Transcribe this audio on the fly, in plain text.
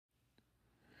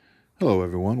Hello,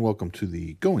 everyone. Welcome to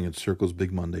the Going in Circles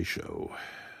Big Monday show.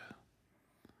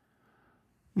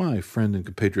 My friend and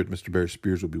compatriot, Mr. Bear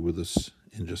Spears, will be with us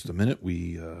in just a minute.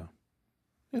 We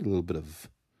had a little bit of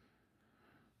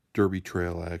Derby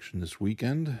Trail action this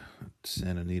weekend at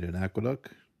Santa Anita and Aqueduct.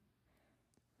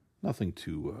 Nothing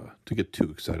to get too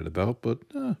excited about, but,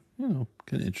 kind of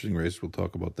interesting race. We'll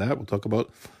talk about that. We'll talk about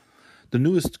the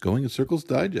newest Going in Circles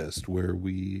Digest, where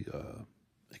we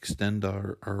extend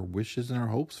our wishes and our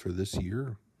hopes for this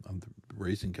year on the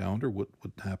racing calendar, what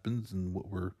happens and what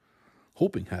we're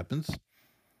hoping happens.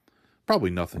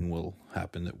 Probably nothing will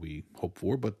happen that we hope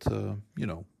for, but,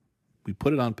 we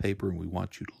put it on paper and we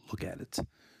want you to look at it.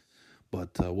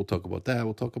 But we'll talk about that.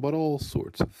 We'll talk about all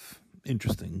sorts of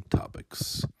interesting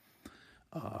topics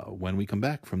when we come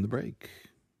back from the break.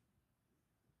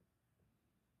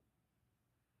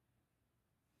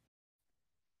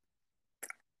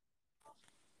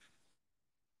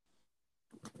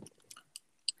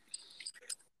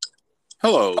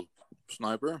 Hello,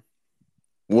 Sniper.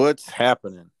 What's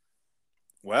happening?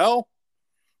 Well,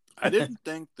 I didn't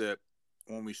think that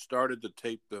when we started to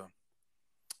tape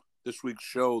this week's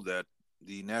show that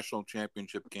the national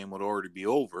championship game would already be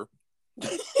over.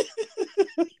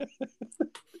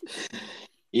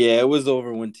 Yeah, it was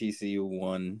over when TCU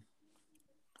won.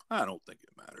 I don't think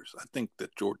it matters. I think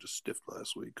that Georgia stiffed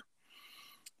last week.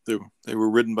 They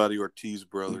were ridden by the Ortiz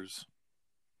brothers.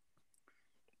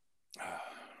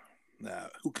 Nah,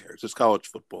 who cares? It's college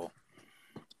football.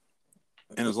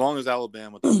 And as long as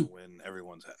Alabama doesn't win,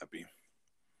 everyone's happy.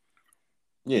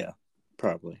 Yeah,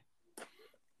 probably.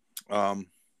 How's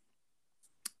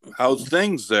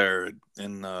things there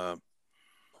in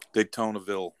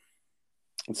Daytonaville?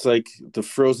 It's like the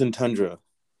frozen tundra.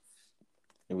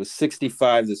 It was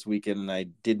 65 this weekend, and I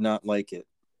did not like it.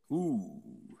 Ooh.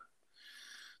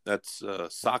 That's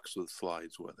socks with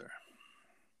slides weather.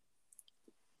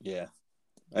 Yeah,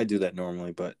 I do that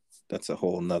normally, but that's a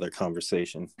whole nother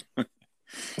conversation.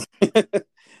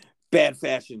 Bad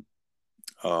fashion.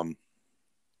 I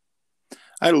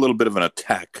had a little bit of an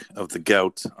attack of the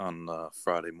gout on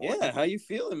Friday morning. Yeah, how you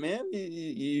feeling, man?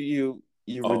 You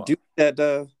reduced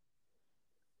that.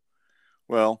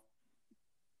 Well,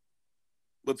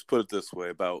 let's put it this way: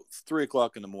 about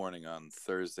 3:00 in the morning on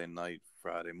Thursday night,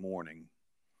 Friday morning,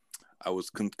 I was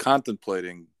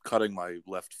contemplating cutting my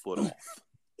left foot off,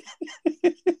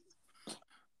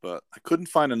 but I couldn't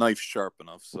find a knife sharp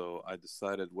enough, so I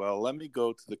decided, well, let me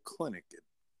go to the clinic.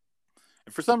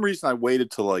 And for some reason, I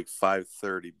waited till like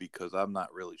 5:30 because I'm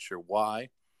not really sure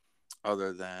why,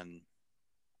 other than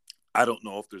I don't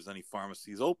know if there's any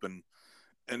pharmacies open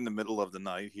in the middle of the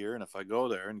night here. And if I go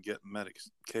there and get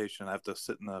medication, I have to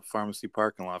sit in the pharmacy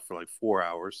parking lot for like 4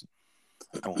 hours.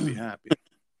 I won't be happy.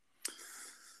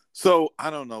 So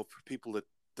I don't know, for people that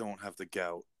don't have the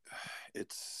gout,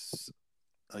 it's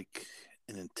like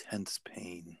an intense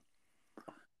pain.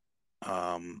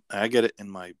 I get it in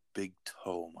my big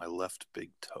toe, my left big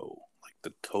toe, like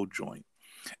the toe joint.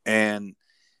 And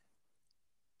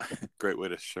great way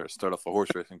to start off a horse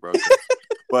racing broadcast.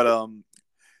 But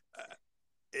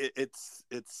it's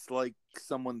like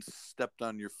someone stepped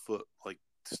on your foot, like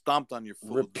stomped on your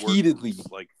foot repeatedly,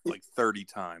 like 30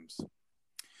 times.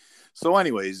 So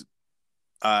anyways,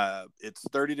 it's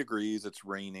 30 degrees, it's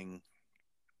raining,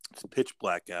 it's pitch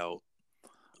black out.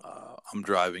 I'm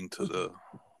driving to the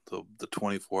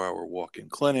 24-hour walk-in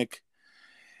clinic,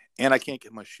 and I can't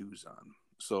get my shoes on.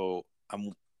 So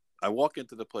I walk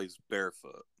into the place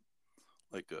barefoot,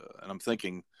 and I'm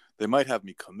thinking they might have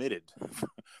me committed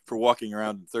for walking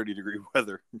around in 30-degree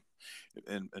weather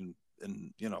and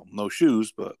no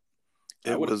shoes. But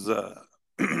it was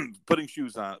putting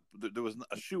shoes on.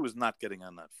 A shoe was not getting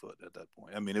on that foot at that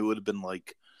point. I mean, it would have been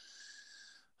like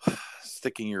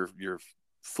sticking your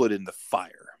foot in the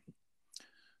fire.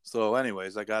 So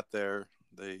anyways, I got there.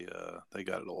 They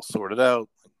got it all sorted out.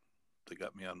 They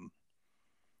got me on.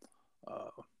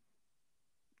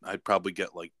 I'd probably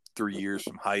get like 3 years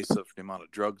from HISA for the amount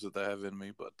of drugs that they have in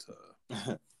me, but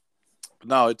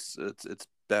no, it's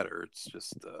better. It's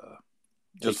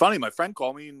just funny. My friend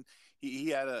called me and he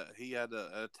had a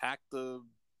attack the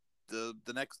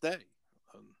next day.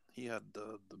 He had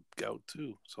the gout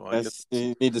too, so I guess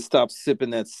you need to stop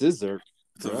sipping that scissor.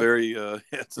 It's a very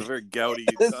gouty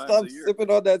time. Stop sipping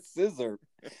on that scissor.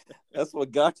 That's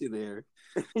what got you there.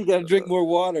 You gotta drink more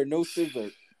water. No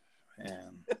scissor.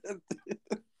 Man.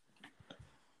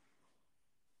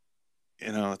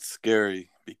 It's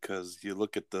scary because you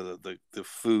look at the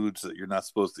foods that you're not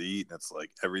supposed to eat, and it's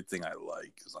like everything I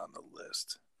like is on the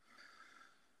list.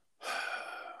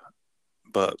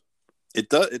 But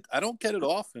I don't get it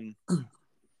often.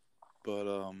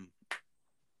 But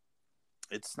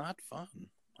It's not fun.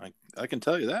 I can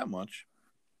tell you that much.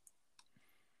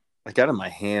 I got in my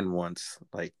hand once,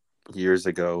 like years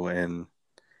ago, and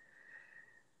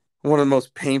one of the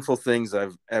most painful things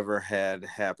I've ever had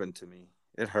happen to me.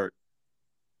 It hurt.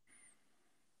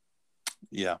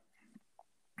 Yeah.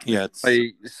 Yeah.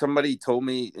 Somebody told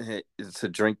me it's to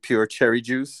drink pure cherry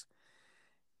juice,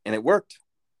 and it worked.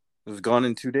 It was gone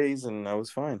in 2 days, and I was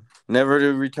fine. Never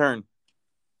to return.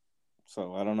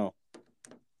 So I don't know.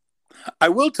 I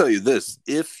will tell you this: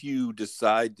 if you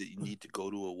decide that you need to go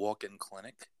to a walk-in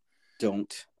clinic,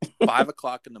 don't.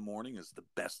 5:00 in the morning is the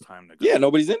best time to go. Yeah,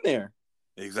 nobody's in there.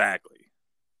 Exactly.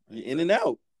 You're in and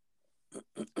out.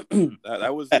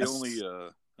 That was the only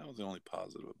that was the only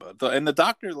positive about it. And the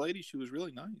doctor lady, she was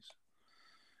really nice.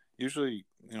 Usually,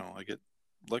 I get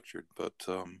lectured, but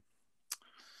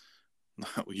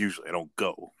usually I don't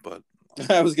go. But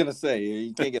I was gonna say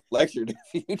you can't get lectured if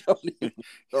you don't even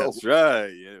go. That's right.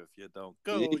 Yeah, if you don't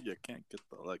go, you can't get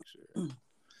the lecture.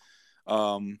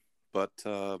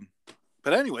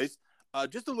 But anyways,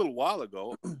 just a little while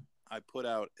ago, I put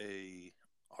out a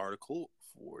article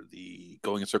for the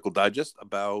Going in Circle Digest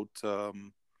about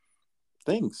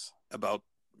things about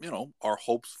our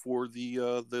hopes for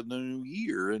the new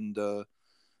year, and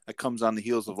that comes on the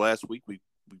heels of last week. We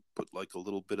put like a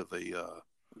little bit of a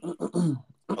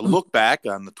look back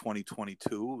on the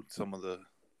 2022, some of the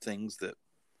things that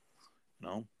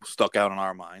stuck out in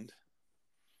our mind.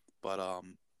 But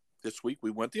this week we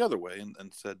went the other way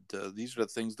and said these are the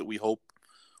things that we hope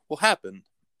will happen.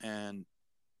 And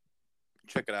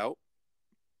check it out.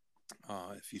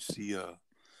 If you see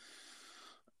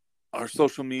our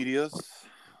social medias,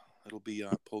 it'll be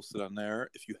posted on there.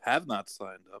 If you have not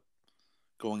signed up,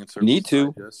 Going in Circles Need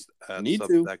to. Digest at Need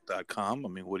Substack.com. I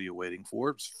mean, what are you waiting for?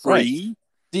 It's free. Right.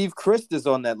 Steve Christ is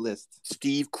on that list.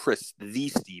 Steve Christ. The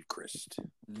Steve Christ.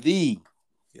 The.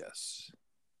 Yes.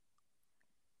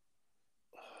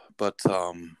 But,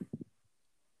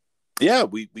 yeah,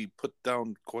 we put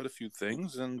down quite a few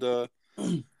things, and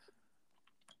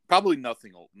probably none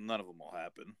of them will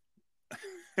happen.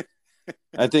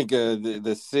 I think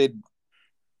the Sid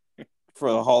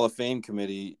for the Hall of Fame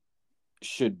committee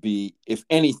should be, if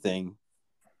anything,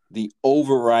 the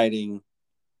overriding,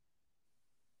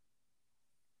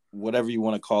 whatever you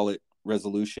want to call it,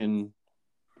 resolution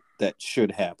that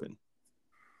should happen.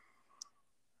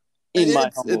 In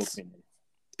my humble opinion.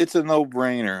 It's a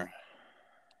no-brainer.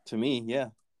 To me, yeah.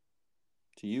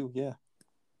 To you, yeah.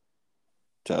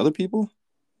 To other people,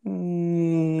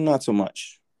 not so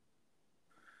much.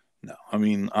 No, I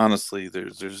mean, honestly,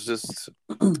 there's just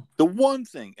the one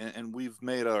thing, and we've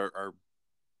made our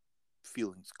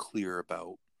feelings clear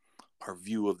about our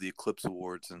view of the Eclipse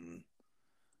Awards and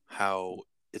how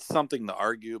it's something to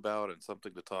argue about and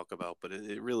something to talk about, but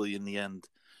it really, in the end,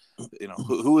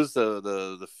 who was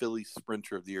the Philly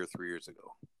Sprinter of the Year 3 years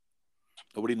ago?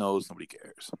 Nobody knows. Nobody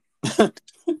cares.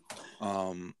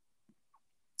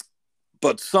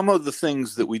 But some of the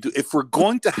things that we do, if we're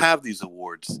going to have these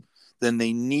awards, then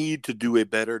they need to do a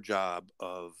better job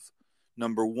of,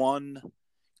 number one,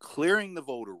 clearing the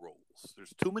voter rolls.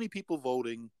 There's too many people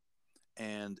voting,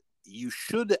 and you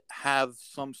should have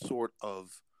some sort of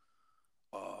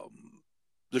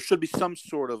there should be some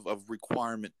sort of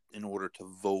requirement in order to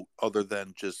vote, other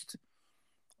than just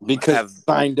because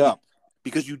signed up,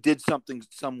 because you did something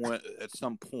somewhere at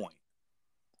some point.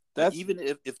 That's even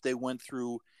if they went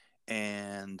through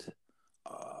and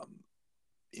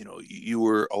you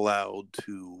were allowed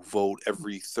to vote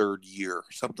every third year,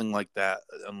 something like that,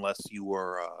 unless you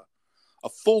were a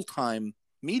full-time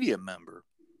media member.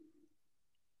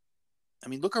 I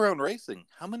mean, look around racing.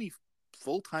 How many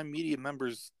full-time media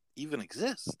members even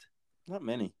exist? Not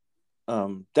many.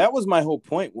 That was my whole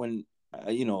point when,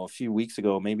 a few weeks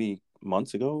ago, maybe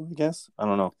months ago, I guess. I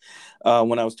don't know.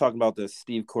 When I was talking about the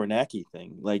Steve Kornacki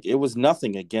thing, like, it was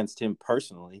nothing against him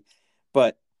personally,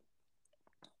 but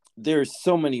there's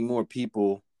so many more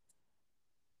people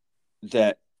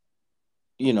that,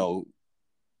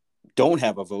 don't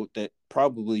have a vote that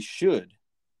probably should.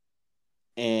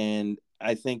 And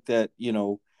I think that,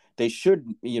 they should,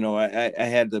 I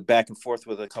had the back and forth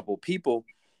with a couple of people,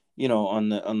 on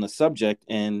the subject.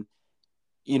 And,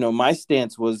 my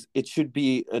stance was it should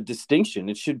be a distinction.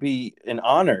 It should be an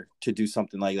honor to do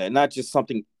something like that, not just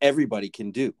something everybody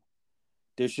can do.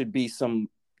 There should be some,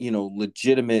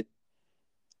 legitimate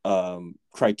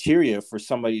criteria for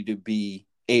somebody to be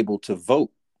able to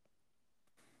vote,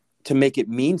 to make it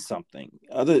mean something.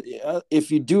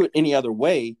 If you do it any other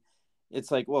way, it's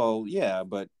like, well, yeah,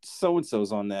 but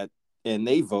so-and-so's on that and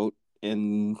they vote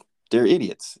and they're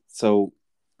idiots. So,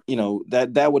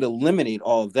 that would eliminate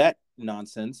all of that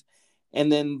nonsense.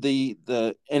 And then the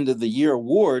end of the year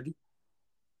award,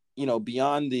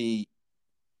 beyond the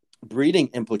breeding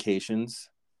implications,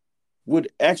 would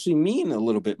actually mean a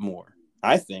little bit more,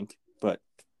 I think. But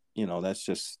that's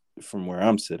just from where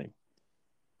I'm sitting.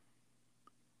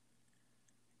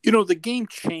 The game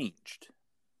changed.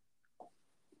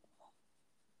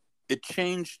 It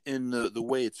changed in the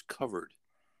way it's covered.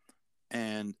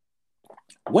 And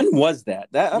when was that?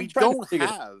 We don't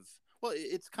have. Well,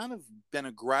 it's kind of been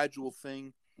a gradual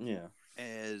thing. Yeah.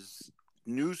 As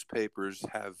newspapers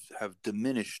have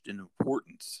diminished in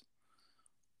importance.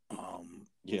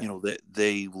 That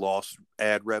they lost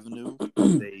ad revenue.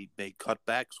 They made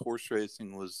cutbacks. Horse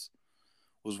racing was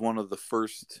one of the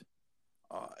first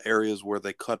areas where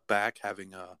they cut back,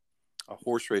 having a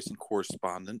horse racing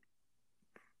correspondent,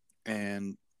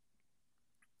 and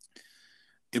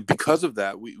because of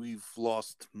that, we've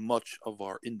lost much of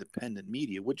our independent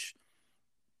media, which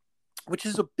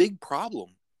is a big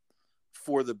problem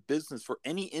for the business, for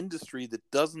any industry that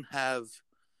doesn't have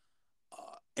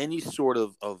any sort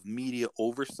of media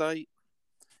oversight,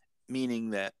 meaning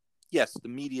that, yes, the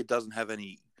media doesn't have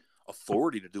any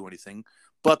authority to do anything,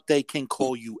 but they can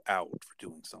call you out for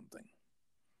doing something.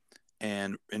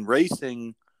 And in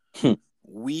racing,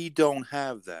 we don't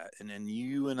have that. And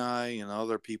you and I and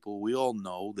other people, we all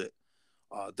know that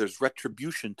there's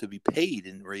retribution to be paid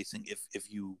in racing if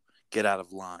you get out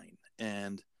of line.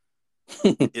 And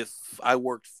if I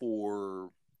worked for,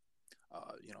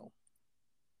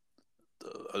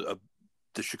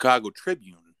 the Chicago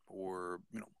Tribune or,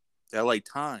 the LA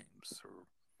Times or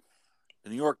the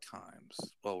New York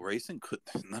Times, well,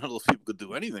 none of those people could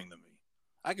do anything to me.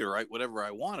 I could write whatever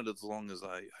I wanted as long as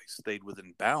I stayed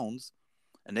within bounds,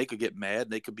 and they could get mad,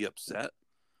 they could be upset,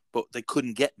 but they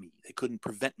couldn't get me. They couldn't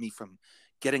prevent me from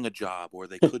getting a job, or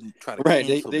they couldn't try to right.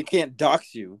 cancel They me. can't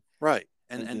dox you. Right.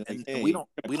 And we don't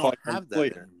have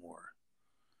that anymore.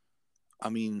 I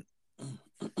mean,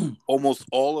 almost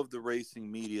all of the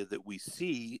racing media that we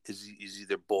see is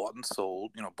either bought and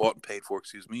sold, bought and paid for,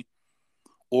 excuse me,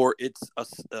 or it's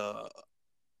an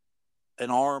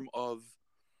arm of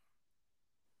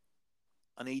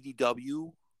an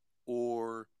ADW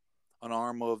or an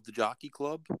arm of the Jockey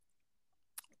Club,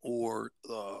 or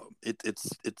it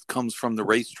comes from the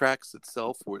racetracks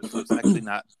itself, so it's actually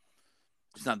not.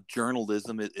 It's not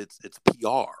journalism. It's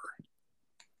PR,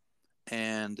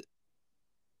 and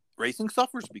racing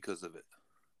suffers because of it.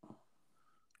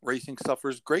 Racing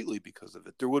suffers greatly because of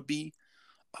it. There would be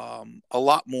a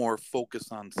lot more focus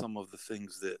on some of the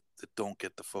things that don't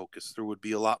get the focus. There would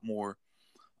be a lot more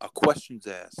questions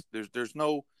asked. There's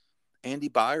no Andy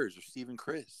Byers or Stephen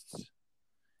Christ,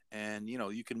 and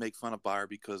you can make fun of Byer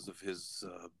because of his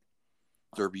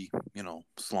Derby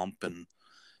slump, and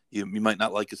you might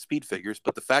not like his speed figures,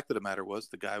 but the fact of the matter was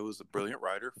the guy was a brilliant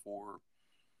rider for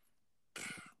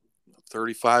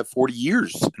 35, 40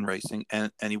 years in racing,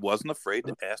 and he wasn't afraid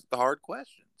to ask the hard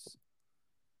questions.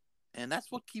 And that's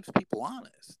what keeps people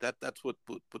honest. That's what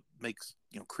makes,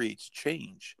 creates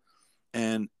change.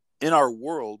 And in our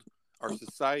world, our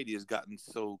society has gotten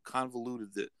so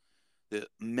convoluted that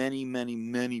many, many,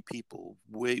 many people,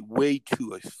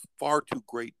 far too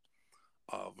great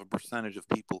of a percentage of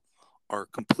people, are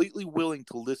completely willing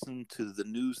to listen to the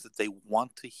news that they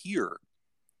want to hear,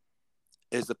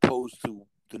 as opposed to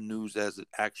the news as it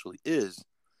actually is.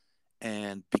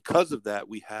 And because of that,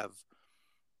 we have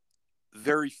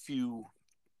very few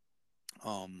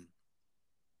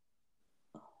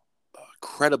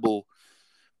credible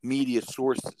media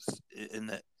sources, in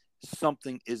that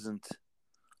something isn't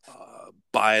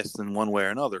biased in one way or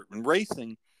another. In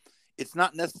racing, it's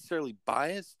not necessarily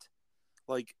biased.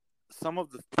 Like, some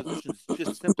of the positions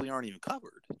just simply aren't even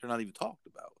covered. They're not even talked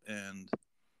about. And,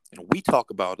 we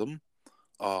talk about them,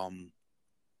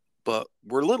 but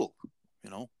we're little.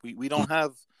 We don't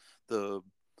have the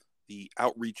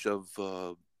outreach of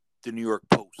the New York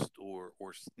Post or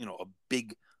a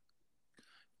big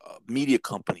media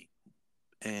company,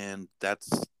 and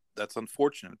that's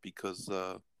unfortunate because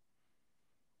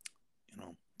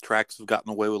tracks have gotten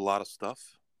away with a lot of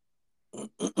stuff.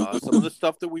 Some of the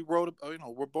stuff that we wrote,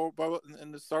 about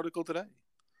in this article today.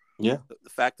 Yeah, the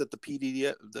fact that the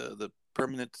PDD, the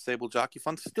Permanent Disabled Jockey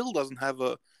Fund, still doesn't have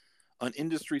an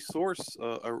industry source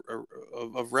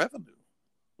of revenue.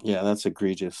 Yeah, that's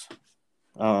egregious.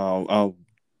 I'll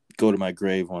go to my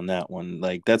grave on that one.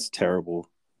 Like, that's terrible.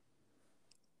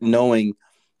 Knowing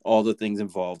all the things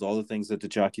involved, all the things that the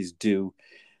jockeys do,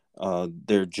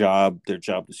 their job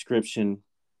description,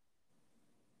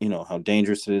 how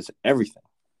dangerous it is, everything.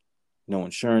 No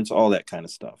insurance, all that kind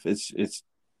of stuff. It's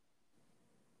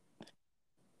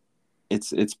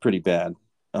pretty bad.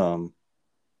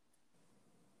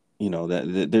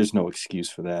 that there's no excuse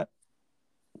for that.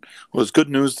 Well, it's good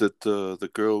news that the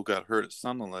girl who got hurt at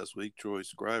Sunderland last week,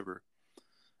 Joyce Griver,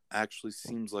 actually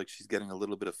seems like she's getting a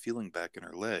little bit of feeling back in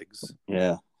her legs.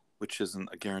 Yeah. Which isn't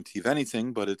a guarantee of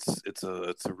anything, but it's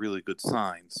a really good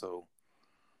sign. So,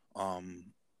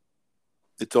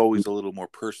 it's always a little more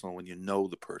personal when you know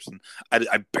the person.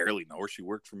 I barely know her. She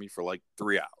worked for me for like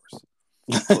 3 hours.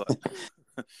 But,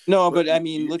 no, but I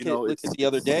mean, look know, at the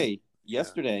other day,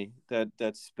 yesterday,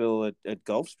 that spill at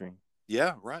Gulfstream.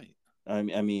 Yeah, right. I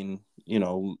mean,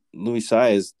 Luis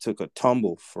Saez took a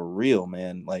tumble for real,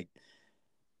 man. Like,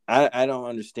 I don't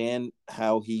understand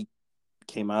how he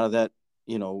came out of that,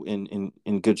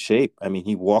 in good shape. I mean,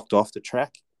 he walked off the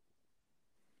track.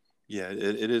 Yeah,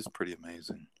 it is pretty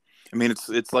amazing. I mean,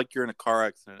 it's like you're in a car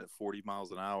accident at 40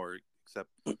 miles an hour, except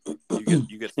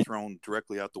you get thrown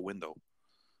directly out the window.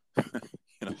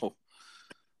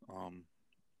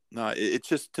 No, it's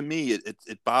just, to me,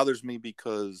 it bothers me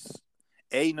because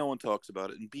A, no one talks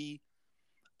about it, and B,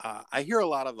 I hear a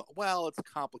lot of, well, it's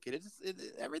complicated.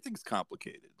 Everything's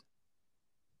complicated.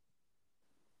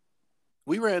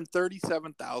 We ran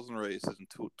 37,000 races in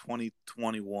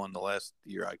 2021, the last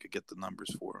year I could get the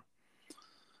numbers for.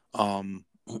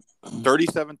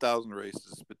 37,000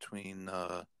 races between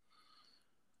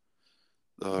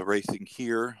racing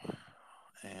here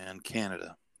and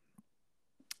Canada.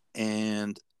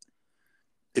 And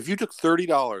if you took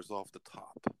 $30 off the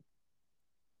top,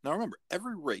 now remember,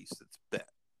 every race that's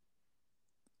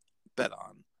bet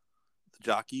on, the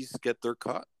jockeys get their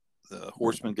cut, the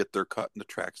horsemen get their cut, and the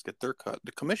tracks get their cut,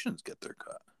 the commissions get their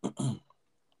cut.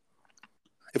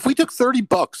 If we took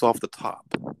 $30 off the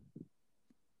top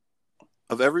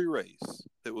of every race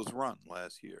that was run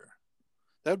last year,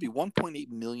 that would be $1.8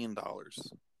 million,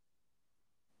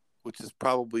 which is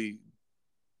probably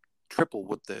triple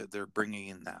what they're bringing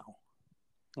in now.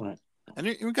 All right. And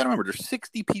you got to remember, there's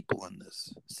 60 people in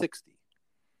this. 60.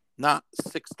 Not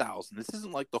 6,000. This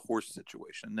isn't like the horse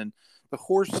situation. And the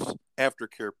horse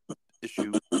aftercare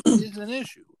issue is an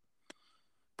issue.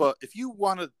 But if you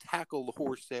want to tackle the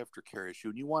horse aftercare issue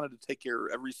and you wanted to take care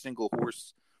of every single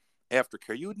horse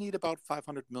aftercare, you would need about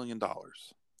 $500 million.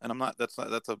 And that's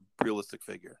a realistic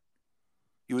figure.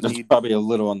 That's probably a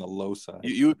little on the low side.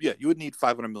 You would need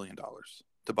 $500 million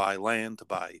to buy land, to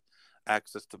buy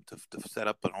access to set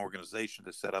up an organization,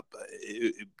 to set up.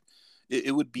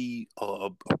 It would be a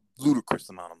ludicrous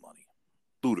amount of money.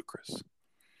 Ludicrous.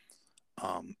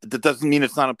 That doesn't mean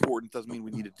it's not important. Doesn't mean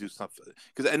we need to do something.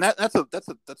 That's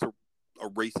a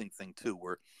racing thing too.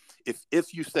 Where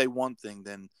if you say one thing,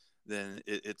 then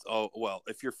it's, oh, well,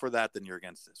 if you're for that, then you're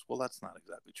against this. Well, that's not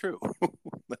exactly true.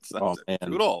 That's not true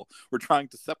at all. We're trying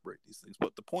to separate these things.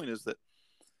 But the point is that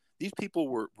these people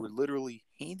were literally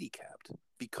handicapped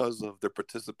because of their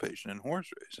participation in horse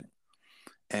racing.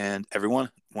 And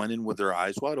everyone went in with their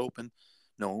eyes wide open.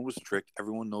 No one was tricked.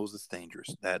 Everyone knows it's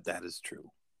dangerous. That is true.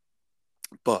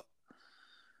 But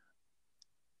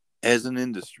as an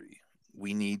industry,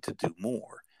 we need to do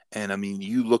more. And I mean,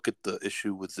 you look at the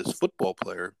issue with this football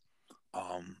player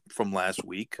from last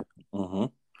week,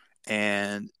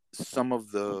 and some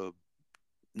of the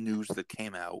news that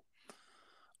came out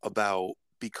about,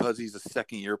 because he's a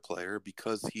second-year player,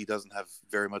 because he doesn't have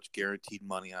very much guaranteed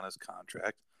money on his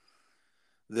contract,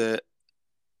 that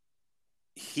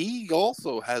he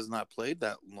also has not played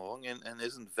that long and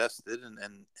isn't vested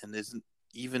and isn't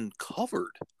even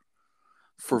covered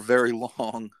for very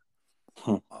long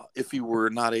if he were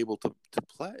not able to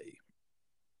play.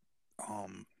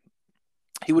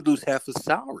 He would lose half his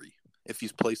salary if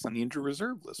he's placed on the injured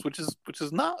reserve list, which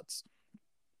is nuts.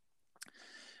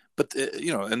 But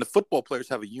and the football players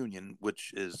have a union,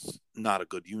 which is not a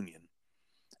good union,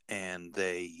 and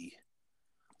they,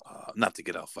 not to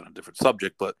get off on a different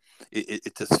subject, but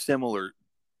it's a similar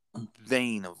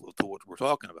vein to what we're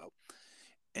talking about,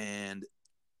 and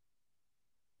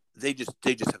they just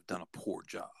have done a poor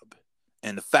job.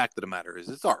 And the fact of the matter is,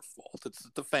 it's our fault. It's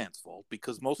the fans' fault,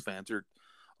 because most fans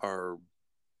are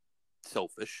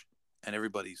selfish, and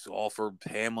everybody's all for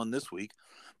Hamlin this week.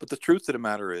 But the truth of the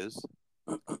matter is,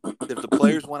 if the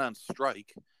players went on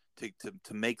strike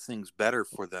to make things better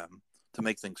for them, to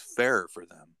make things fairer for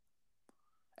them,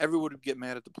 everyone would get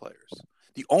mad at the players.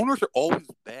 The owners are always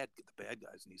the bad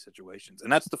guys in these situations,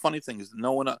 and that's the funny thing, is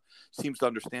no one seems to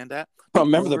understand that.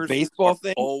 Remember the baseball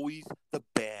thing? Always the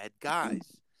bad guys.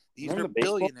 These are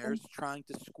billionaires trying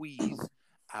to squeeze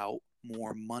out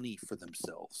more money for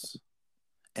themselves,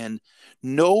 and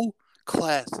no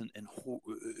class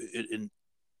in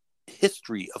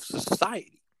history of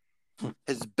society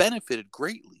has benefited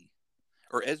greatly,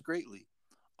 or as greatly,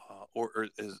 or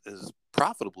as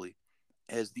profitably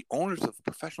as the owners of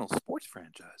professional sports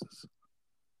franchises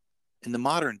in the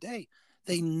modern day,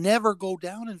 they never go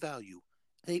down in value.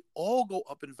 They all go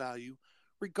up in value,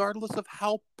 regardless of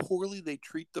how poorly they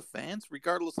treat the fans,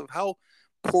 regardless of how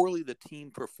poorly the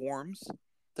team performs.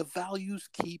 The values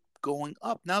keep going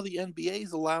up. Now the NBA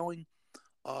is allowing,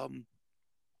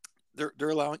 they're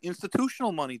allowing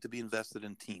institutional money to be invested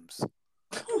in teams,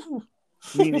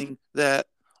 meaning that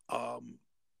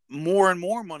more and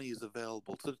more money is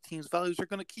available, so the team's values are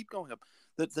going to keep going up.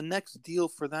 The next deal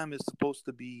for them is supposed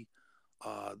to be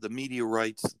the media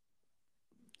rights,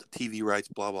 the TV rights,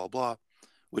 blah, blah, blah,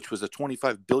 which was a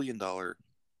 $25 billion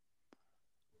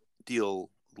deal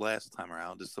last time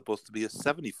around. It's supposed to be a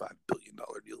 $75 billion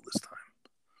deal this time.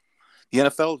 The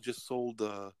NFL just sold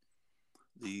the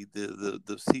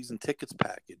season tickets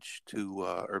package to,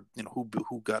 or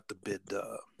who got the bid?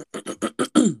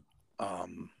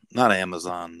 Not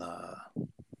Amazon.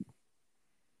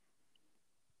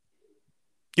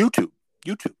 YouTube.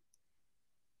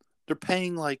 They're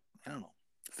paying like, I don't know,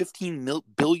 $15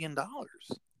 billion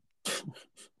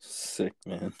Sick,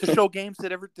 man. to show games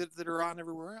that are on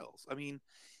everywhere else. I mean,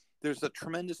 there's a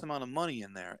tremendous amount of money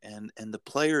in there, and the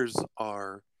players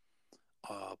are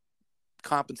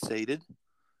compensated,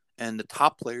 and the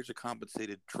top players are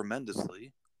compensated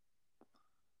tremendously.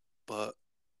 But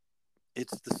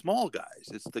it's the small guys.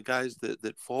 It's the guys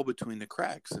that fall between the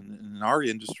cracks. And in our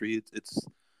industry, it's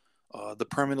the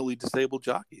permanently disabled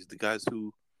jockeys, the guys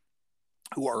who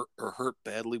are hurt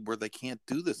badly where they can't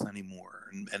do this anymore.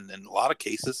 And in a lot of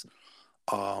cases,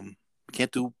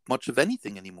 can't do much of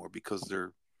anything anymore because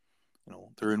they're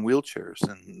in wheelchairs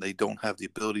and they don't have the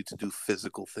ability to do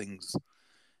physical things.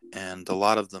 And a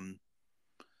lot of them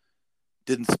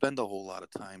didn't spend a whole lot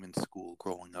of time in school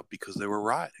growing up because they were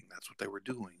riding. That's what they were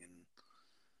doing. And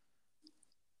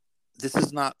this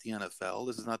is not the NFL.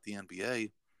 This is not the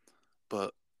NBA.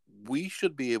 But we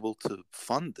should be able to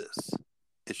fund this.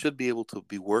 It should be able to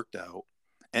be worked out.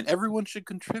 And everyone should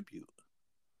contribute.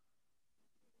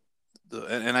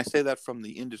 And I say that from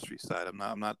the industry side.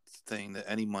 I'm not saying that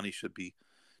any money should be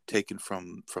taken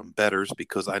from bettors,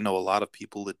 because I know a lot of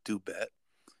people that do bet,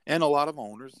 and a lot of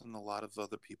owners and a lot of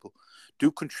other people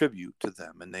do contribute to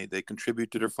them, and they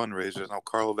contribute to their fundraisers. Now,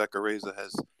 Carlo Vecchiaresa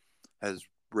has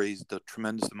raised a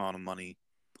tremendous amount of money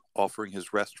offering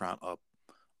his restaurant up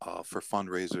for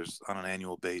fundraisers on an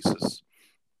annual basis.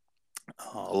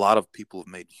 A lot of people have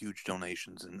made huge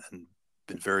donations and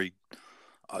been very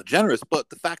generous. But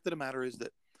the fact of the matter is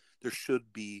that there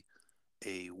should be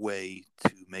a way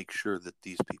to make sure that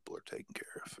these people are taken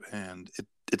care of. And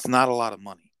it's not a lot of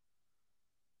money.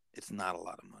 It's not a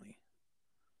lot of money.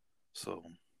 So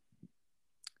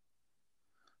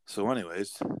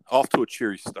anyways, off to a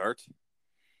cheery start.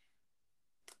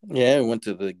 Yeah, I went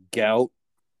to the gout,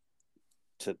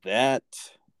 to that.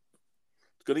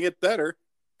 It's going to get better.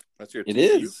 That's your It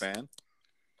TCU is. fan.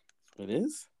 It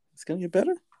is? It's going to get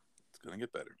better? It's going to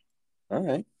get better. All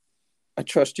right. I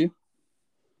trust you.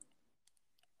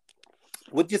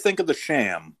 What do you think of the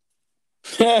sham?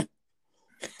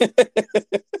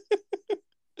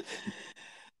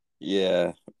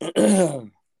 Yeah.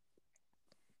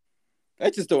 I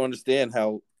just don't understand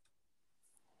how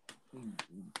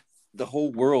the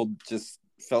whole world just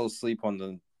fell asleep on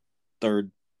the third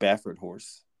Baffert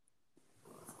horse.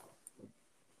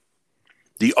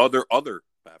 The other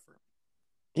Baffert.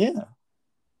 Yeah.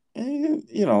 And,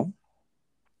 you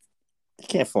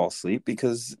can't fall asleep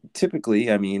because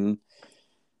typically, I mean,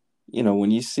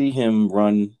 when you see him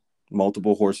run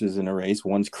multiple horses in a race,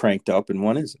 one's cranked up and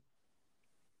one isn't.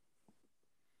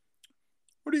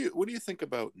 What do you think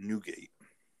about Newgate?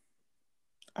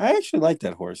 I actually like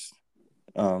that horse.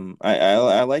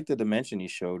 I like the dimension he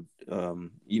showed,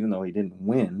 even though he didn't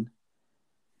win.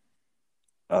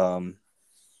 Kind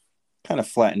of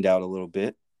flattened out a little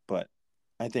bit, but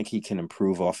I think he can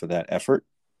improve off of that effort.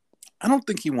 I don't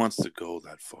think he wants to go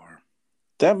that far.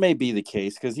 That may be the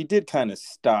case because he did kind of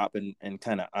stop and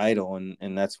kind of idle,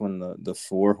 and that's when the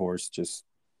four horse just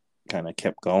kind of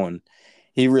kept going.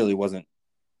 He really wasn't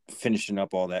finishing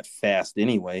up all that fast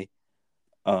anyway.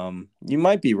 You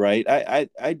might be right. I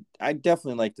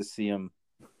definitely like to see him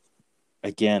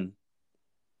again.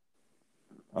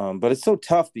 But it's so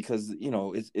tough because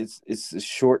it's a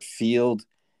short field,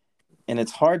 and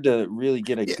it's hard to really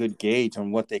get a good gauge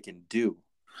on what they can do.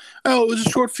 Oh, it was a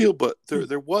short field, but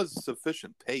there was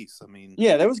sufficient pace. I mean,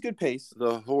 yeah, that was good pace.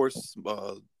 The horse,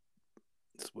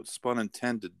 what Spun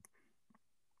intended,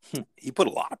 he put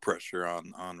a lot of pressure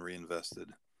on Reinvested.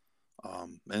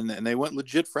 And they went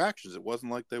legit fractions. It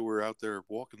wasn't like they were out there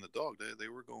walking the dog. They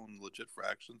were going legit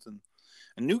fractions. And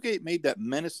Newgate made that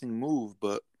menacing move,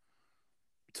 but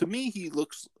to me, he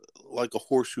looks like a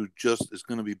horse who just is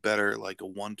going to be better like a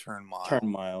 1-turn mile.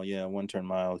 1-turn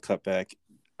mile cutback.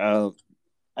 I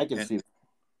can see that.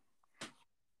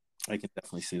 I can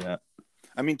definitely see that.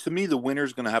 I mean, to me, the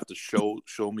winner's going to have to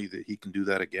show me that he can do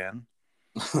that again.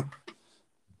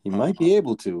 He might be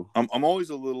able to. I'm always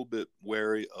a little bit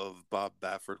wary of Bob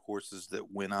Baffert horses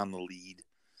that win on the lead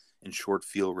in short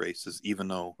field races, even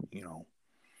though,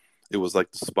 it was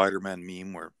like the Spider-Man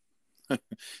meme where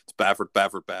it's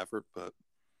Baffert, but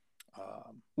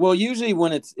well, usually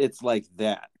when it's like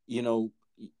that,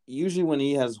 usually when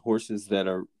he has horses that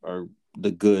are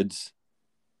the goods,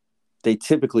 they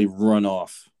typically run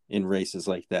off in races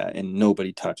like that and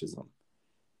nobody touches them.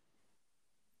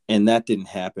 And that didn't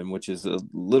happen, which is a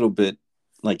little bit,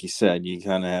 like you said, you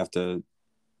kind of have to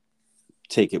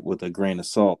take it with a grain of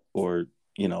salt, or,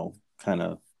 kind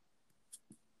of.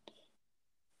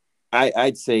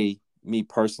 I'd say, me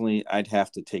personally, I'd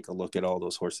have to take a look at all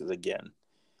those horses again.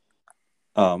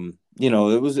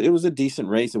 It was a decent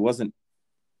race. It wasn't,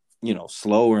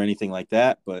 slow or anything like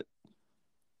that, but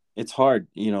it's hard,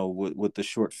 with the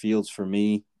short fields for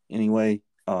me anyway,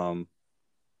 to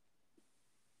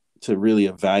really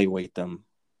evaluate them.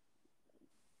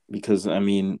 Because, I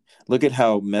mean, look at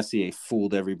how Messier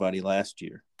fooled everybody last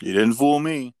year. You didn't fool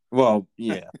me. Well,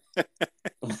 yeah.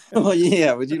 Well,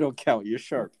 yeah, but you don't count. You're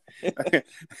sharp. I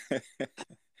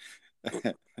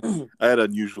had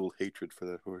unusual hatred for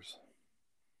that horse.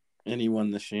 And he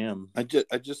won the Sham. I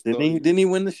just didn't he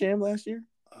win the Sham last year?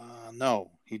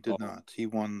 No, he did not. He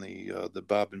won the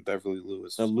Bob and Beverly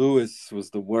Lewis. The Lewis was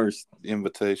the worst. The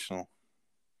Invitational.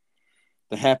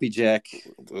 The Happy Jack.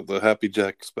 The Happy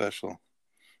Jack Special.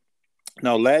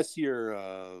 No, last year,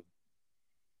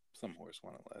 some horse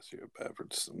won it last year.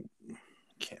 Baffert's.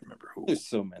 Can't remember who. There's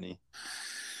so many.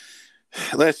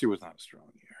 Last year was not a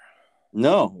strong year.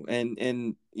 No, and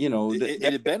it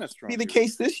had been a strong. Be the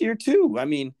case this year too. I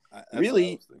mean,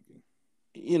 really,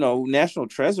 National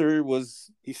Treasure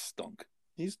he stunk.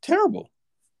 He's terrible.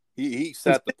 He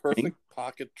set the perfect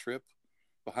pocket trip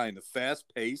behind the fast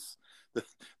pace.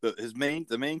 The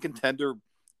main contender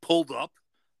pulled up,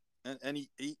 and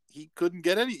he couldn't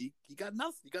get any. He got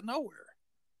nothing. He got nowhere.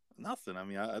 Nothing. I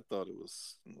mean, I thought it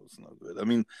was no good. I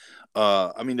mean,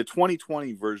 the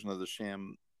 2020 version of the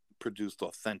Sham produced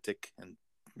Authentic, and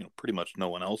pretty much no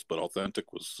one else but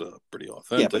Authentic was pretty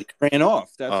authentic. Yeah, but ran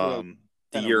off. That's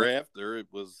the year after it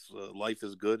was Life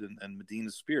is Good and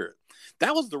Medina Spirit.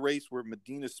 That was the race where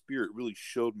Medina Spirit really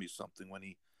showed me something when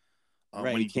he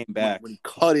came back, when he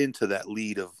cut into that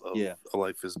lead of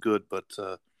Life is Good. But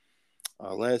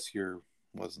last year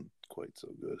wasn't quite so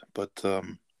good. But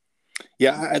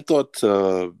I thought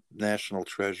National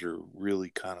Treasure really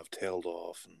kind of tailed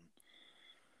off, and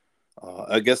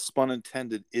I guess Spun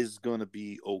Intended is going to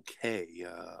be okay.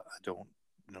 I don't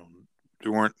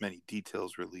there weren't many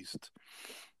details released,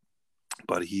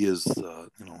 but he is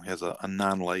has a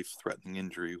non-life threatening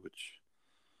injury, which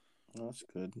that's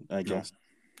good. I guess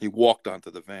he walked onto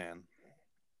the van.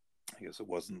 I guess it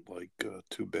wasn't like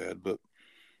too bad, but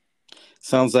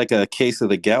sounds like a case of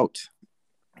the gout.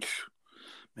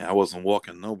 Man, I wasn't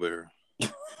walking no better.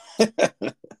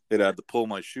 They'd had to pull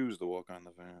my shoes to walk on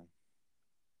the van.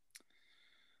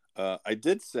 I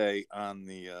did say on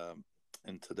the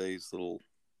in today's little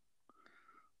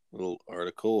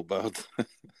article about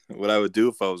what I would do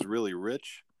if I was really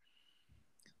rich.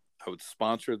 I would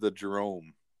sponsor the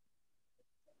Jerome,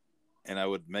 and I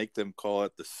would make them call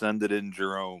it the Send It In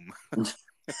Jerome.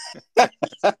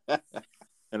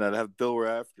 And I'd have Bill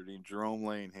Raftery and Jerome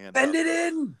Lane hand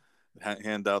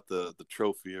out the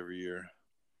trophy every year.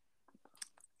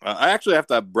 I actually have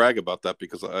to brag about that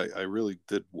because I really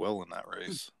did well in that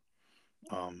race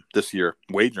this year.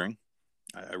 Wagering,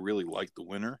 I really liked the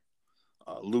winner,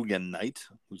 Lugan Knight,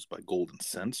 who's by Golden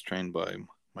Sense, trained by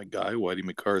my guy Whitey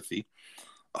McCarthy.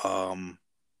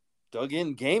 Dug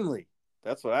in gamely.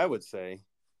 That's what I would say.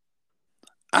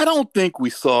 I don't think we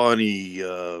saw any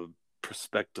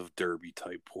prospective Derby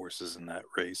type horses in that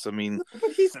race. I mean,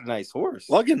 but he's a nice horse.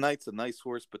 Lugan Knight's a nice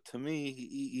horse, but to me,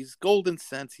 he's Golden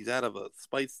Sense. He's out of a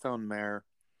Speightstown mare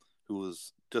who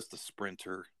was just a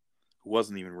sprinter, who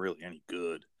wasn't even really any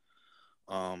good.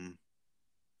 And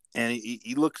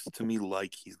he looks to me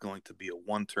like he's going to be a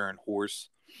one-turn horse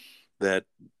that,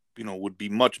 would be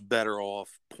much better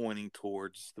off pointing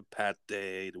towards the Pat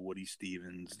Day, the Woody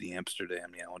Stevens, the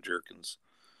Amsterdam, the Alan Jerkins,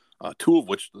 two of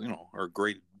which, are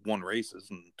grade 1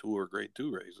 races and 2 are grade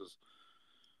 2 races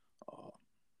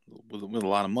with a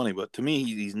lot of money. But to me,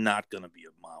 he's not going to be a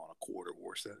 1.25 mile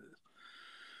horse. That is.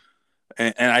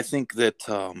 And I think that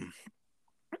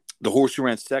the horse who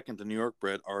ran second, the New York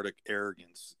bred Arctic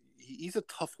Arrogance, he's a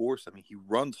tough horse. I mean, he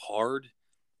runs hard,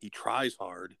 he tries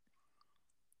hard,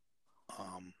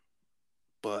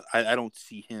 but I don't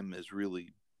see him as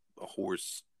really a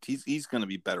horse. He's going to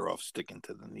be better off sticking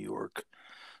to the New York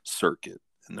circuit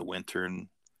in the winter, and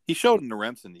he showed in the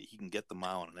Remsen that he can get the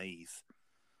mile and an eighth.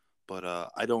 But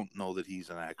I don't know that he's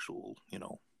an actual,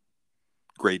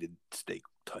 graded stake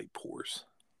type horse.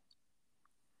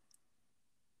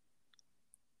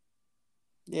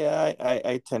 Yeah,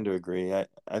 I tend to agree.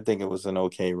 I think it was an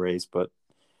okay race, but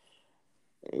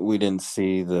we didn't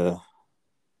see the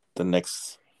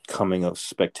next coming of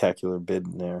spectacular bid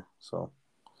in there. So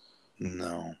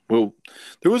no. Well,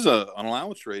 there was an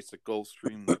allowance race at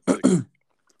Gulfstream that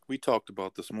we talked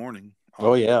about this morning.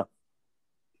 Oh yeah,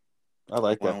 I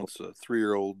like that. Allowance, a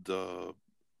 3-year-old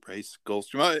race,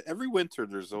 Gulfstream. Every winter,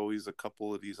 there's always a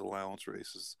couple of these allowance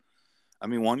races. I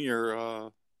mean, one year,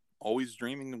 Always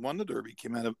Dreaming won the Derby,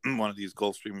 came out of one of these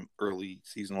Gulfstream early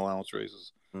season allowance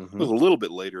races. Mm-hmm. It was a little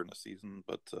bit later in the season,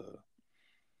 but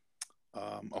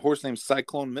a horse named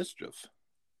Cyclone Mischief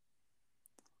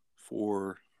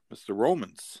for Mr.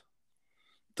 Romans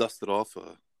dusted off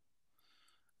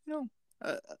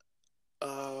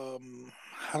how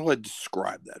do I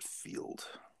describe that field?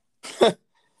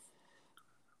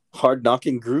 Hard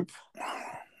knocking group.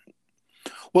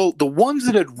 Well, the ones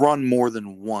that had run more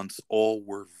than once all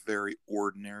were very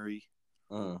ordinary.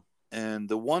 And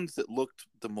the ones that looked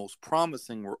the most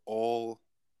promising were all,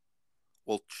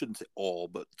 well, shouldn't say all,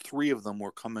 but 3 of them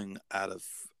were coming out of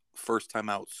first-time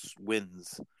out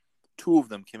wins. 2 of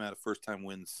them came out of first-time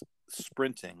wins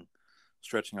sprinting,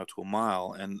 stretching out to a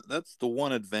mile. And that's the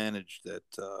one advantage that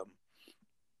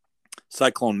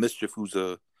Cyclone Mischief, who's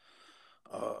an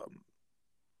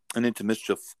Into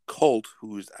Mischief colt,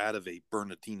 who's out of a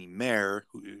Bernardini mare,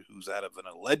 who's out of an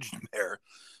alleged mare.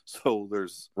 So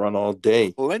there's run all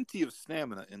day, plenty of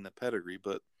stamina in the pedigree.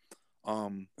 But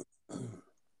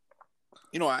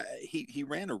he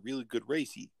ran a really good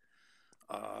race.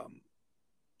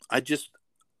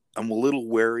 I'm a little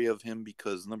wary of him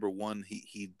because, number one,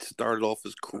 he started off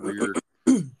his career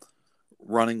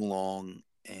running long,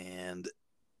 and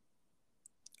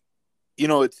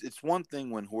it's one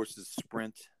thing when horses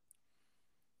sprint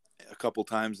a couple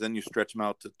times, then you stretch them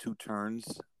out to 2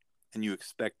 turns, and you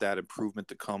expect that improvement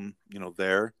to come,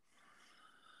 there.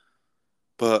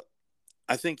 But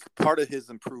I think part of his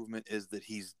improvement is that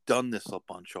he's done this a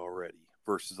bunch already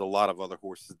versus a lot of other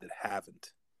horses that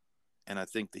haven't. And I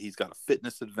think that he's got a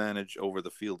fitness advantage over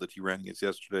the field that he ran against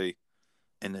yesterday,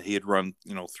 and that he had run,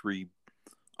 3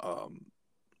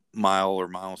 mile or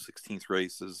mile 16th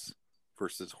races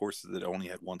versus horses that only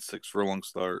had 1 6 furlong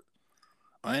start.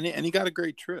 And he got a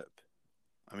great trip.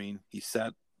 I mean, he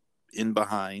sat in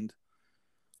behind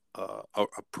a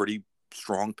pretty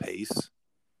strong pace,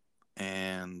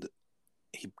 and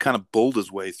he kind of bowled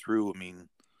his way through. I mean,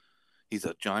 he's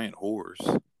a giant horse,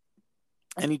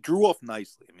 and he drew off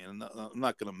nicely. I mean, I'm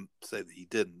not going to say that he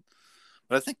didn't,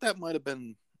 but I think that might have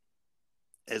been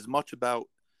as much about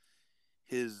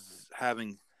his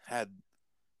having had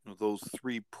those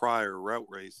 3 prior route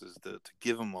races to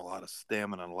give him a lot of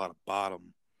stamina and a lot of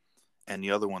bottom, and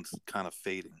the other one's kind of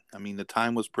fading. I mean, the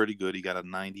time was pretty good. He got a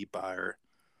 90 Beyer.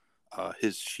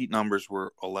 His sheet numbers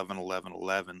were 11, 11,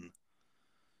 11.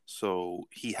 So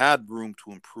he had room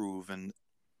to improve. And,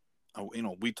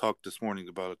 we talked this morning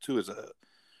about it too,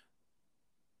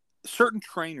 certain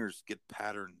trainers get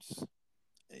patterns,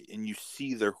 and you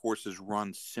see their horses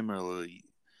run similarly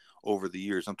over the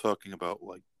years. I'm talking about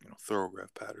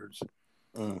thoroughbred patterns.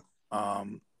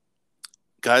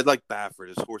 Guys like Baffert,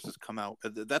 his horses come out.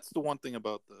 That's the one thing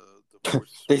about the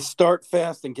horse. They start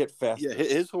fast and get fast. Yeah,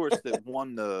 his horse that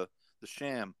won the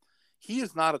Sham, he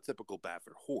is not a typical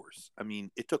Baffert horse. I mean,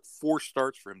 it took 4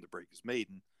 starts for him to break his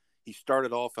maiden. He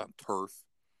started off on turf,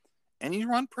 and he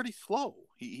run pretty slow.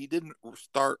 He didn't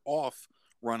start off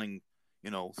running,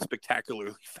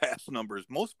 spectacularly fast numbers.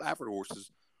 Most Baffert horses,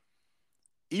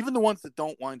 even the ones that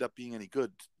don't wind up being any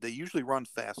good, they usually run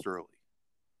fast early.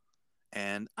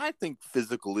 And I think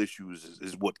physical issues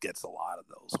is what gets a lot of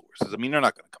those horses. I mean, they're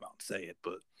not going to come out and say it,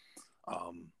 but,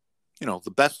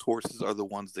 the best horses are the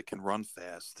ones that can run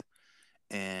fast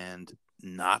and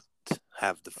not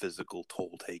have the physical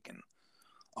toll taken.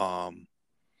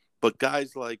 But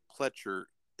guys like Pletcher,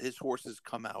 his horses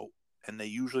come out, and they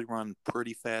usually run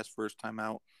pretty fast first time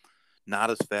out.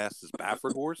 Not as fast as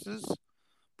Baffert horses,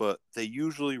 but they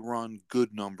usually run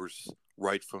good numbers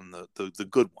right from the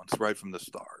good ones, right from the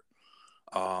start.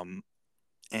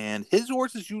 And his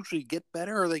horses usually get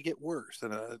better or they get worse.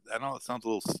 And I know it sounds a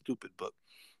little stupid, but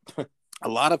a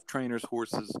lot of trainers'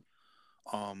 horses,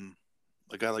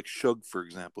 a guy like Shug, for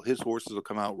example, his horses will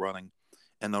come out running,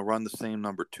 and they'll run the same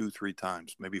number 2-3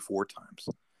 times, maybe 4 times.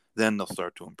 Then they'll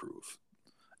start to improve,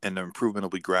 and the improvement will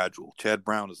be gradual. Chad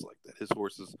Brown is like that. His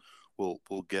horses will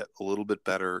get a little bit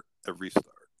better every start,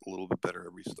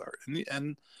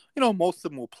 and most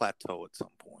of them will plateau at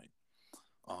some point,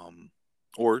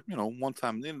 or one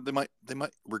time they might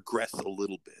regress a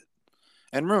little bit.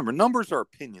 And remember, numbers are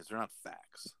opinions; they're not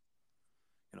facts.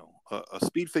 A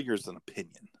speed figure is an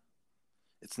opinion.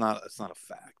 It's not a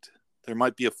fact. There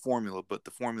might be a formula, but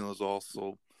the formula is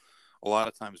also a lot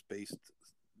of times based.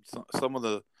 Some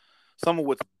of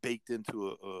what's baked into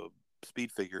a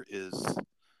speed figure is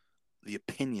the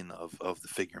opinion of the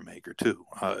figure maker too.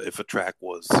 If a track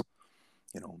was,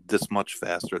 this much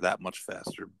faster, that much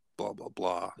faster, blah blah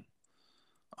blah.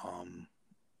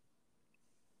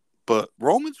 But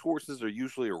Roman's horses are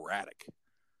usually erratic.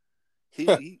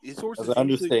 His horses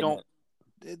usually don't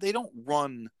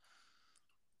run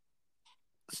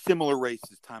similar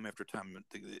races time after time.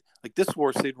 Like this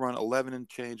horse, they'd run 11 and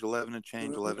change, 11 and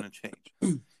change, 11 and change.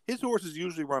 His horses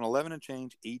usually run 11 and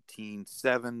change, 18,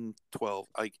 7, 12.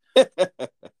 Like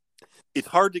it's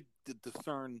hard to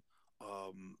discern.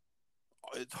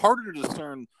 It's harder to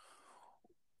discern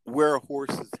where a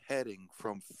horse is heading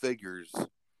from figures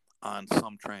on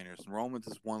some trainers. And Romans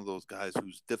is one of those guys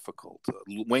who's difficult.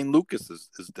 Wayne Lucas is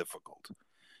difficult.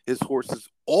 His horses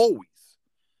always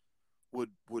would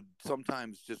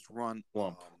sometimes just run.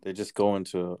 They just go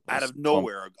into out of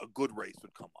nowhere. A good race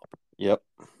would come up. Yep.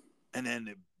 And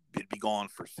then it'd be gone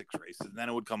for 6 races, and then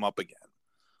it would come up again.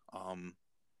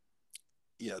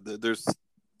 There's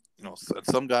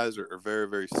some guys are very,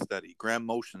 very steady. Graham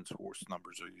Motion's horse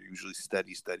numbers are usually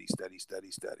steady.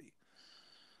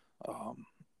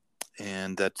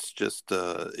 And that's just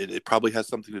it probably has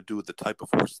something to do with the type of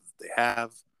horses they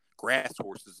have. Grass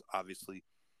horses, obviously.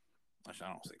 I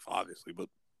don't say obviously, but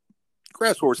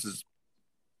grass horses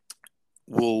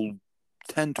will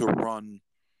tend to run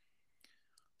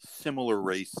similar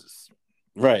races.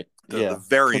 Right. The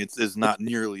variance is not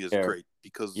nearly as great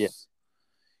because the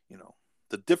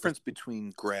difference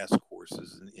between grass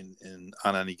courses in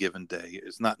on any given day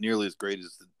is not nearly as great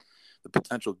as the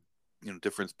potential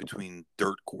difference between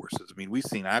dirt courses. I mean, we've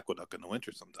seen Aqueduct in the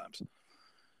winter sometimes.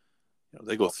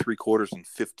 They go 3/4 and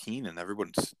 15, and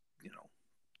everyone's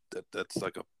that's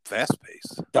like a fast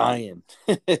pace. Dying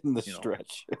in the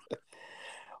stretch.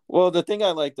 Well, the thing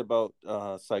I liked about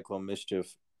Cyclone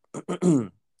Mischief,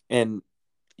 and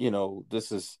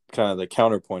this is kind of the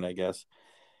counterpoint, I guess,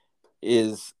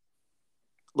 is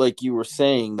like you were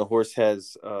saying, the horse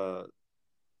has some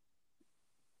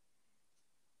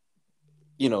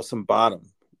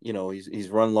bottom. He's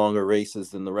run longer races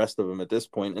than the rest of them at this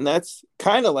point, and that's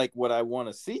kind of like what I want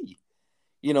to see.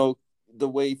 The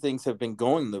way things have been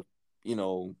going,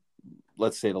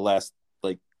 let's say the last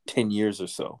 10 years or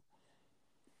so.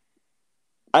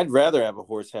 I'd rather have a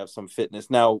horse have some fitness.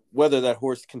 Now, whether that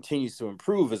horse continues to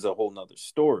improve is a whole nother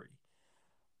story.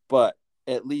 But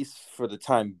at least for the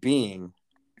time being,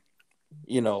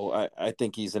 I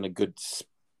think he's in a good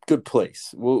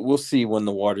place. We'll see when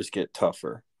the waters get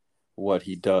tougher what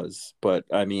he does. But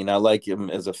I mean, I like him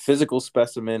as a physical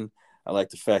specimen. I like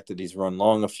the fact that he's run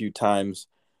long a few times.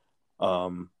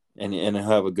 And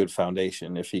have a good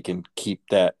foundation if he can keep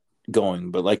that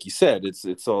going. But like you said,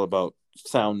 it's all about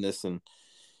soundness and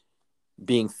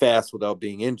being fast without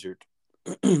being injured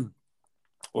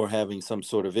or having some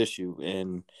sort of issue.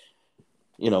 And,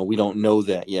 we don't know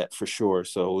that yet for sure.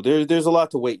 So there's a lot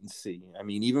to wait and see. I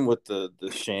mean, even with the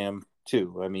sham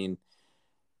too, I mean,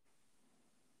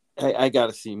 I got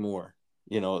to see more,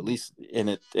 at least, and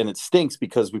it stinks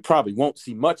because we probably won't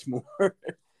see much more.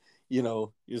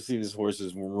 You'll see these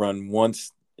horses run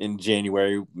once in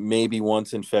January, maybe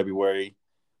once in February,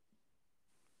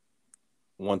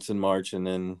 once in March, and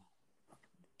then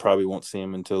probably won't see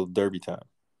him until Derby time.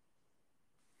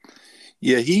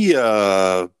 Yeah, he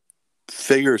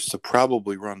figures to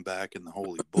probably run back in the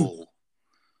Holy Bull,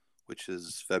 which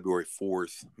is February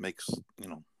 4th. Makes,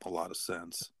 a lot of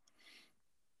sense.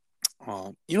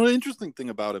 The interesting thing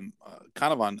about him,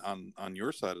 kind of on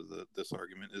your side of this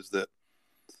argument, is that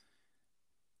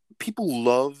people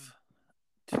love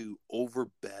to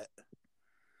overbet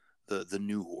the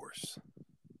new horse.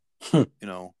 The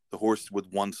horse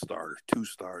with 1 start or 2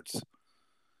 starts.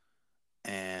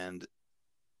 And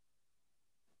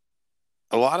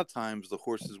a lot of times the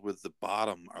horses with the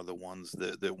bottom are the ones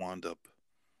that wind up,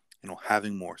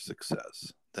 having more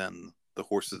success than the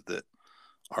horses that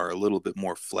are a little bit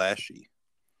more flashy.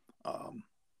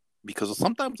 Because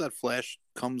sometimes that flash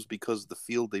comes because the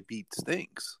field they beat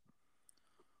stinks.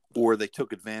 Or they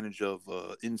took advantage of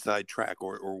inside track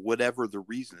or whatever the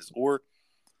reason is. Or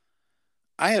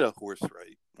I had a horse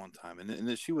right one time,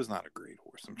 and she was not a great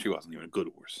horse. I mean, she wasn't even a good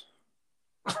horse.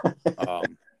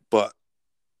 But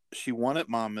she won at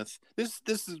Monmouth. This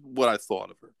is what I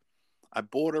thought of her. I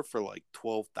bought her for like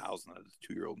 $12,000 at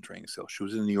a 2-year-old in training sale. She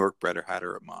was in New York bred. I had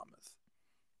her at Monmouth,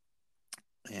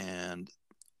 and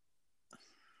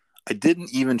I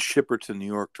didn't even ship her to New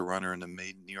York to run her in the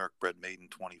New York bred maiden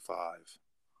 25.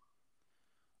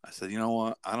 I said, you know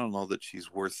what? I don't know that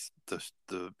she's worth the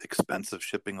expense of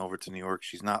shipping over to New York.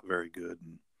 She's not very good.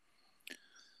 And,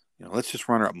 let's just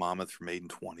run her at Monmouth for maiden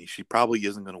 20. She probably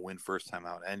isn't going to win first time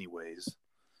out anyways.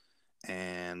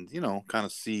 And, kind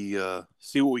of see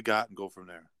what we got and go from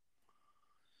there.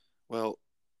 Well,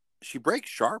 she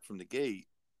breaks sharp from the gate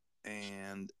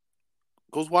and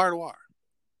goes wire to wire.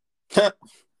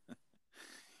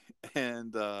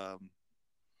 And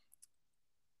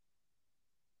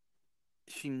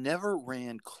she never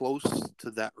ran close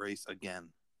to that race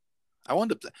again. I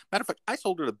wound up, matter of fact, I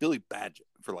sold her to Billy Badgett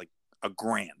for like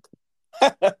 $1,000.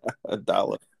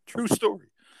 $1. True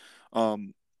story.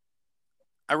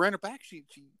 I ran her back. She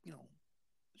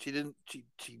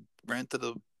ran to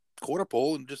the quarter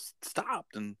pole and just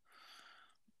stopped. And,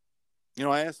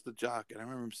 I asked the jock, and I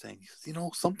remember him saying,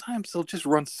 sometimes they'll just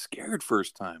run scared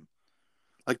first time.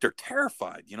 Like they're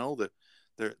terrified,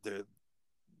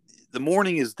 the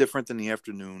morning is different than the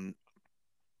afternoon.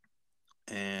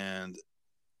 And,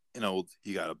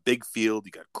 you got a big field,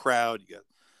 you got crowd,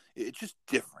 it's just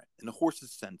different. And the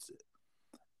horses sense it.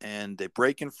 And they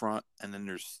break in front, and then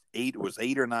there's 8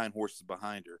 or 9 horses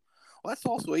behind her. Well, that's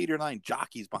also 8 or 9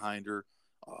 jockeys behind her,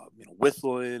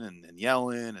 whistling and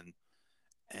yelling,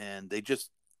 and they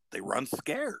run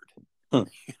scared.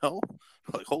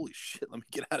 Like, holy shit, let me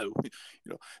get out of it.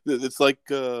 It's like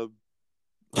how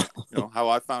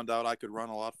I found out I could run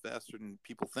a lot faster than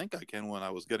people think I can when I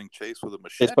was getting chased with a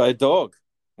machete. Chased by a dog.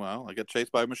 Well, I got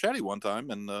chased by a machete one time,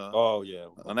 and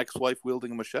an ex-wife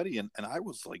wielding a machete, and I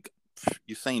was like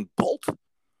Usain Bolt.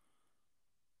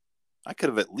 I could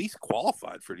have at least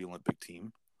qualified for the Olympic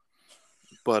team,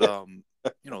 but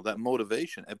that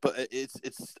motivation. But it's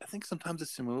I think sometimes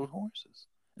it's similar with horses.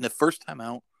 And the first time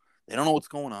out, they don't know what's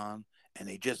going on, and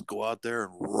they just go out there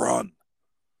and run.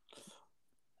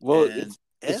 Well, and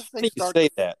it's funny you say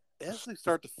that. As they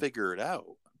start to figure it out,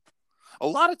 a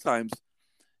lot of times,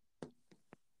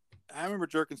 I remember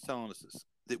Jerkins telling us this,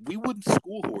 that we wouldn't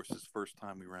school horses first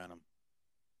time we ran them.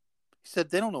 He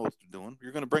said they don't know what they're doing.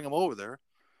 You're going to bring them over there,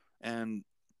 and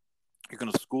you're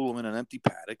going to school them in an empty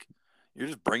paddock. You're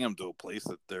just bringing them to a place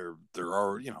that they're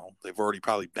already, they've already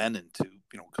probably been into,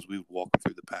 because we walk them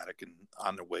through the paddock and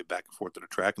on their way back and forth to the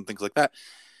track and things like that.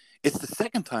 It's the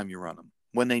second time you run them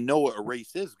when they know what a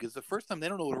race is, because the first time they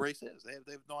don't know what a race is. They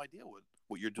have no idea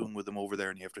what you're doing with them over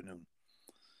there in the afternoon.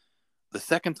 The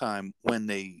second time when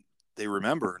they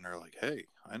remember and they're like, hey,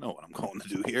 I know what I'm going to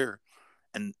do here.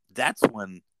 And that's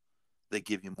when they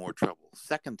give you more trouble.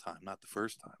 Second time, not the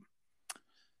first time.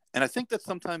 And I think that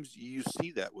sometimes you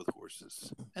see that with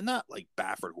horses, and not like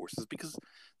Baffert horses, because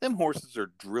them horses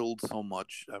are drilled so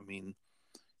much. I mean,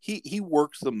 he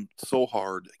works them so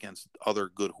hard against other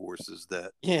good horses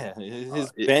that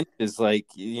his bench is like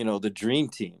the dream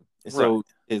team. So right.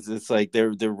 It's like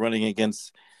they're running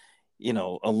against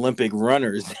Olympic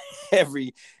runners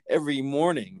every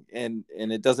morning, and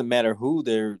it doesn't matter who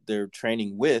they're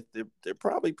training with. They're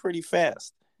probably pretty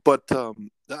fast. But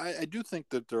I do think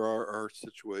that there are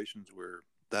situations where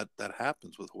that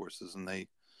happens with horses, and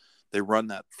they run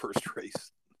that first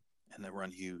race and they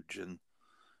run huge, and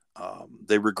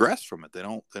they regress from it. They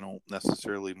don't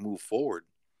necessarily move forward.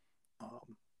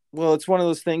 Well, it's one of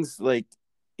those things like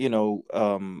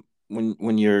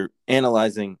when you're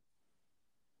analyzing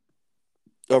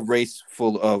a race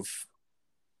full of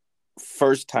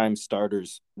first time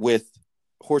starters with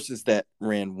horses that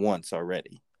ran once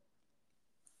already.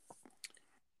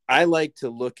 I like to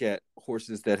look at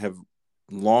horses that have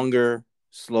longer,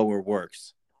 slower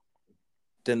works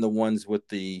than the ones with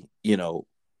the,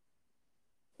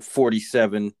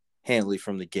 47 handily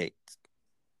from the gate.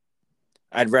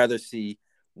 I'd rather see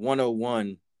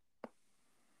 101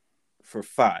 for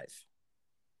 5.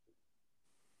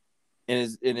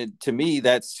 And to me,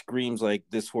 that screams like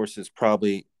this horse is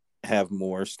probably have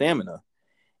more stamina.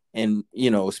 And,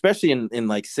 especially in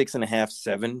like 6.5,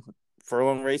 7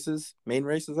 furlong races, main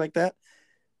races like that,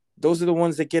 those are the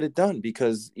ones that get it done,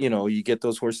 because you get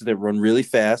those horses that run really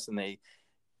fast and they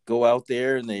go out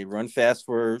there and they run fast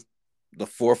for the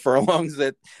 4 furlongs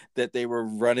that they were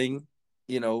running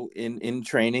in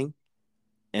training,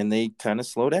 and they kind of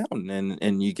slow down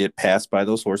and you get passed by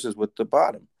those horses with the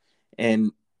bottom.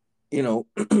 And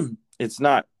it's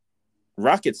not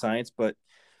rocket science, but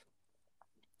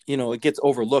it gets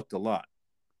overlooked a lot.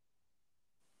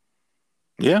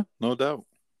 Yeah, no doubt.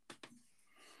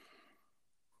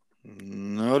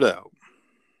 No doubt.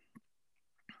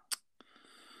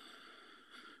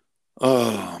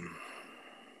 There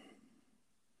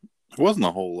wasn't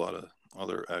a whole lot of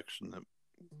other action that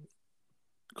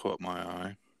caught my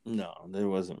eye. No, there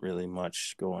wasn't really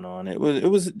much going on. It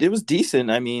was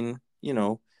decent. I mean,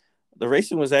 the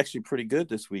racing was actually pretty good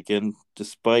this weekend,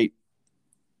 despite,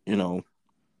 I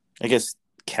guess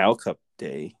Cal Cup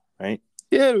Day, right?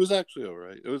 Yeah, it was actually all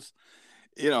right. It was,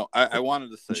 I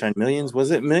wanted to say Sunshine Millions.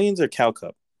 Was it Millions or Cal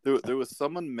Cup? There was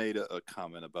someone made a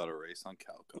comment about a race on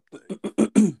Cal Cup Day.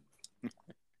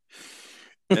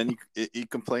 And he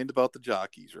complained about the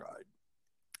jockeys ride.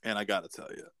 And I got to tell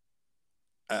you,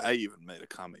 I even made a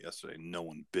comment yesterday. No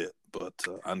one bit, but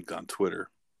on Twitter.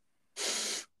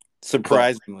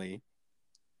 Surprisingly.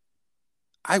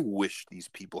 I wish these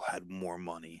people had more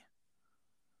money.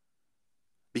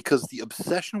 Because the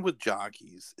obsession with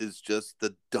jockeys is just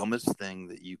the dumbest thing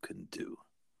that you can do.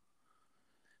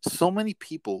 So many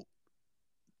people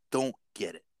don't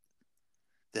get it.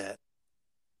 That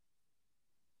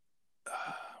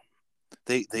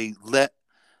they let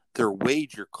their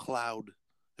wager cloud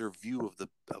their view of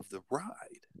the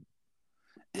ride.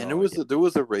 And there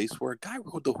was a race where a guy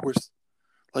rode the horse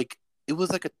like it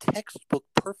was like a textbook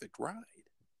perfect ride,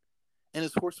 and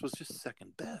his horse was just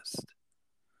second best.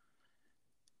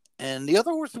 And the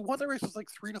other horse who won the race was like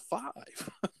 3-5.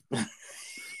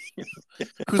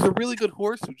 Who's a really good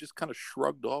horse who just kind of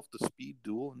shrugged off the speed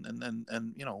duel and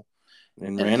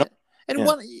ran up. And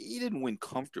won. He didn't win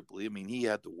comfortably. I mean, he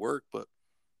had to work, but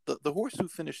the horse who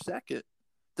finished second,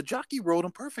 the jockey rode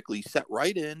him perfectly. He sat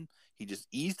right in. He just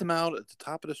eased him out at the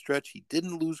top of the stretch. He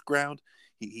didn't lose ground.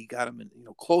 He got him in,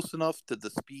 close enough to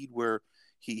the speed where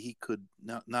he could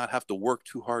not have to work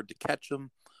too hard to catch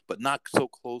him, but not so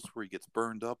close where he gets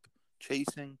burned up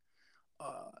chasing.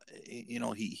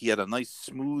 He had a nice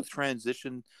smooth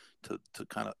transition to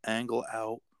kind of angle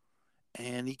out,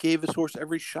 and he gave his horse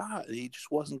every shot. He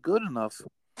just wasn't good enough.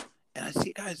 And I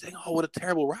see guys saying, "Oh, what a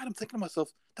terrible ride!" I'm thinking to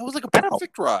myself, that was like a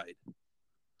perfect ride.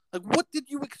 Like, what did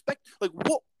you expect? Like,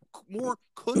 what more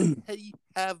could he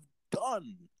have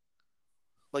done?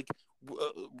 Like,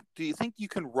 do you think you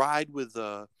can ride with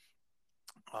a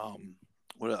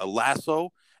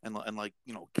lasso and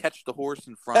catch the horse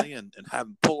in front of you and have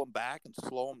him pull him back and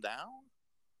slow him down?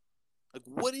 Like,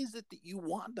 what is it that you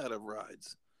want out of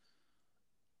rides?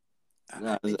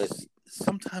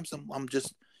 Sometimes I'm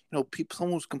just,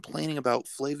 someone was complaining about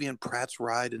Flavien Prat's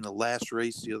ride in the last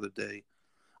race the other day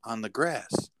on the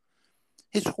grass.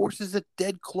 His horse is a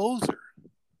dead closer.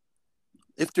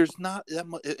 If there's not that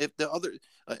much, if the other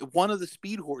one of the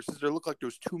speed horses, there looked like there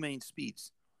was two main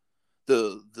speeds.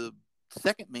 The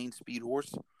second main speed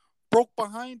horse broke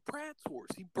behind Prat's horse.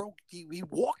 He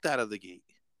walked out of the gate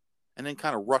and then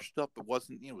kind of rushed up. It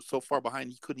wasn't, was so far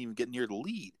behind he couldn't even get near the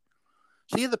lead.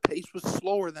 So yeah, the pace was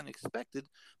slower than expected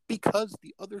because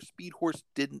the other speed horse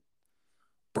didn't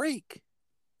break.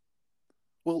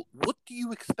 Well, what do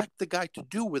you expect the guy to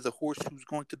do with a horse who's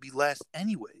going to be last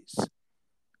anyways?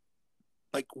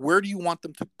 Like, where do you want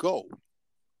them to go?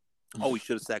 Oh, we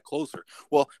should have sat closer.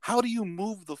 Well, how do you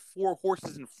move the four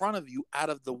horses in front of you out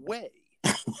of the way?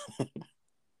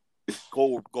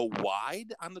 Go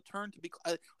wide on the turn to be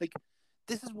like.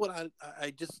 This is what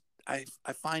I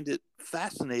find it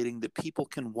fascinating that people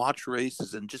can watch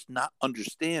races and just not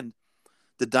understand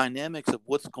the dynamics of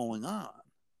what's going on.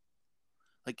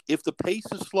 Like, if the pace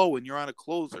is slow and you're on a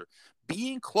closer,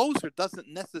 being closer doesn't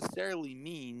necessarily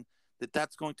mean that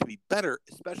that's going to be better,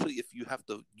 especially if you have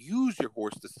to use your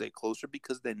horse to stay closer,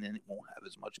 because then it won't have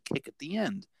as much kick at the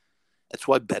end. That's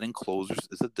why betting closers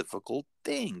is a difficult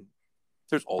thing.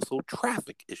 There's also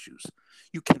traffic issues.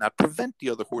 You cannot prevent the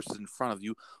other horses in front of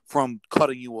you from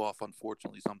cutting you off,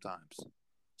 unfortunately, sometimes.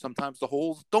 Sometimes the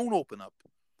holes don't open up.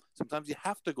 Sometimes you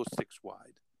have to go 6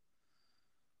 wide.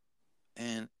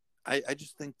 And I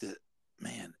just think that,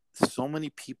 man, so many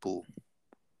people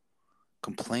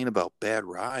complain about bad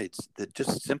rides that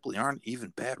just simply aren't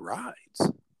even bad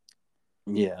rides.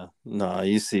 Yeah. No,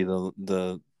 you see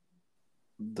the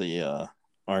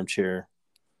armchair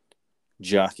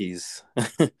jockeys.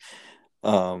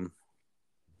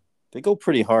 They go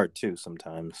pretty hard too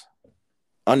sometimes.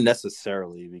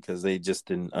 Unnecessarily, because they just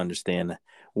didn't understand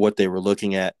what they were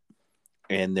looking at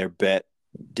and their bet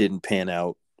didn't pan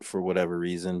out for whatever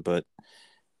reason. But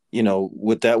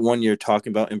with that one you're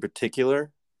talking about in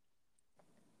particular,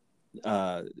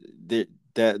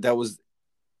 that was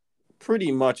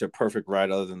pretty much a perfect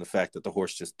ride, other than the fact that the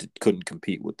horse just couldn't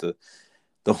compete with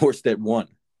the horse that won.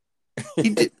 He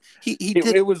did. He It,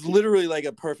 did. it was literally like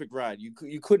a perfect ride. You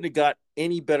couldn't have got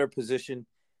any better position.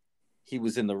 He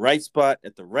was in the right spot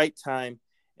at the right time,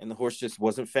 and the horse just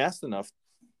wasn't fast enough,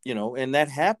 and that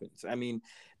happens. I mean,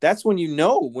 that's when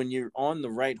when you're on the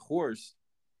right horse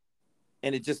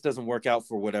and it just doesn't work out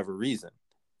for whatever reason.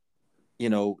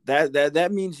 That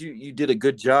means you did a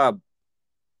good job,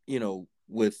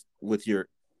 with your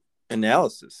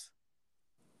analysis.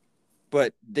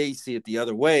 But they see it the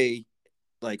other way,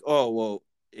 like, oh, well,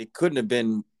 it couldn't have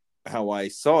been how I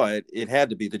saw it. It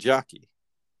had to be the jockey.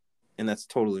 And that's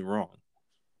totally wrong.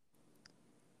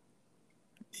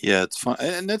 Yeah, it's fun.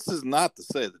 And this is not to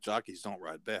say the jockeys don't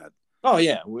ride bad. Oh,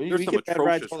 yeah. There's some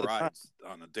atrocious rides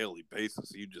on a daily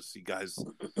basis. You just see guys,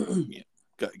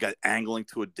 guys angling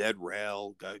to a dead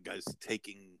rail, guys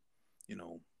taking,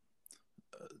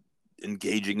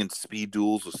 engaging in speed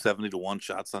duels with 70-1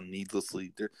 shots on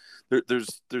needlessly.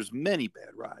 There's many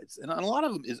bad rides, and a lot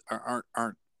of them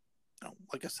aren't.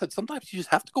 Like I said, sometimes you just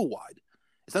have to go wide.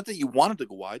 It's not that you wanted to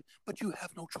go wide, but you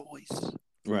have no choice.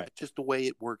 Right. It's just the way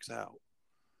it works out.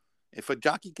 If a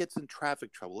jockey gets in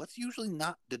traffic trouble, that's usually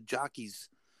not the jockey's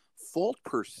fault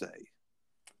per se.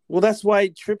 Well, that's why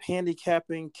trip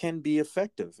handicapping can be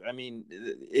effective. I mean,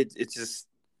 it's just,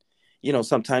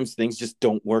 sometimes things just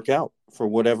don't work out for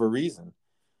whatever reason.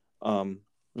 A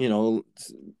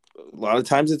lot of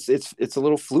times it's a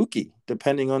little fluky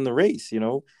depending on the race,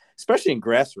 especially in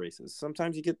grass races.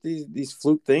 Sometimes you get these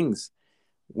fluke things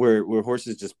where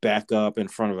horses just back up in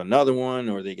front of another one,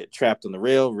 or they get trapped on the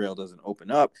rail doesn't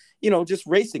open up. Just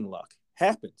racing luck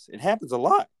happens. It happens a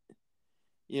lot.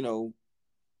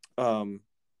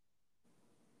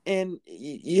 And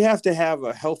you have to have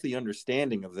a healthy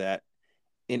understanding of that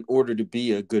in order to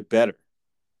be a good bettor.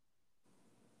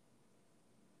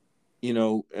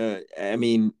 I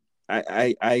mean,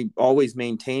 I always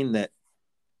maintain that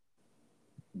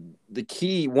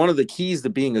one of the keys to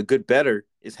being a good bettor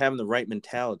is having the right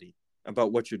mentality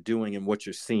about what you're doing and what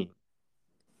you're seeing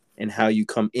and how you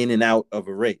come in and out of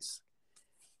a race.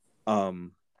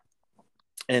 And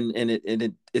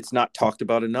it's not talked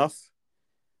about enough.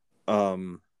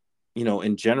 In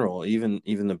general, even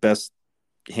the best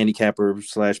handicapper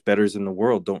 / bettors in the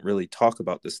world don't really talk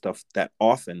about this stuff that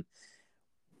often.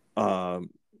 I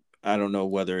don't know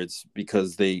whether it's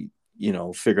because they,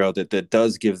 figure out that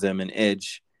does give them an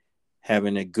edge,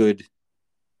 having a good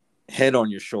head on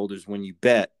your shoulders when you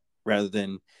bet rather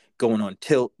than going on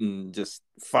tilt and just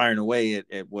firing away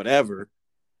at whatever,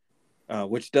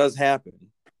 which does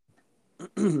happen.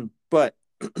 But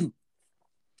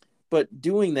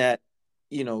doing that,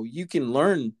 you can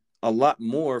learn a lot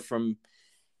more from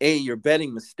A, your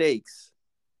betting mistakes,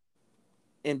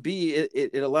 and B,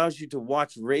 it allows you to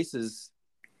watch races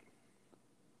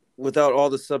without all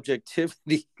the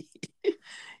subjectivity,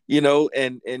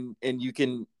 and you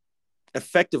can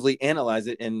effectively analyze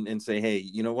it and say, hey,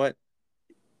 you know what?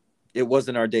 It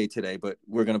wasn't our day today, but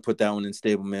we're going to put that one in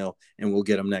stable mail and we'll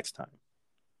get them next time.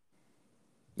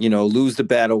 Lose the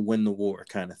battle, win the war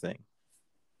kind of thing.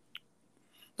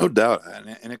 No doubt.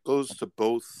 And it goes to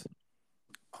both,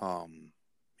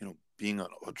 being a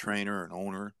trainer, an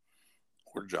owner,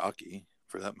 or jockey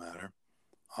for that matter,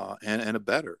 and a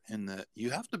bettor, in that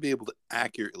you have to be able to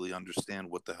accurately understand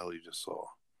what the hell you just saw.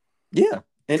 Yeah.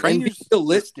 And be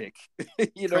realistic.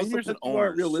 Trainers and owners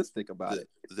aren't realistic about it.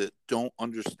 That don't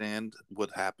understand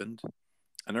what happened.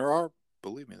 And there are,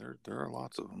 believe me, there are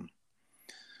lots of them.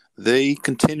 They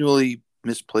continually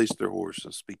misplace their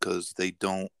horses because they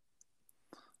don't,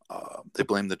 they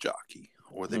blame the jockey,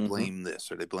 or they blame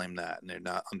this, or they blame that, and they're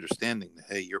not understanding that,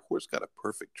 hey, your horse got a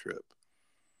perfect trip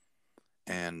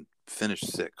and finished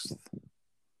 6th.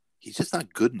 He's just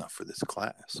not good enough for this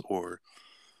class, or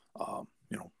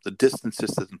the distance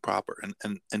just isn't proper,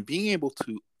 and being able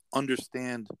to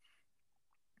understand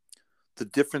the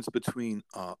difference between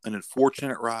an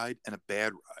unfortunate ride and a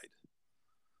bad ride.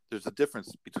 There's a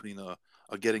difference between a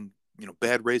getting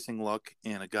bad racing luck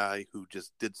and a guy who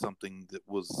just did something that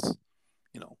was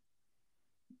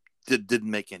didn't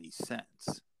make any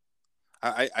sense.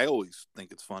 I always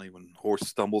think it's funny when a horse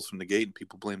stumbles from the gate and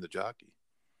people blame the jockey.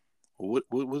 What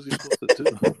was he supposed to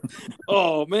do?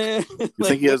 Oh man! You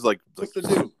think he has like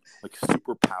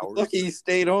superpowers? Lucky he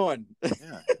stayed on.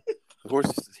 Yeah, the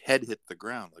horse's head hit the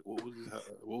ground. Like what was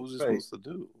he supposed to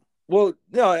do? Well,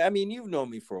 no, I mean, you've known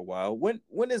me for a while.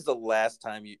 When is the last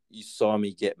time you saw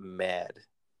me get mad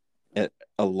at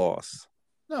a loss?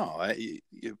 No,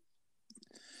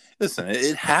 listen,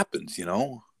 it happens,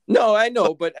 No, I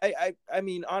know, but I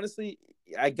mean, honestly,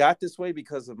 I got this way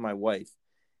because of my wife,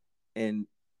 and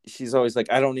she's always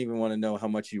like, I don't even want to know how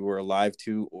much you were alive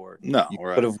to, or no, you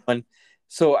could have won.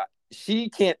 So she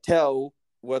can't tell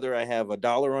whether I have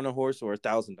 $1 on a horse or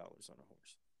 $1,000 on a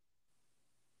horse.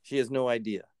 She has no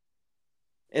idea.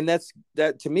 And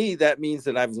that to me, that means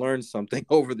that I've learned something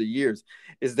over the years,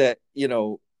 is that,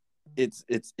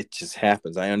 it just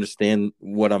happens. I understand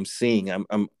what I'm seeing. I'm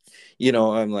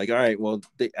like, all right, well,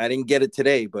 I didn't get it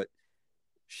today, but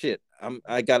shit,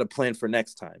 I got a plan for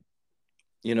next time,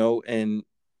 and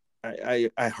I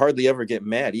hardly ever get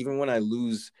mad, even when I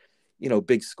lose,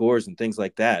 big scores and things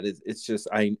like that. It's just,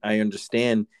 I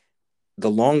understand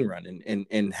the long run,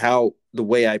 and how the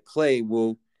way I play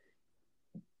will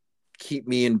keep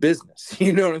me in business.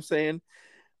 You know what I'm saying?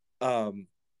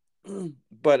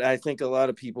 But I think a lot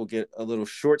of people get a little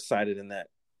short-sighted in that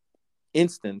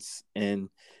instance, and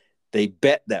they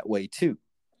bet that way too.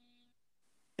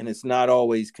 And it's not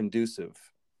always conducive.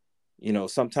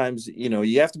 Sometimes,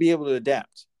 you have to be able to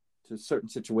adapt to certain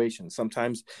situations.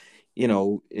 Sometimes,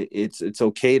 it's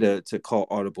okay to call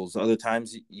audibles. Other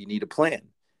times you need a plan,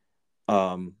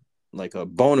 like a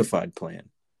bona fide plan.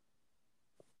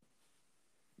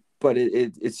 But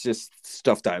it's just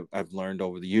stuff that I've learned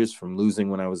over the years from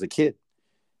losing when I was a kid.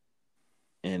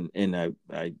 And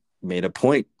I made a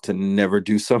point to never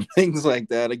do some things like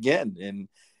that again.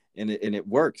 And it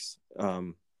works.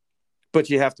 But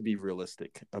you have to be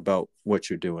realistic about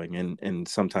what you're doing. And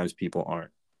sometimes people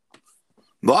aren't.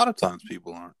 A lot of times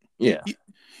people aren't. Yeah.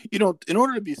 In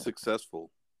order to be successful,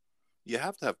 you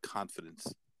have to have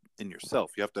confidence in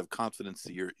yourself. You have to have confidence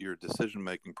that your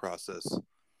decision-making process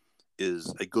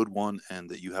is a good one, and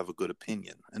that you have a good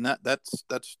opinion. And that's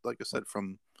like I said,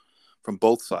 from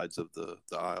both sides of the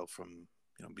aisle, from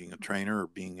being a trainer or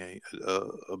being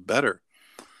a bettor.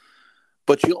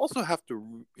 But you also have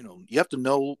to, you have to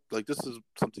know, like, this is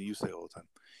something you say all the time.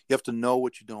 You have to know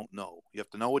what you don't know. You have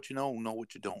to know what you know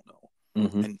what you don't know.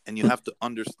 Mm-hmm. And you have to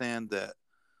understand that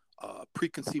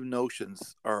preconceived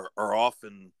notions are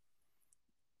often,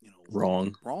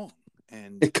 wrong.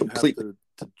 And completely. You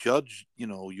have to judge, you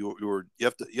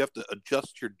have to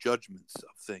adjust your judgments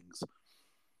of things.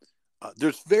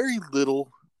 There's very little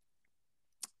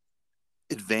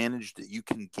advantage that you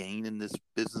can gain in this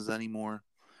business anymore.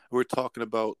 We're talking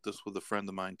about this with a friend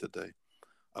of mine today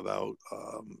about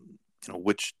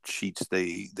which cheats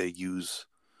they use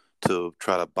to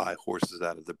try to buy horses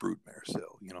out of the broodmare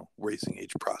sale, racing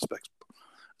age prospects.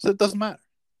 So it doesn't matter.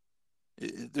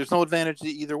 There's no advantage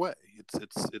either way.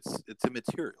 It's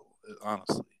immaterial,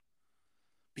 honestly,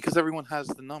 because everyone has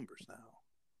the numbers now.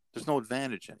 There's no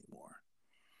advantage anymore.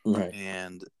 Right.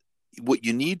 And what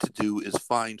you need to do is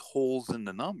find holes in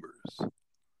the numbers.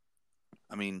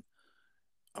 I mean,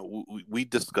 we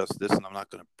discussed this, and I'm not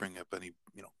going to bring up any,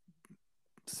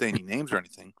 say any names or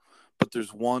anything, but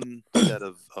there's one set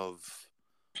of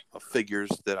figures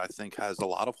that I think has a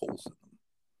lot of holes in them,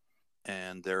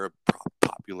 and they're a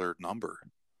popular number.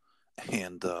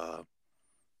 And I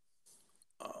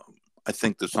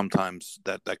think that sometimes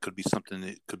that could be something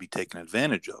that could be taken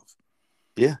advantage of.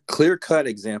 Yeah, clear-cut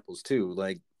examples too.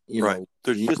 Like, right.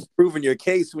 There's just proving your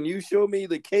case. When you show me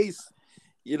the case,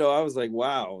 I was like,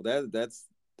 wow, that's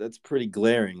pretty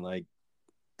glaring. Like,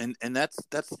 and that's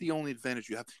the only advantage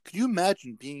you have. Could you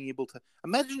imagine being able to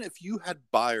imagine if you had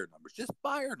buyer numbers, just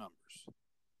buyer numbers,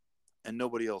 and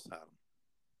nobody else had them,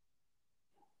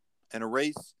 and a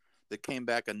race that came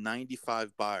back a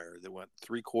 95 buyer that went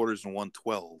 3/4 and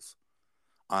 1/12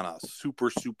 on a super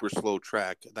slow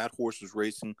track. That horse was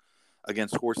racing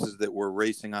against horses that were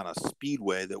racing on a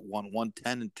speedway that won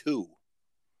 110 and 2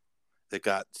 that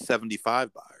got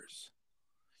 75 buyers.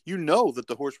 That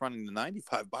the horse running the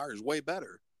 95 buyer is way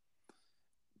better.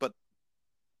 But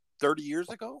 30 years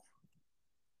ago,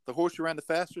 the horse who ran the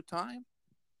faster time,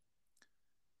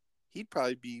 he'd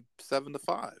probably be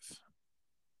 7-5.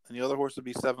 And the other horse would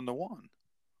be 7-1.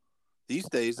 These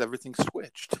days, everything's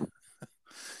switched.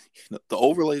 The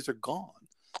overlays are gone.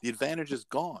 The advantage is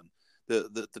gone.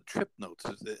 The trip notes.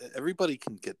 Everybody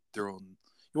can get their own.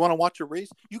 You want to watch a race?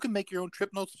 You can make your own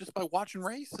trip notes just by watching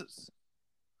races.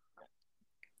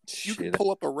 You can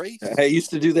pull up a race. I used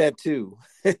to do that too.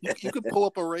 You could pull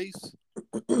up a race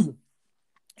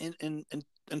in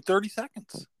 30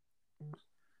 seconds,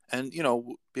 and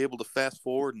be able to fast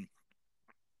forward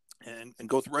and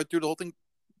go right through the whole thing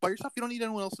by yourself. You don't need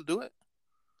anyone else to do it.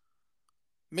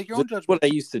 Make your own judgment. What I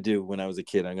used to do when I was a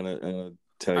kid. I'm gonna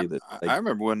tell you that. I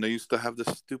remember when they used to have this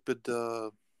stupid.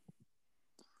 I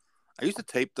used to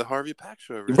tape the Harvey Pack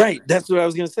show every right. day. That's what I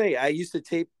was gonna say. I used to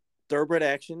tape Thoroughbred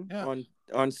Action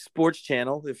on Sports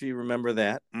Channel, if you remember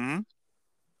that. Mm-hmm.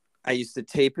 I used to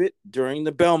tape it during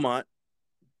the Belmont,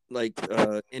 like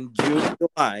in June,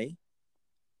 July,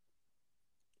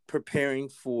 preparing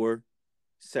for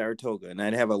Saratoga, and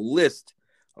I'd have a list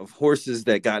of horses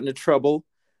that got into trouble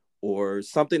or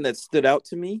something that stood out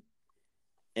to me,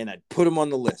 and I'd put them on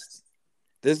the list.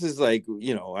 This is like,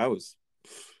 I was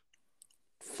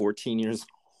 14 years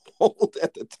old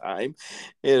at the time.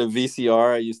 I had a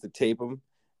VCR. I used to tape them.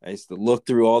 I used to look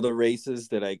through all the races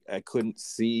that I couldn't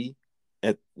see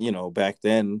at, back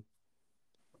then.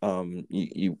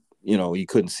 You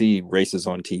couldn't see races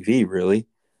on TV really.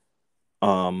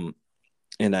 And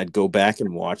I'd go back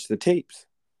and watch the tapes,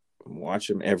 watch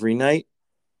them every night,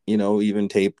 even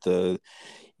tape the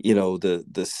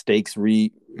stakes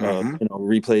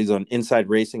replays on Inside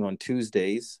Racing on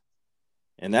Tuesdays.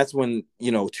 And that's when,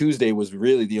 Tuesday was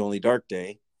really the only dark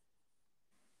day.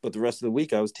 But the rest of the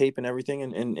week I was taping everything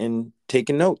and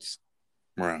taking notes.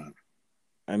 Right.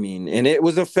 I mean, and it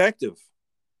was effective.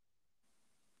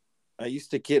 I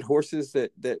used to get horses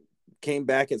that came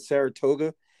back at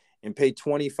Saratoga and paid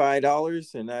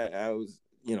 $25. And I was,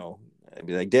 I'd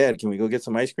be like, Dad, can we go get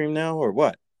some ice cream now or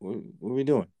what? What are we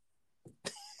doing?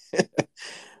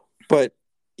 But,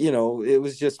 it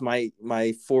was just my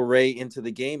foray into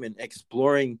the game and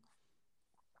exploring,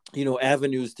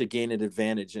 avenues to gain an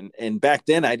advantage. And back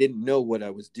then I didn't know what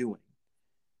I was doing.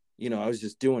 I was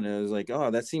just doing it. I was like, oh,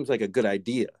 that seems like a good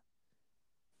idea.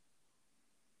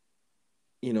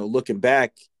 Looking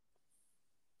back,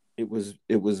 it was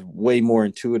way more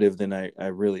intuitive than I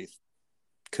really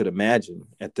could imagine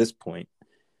at this point.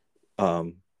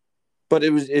 But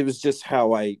it was just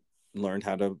how I learned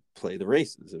how to play the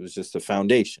races. It was just a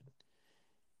foundation,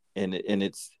 and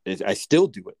I still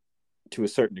do it to a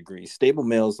certain degree. Stable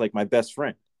mail is like my best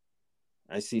friend.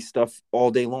 I see stuff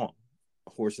all day long,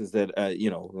 horses that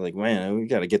like, man, we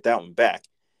got to get that one back.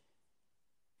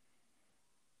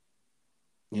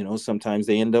 Sometimes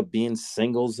they end up being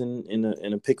singles in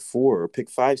a pick 4 or pick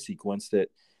 5 sequence that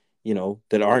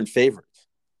aren't favorites.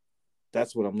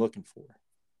 That's what I'm looking for.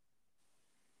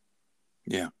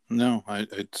 Yeah, no,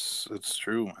 it's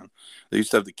true, man. They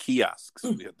used to have the kiosks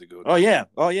we had to go to. Oh yeah.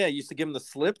 You used to give them the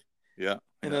slip. Yeah,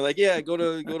 and they're like, yeah, go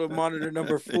to monitor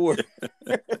number 4.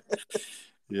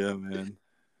 Yeah, man.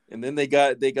 And then they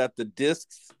got the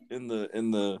discs in the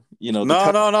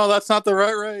no, that's not the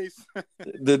right race.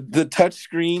 the touch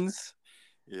screens.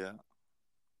 Yeah.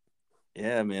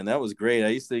 Yeah, man, that was great. I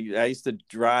used to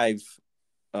drive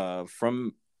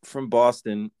from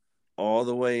Boston all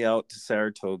the way out to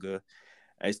Saratoga.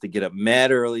 I used to get up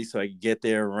mad early so I could get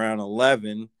there around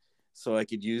 11 so I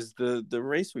could use the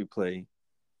race replay.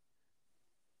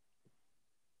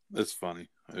 That's funny.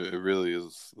 It really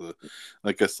is.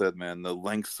 Like I said, man, the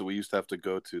lengths that we used to have to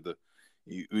go to,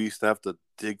 we used to have to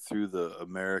dig through the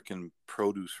American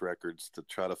produce records to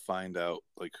try to find out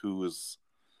like who was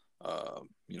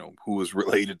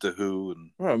related to who.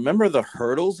 And remember the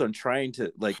hurdles on trying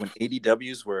to, like, when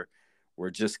ADWs were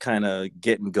just kind of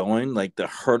getting going, like the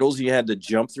hurdles you had to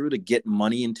jump through to get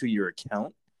money into your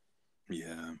account.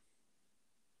 Yeah.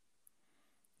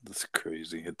 That's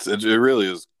crazy. It really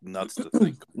is nuts to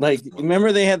think. Like,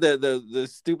 remember they had the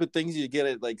stupid things you get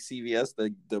at like CVS,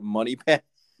 the money pack.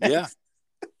 Yeah.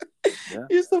 You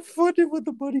used to fund it with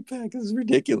the money pack. It's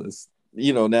ridiculous.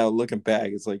 Now looking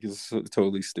back, it's like it's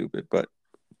totally stupid, but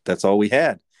that's all we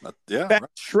had. Yeah. Right.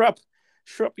 Shrupp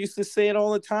used to say it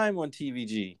all the time on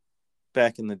TVG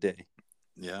back in the day.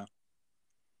 Yeah.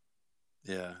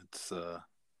 Yeah, it's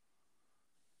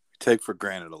take for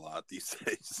granted a lot these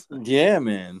days. Yeah,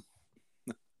 man.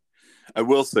 I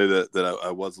will say that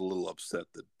I was a little upset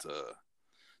that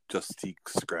Justique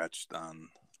scratched on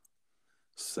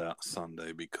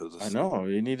Sunday because I know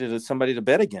you needed somebody to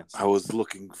bet against. I was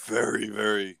looking very,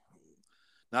 very.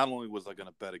 Not only was I going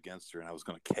to bet against her and I was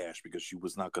going to cash because she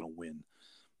was not going to win,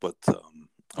 but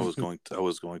I was going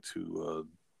to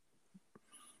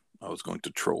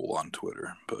troll on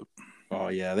Twitter. But oh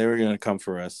yeah, they were going to come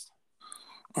for us.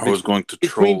 I was going to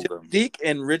troll them. Deke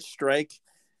and Rich Strike,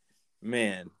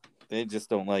 man, they just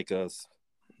don't like us.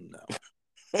 No.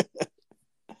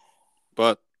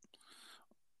 But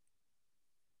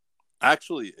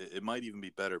actually, it might even be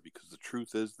better because the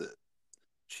truth is that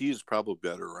she is probably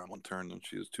better around 1 turn than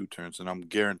she is 2 turns, and I'm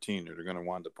guaranteeing they're going to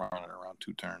wind up running around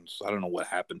 2 turns. I don't know what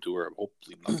happened to her.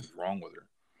 Hopefully nothing's wrong with her.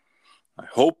 I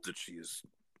hope that she is.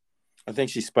 I think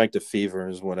she spiked a fever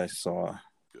is what I saw.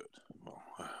 Good. Well,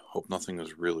 I hope nothing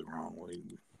is really wrong.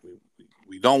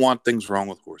 We don't want things wrong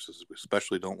with horses. We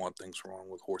especially don't want things wrong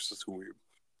with horses who we're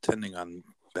intending on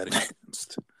betting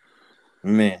against.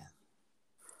 Man.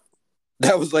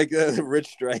 That was like a Rich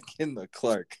Strike in the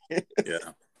Clark.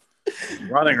 Yeah.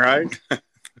 Running, right?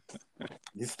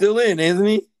 He's still in, isn't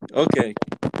he? Okay.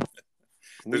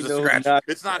 There's a scratch.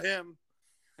 It's not him.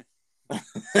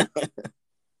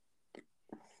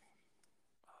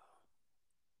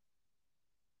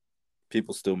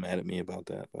 People still mad at me about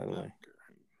that, by the way.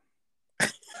 I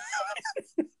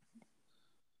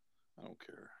don't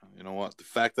care. You know what? The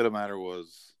fact of the matter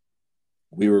was,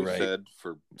 we were right. Said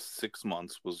for 6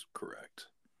 months was correct.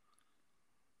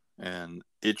 And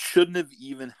it shouldn't have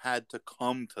even had to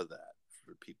come to that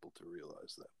for people to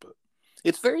realize that. But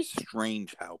it's very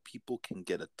strange how people can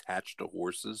get attached to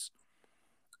horses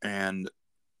and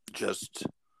just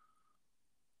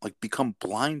like become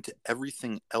blind to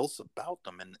everything else about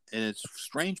them. And it's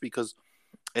strange because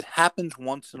it happens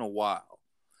once in a while.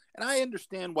 And I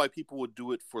understand why people would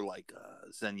do it for like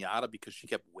Zenyatta, because she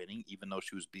kept winning even though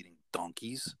she was beating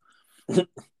donkeys.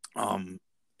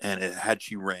 And had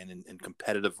she ran in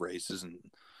competitive races, and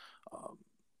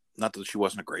not that she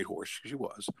wasn't a great horse, she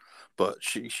was, but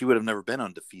she would have never been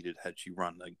undefeated had she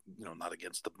run, like, you know, not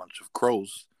against a bunch of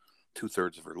crows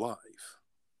 2/3 of her life.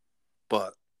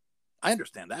 But I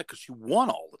understand that because she won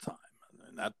all the time,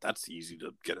 and that's easy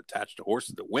to get attached to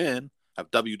horses to win. Have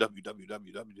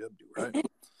WWWWW, right?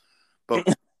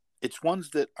 But it's ones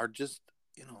that are just,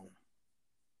 you know,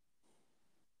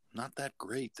 not that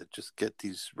great, that just get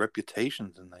these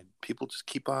reputations, and people just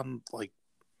keep on like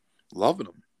loving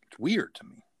them. It's weird to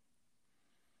me.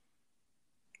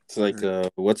 It's like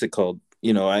what's it called?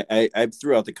 You know, I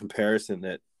threw out the comparison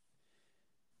that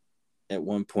at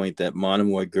one point that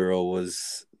Monomoy girl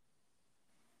was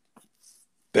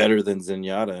better than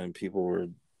Zenyatta, and people were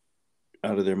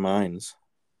out of their minds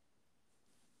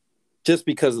just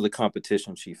because of the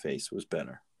competition she faced was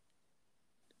better.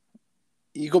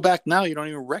 You go back now, you don't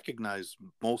even recognize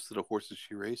most of the horses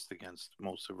she raced against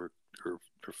most of her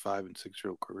 5 and 6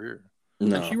 year old career.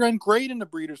 No. And she ran great in the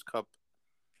Breeders' Cup.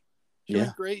 She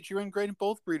ran great. She ran great in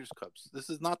both Breeders' Cups. This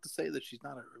is not to say that she's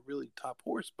not a really top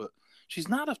horse, but she's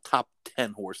not a top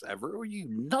 10 horse ever. Are you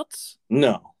nuts?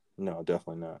 No,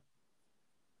 definitely not.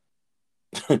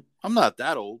 I'm not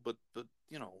that old, but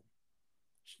you know,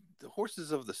 the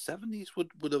horses of the 70s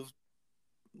would have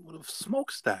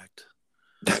smokestacked.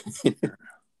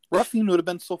 Ruffian would have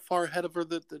been so far ahead of her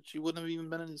that she wouldn't have even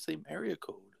been in the same area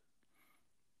code.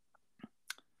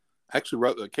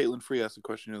 Actually, Caitlin Free asked a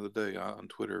question the other day on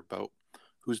Twitter about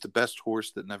who's the best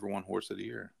horse that never won Horse of the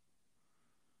Year.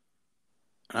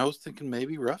 And I was thinking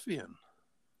maybe Ruffian.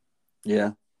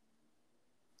 Yeah.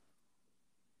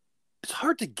 It's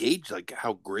hard to gauge like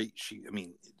how great she. I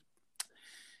mean,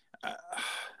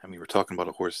 we're talking about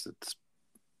a horse that's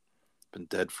been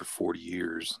dead for 40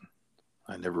 years.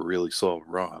 I never really saw a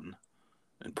run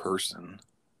in person.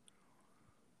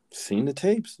 Seen the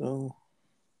tapes though.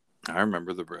 I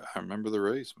remember the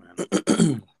race, man.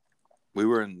 we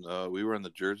were in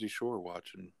the Jersey Shore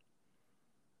watching.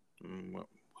 We were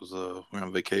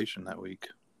on vacation that week.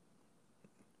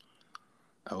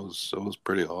 That was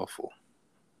pretty awful.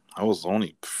 I was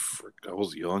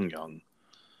young,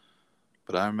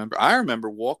 but I remember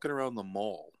walking around the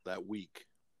mall that week,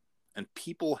 and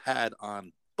people had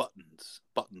on buttons.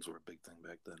 Buttons were a big thing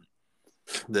back then.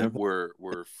 That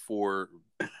were for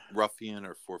Ruffian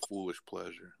or for Foolish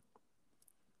Pleasure.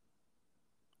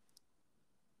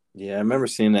 Yeah, I remember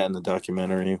seeing that in the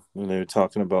documentary when they were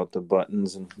talking about the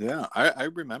buttons. And yeah, I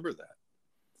remember that.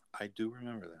 I do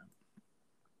remember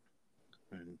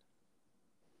that.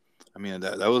 I mean,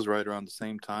 that was right around the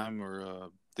same time where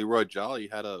Leroy Jolly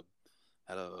had a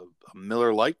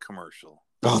Miller Lite commercial.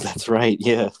 Oh, that's right.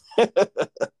 Yeah.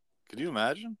 Could you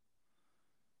imagine?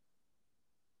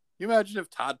 You imagine if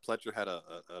Todd Pletcher had a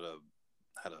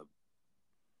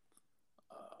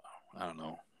I don't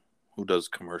know who does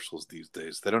commercials these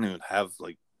days. They don't even have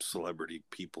like celebrity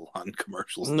people on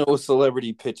commercials. No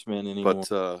celebrity pitchmen anymore.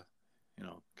 But you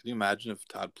know, can you imagine if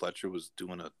Todd Pletcher was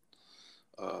doing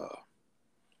a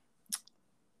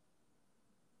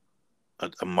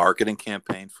marketing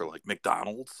campaign for like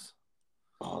McDonald's?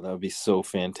 Oh, that would be so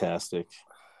fantastic.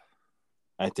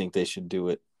 I think they should do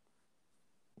it.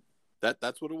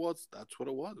 That's what it was. That's what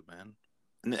it was, man.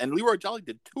 And Leroy Jolly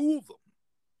did 2 of them.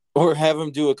 Or have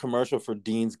him do a commercial for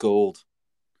Dean's Gold.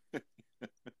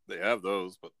 They have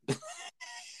those, but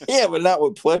yeah, but not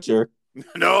with Pletcher.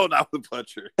 No, not with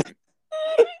Pletcher.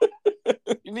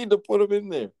 You need to put him in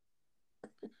there.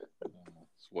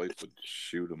 His wife would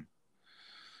shoot him.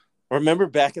 Remember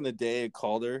back in the day at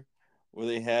Calder, where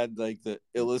they had like the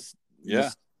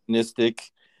illusionistic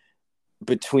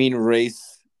between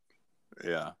race,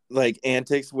 like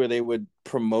antics, where they would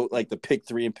promote like the pick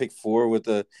 3 and pick 4 with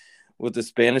the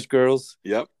Spanish girls.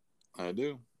 Yep, I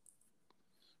do.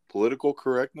 Political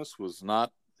correctness was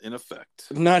not in effect.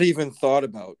 Not even thought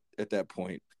about at that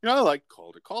point. You know, I liked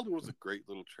Calder. Calder was a great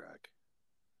little track.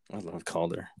 I love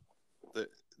Calder.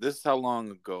 This is how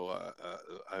long ago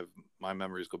my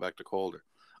memories go back to Calder.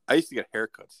 I used to get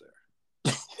haircuts there.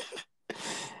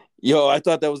 Yo, I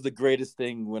thought that was the greatest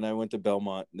thing when I went to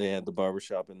Belmont. They had the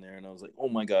barbershop in there, and I was like, oh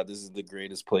my God, this is the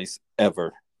greatest place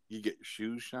ever. You get your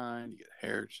shoes shined, you get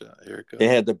haircut. They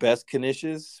had the best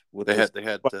knishes with They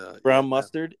had brown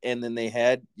mustard, and then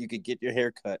you could get your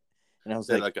hair cut. And I was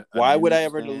like a why would I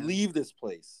ever newsstand. leave this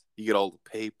place? You get all the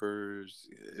papers.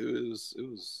 It was. I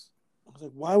was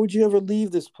like, why would you ever leave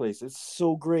this place? It's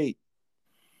so great.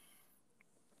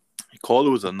 Calder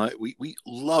was a night. We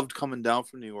loved coming down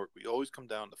from New York. We always come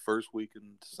down the first week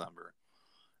in December,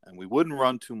 and we wouldn't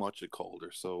run too much at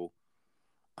Calder. So,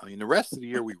 I mean, the rest of the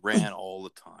year we ran all the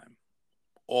time.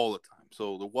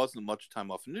 So there wasn't much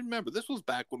time off. And remember, this was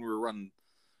back when we were running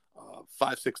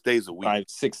 5-6 days a week.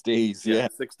 5-6 days, yeah.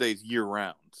 6 days year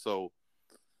round. So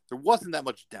there wasn't that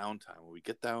much downtime when we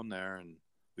get down there, and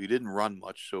we didn't run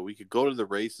much, so we could go to the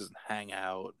races and hang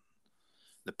out.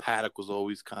 The paddock was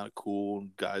always kind of cool.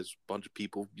 Guys, a bunch of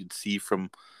people you'd see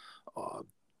from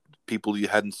people you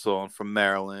hadn't seen from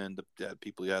Maryland,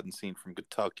 people you hadn't seen from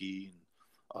Kentucky,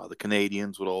 and the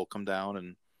Canadians would all come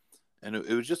down, and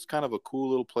it was just kind of a cool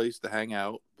little place to hang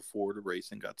out before the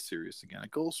racing got serious again at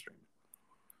Gulfstream.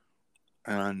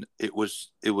 And it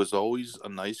was always a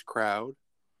nice crowd.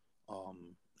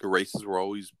 The races were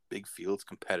always big fields,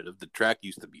 competitive. The track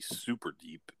used to be super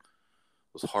deep.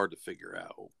 It was hard to figure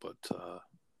out, but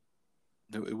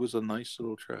it was a nice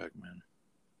little track, man.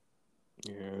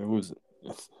 Yeah, it was.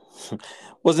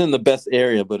 Wasn't in the best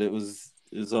area, but it was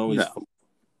always fun.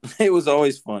 It was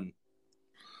always fun.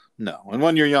 No, and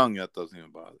when you're young, that doesn't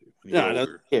even bother you. No, I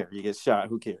don't care. You get shot.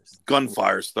 Who cares?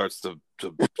 Gunfire starts to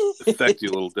affect you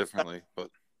a little differently, but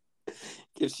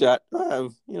get shot.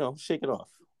 Shake it off.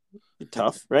 You're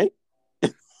tough, right?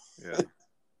 Yeah.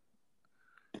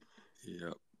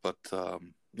 Yeah, but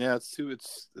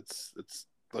it's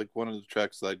like one of the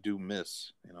tracks that I do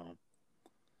miss.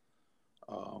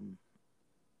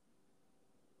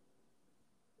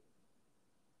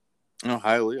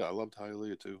 Hialeah. I loved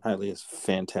Hialeah too. Hialeah is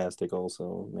fantastic,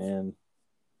 also, man.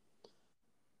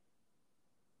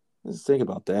 Let's think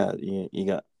about that. You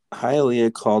got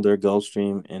Hialeah, Calder,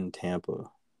 Gulfstream, and Tampa.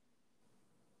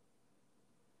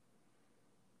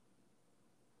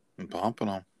 And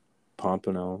Pompano.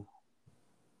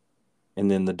 And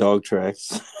then the dog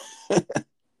tracks.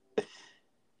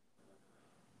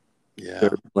 Yeah.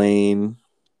 Third Lane.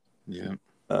 Yeah.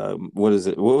 What is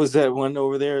it? What was that one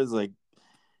over there? It's like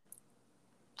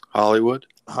Hollywood.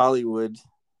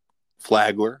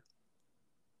 Flagler.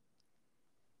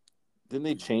 Didn't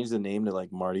they change the name to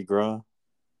like Mardi Gras?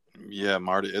 Yeah,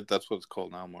 that's what it's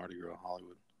called now, Mardi Gras,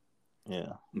 Hollywood.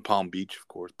 Yeah. And Palm Beach, of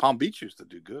course. Palm Beach used to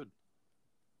do good.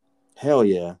 Hell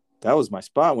yeah. That was my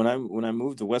spot when I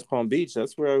moved to West Palm Beach.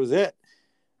 That's where I was at.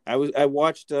 I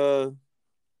watched the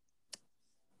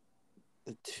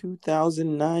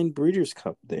 2009 Breeders'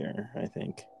 Cup there, I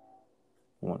think.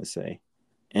 I want to say.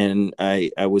 And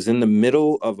I was in the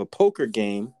middle of a poker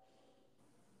game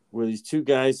where these two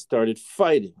guys started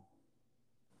fighting.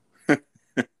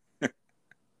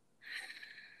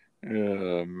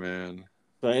 Oh man.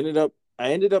 So I ended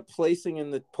up placing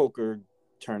in the poker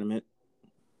tournament.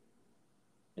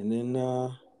 And then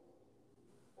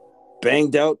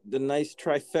banged out the nice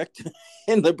trifecta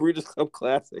in the Breeders' Cup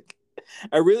Classic.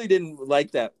 I really didn't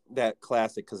like that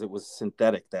classic because it was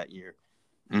synthetic that year.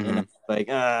 Mm-hmm. And I was like,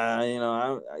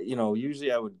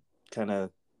 usually I would I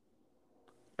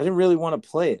didn't really want to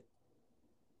play it.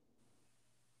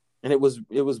 And it was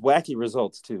wacky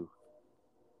results too.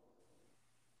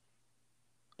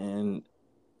 And,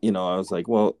 I was like,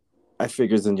 well, I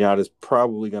figure Zenyatta's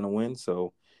probably going to win,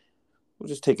 so we'll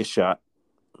just take a shot.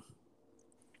 I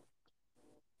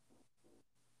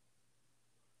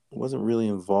wasn't really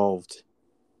involved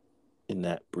in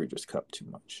that Breeders' Cup too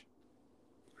much.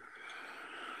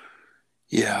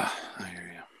 Yeah,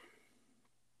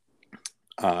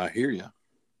 I hear you.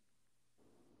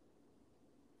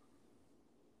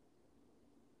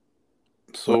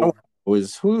 So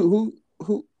was who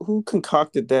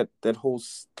concocted that whole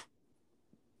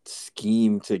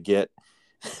scheme to get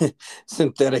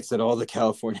synthetics at all the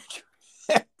California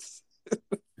tracks?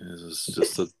 This is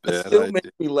just a bad idea. It makes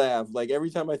me laugh. Like every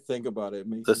time I think about it,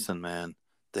 man,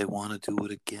 they want to do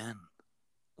it again.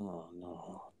 Oh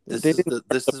no. This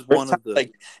is one of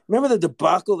the remember the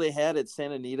debacle they had at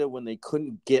Santa Anita when they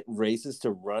couldn't get races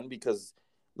to run because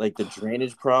like the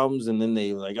drainage problems, and then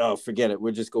they like, oh, forget it,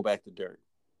 we'll just go back to dirt.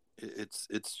 It's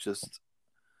just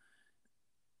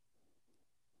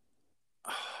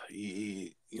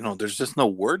there's just no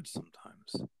words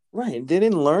sometimes. Right, and they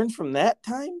didn't learn from that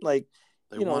time. Like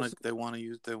they want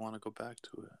to go back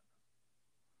to it.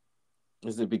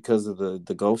 Is it because of the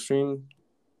Gulfstream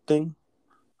thing?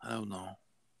 I don't know.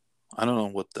 I don't know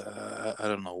what I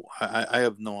don't know. I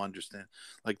have no understanding.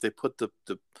 Like they put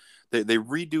they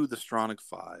redo the Stronach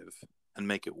 5 and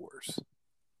make it worse.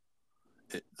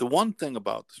 The one thing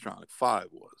about the Stronach 5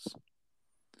 was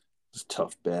It's a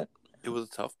tough bet. it was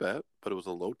a tough bet, but it was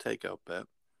a low takeout bet,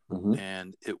 Mm-hmm.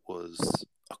 and it was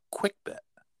a quick bet,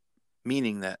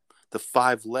 meaning that the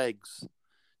 5 legs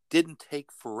didn't take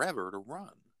forever to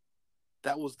run.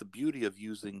 That was the beauty of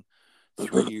using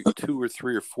 2 or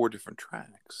 3 or 4 different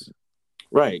tracks.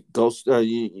 Right, Ghost.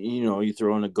 You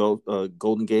throw in a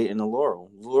Golden Gate and a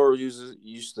Laurel. Laurel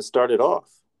used to start it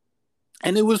off,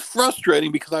 and it was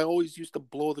frustrating because I always used to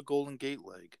blow the Golden Gate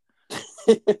leg.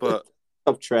 But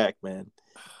tough track, man.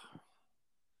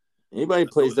 Anybody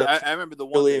plays that? I remember the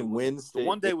one day wins. The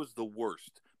one day was the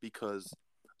worst because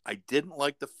I didn't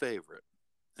like the favorite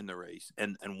in the race,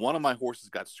 and one of my horses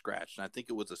got scratched, and I think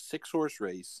it was a 6-horse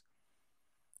race,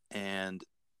 and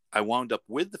I wound up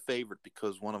with the favorite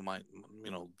because one of my,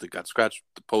 they got scratched,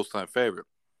 the post time favorite.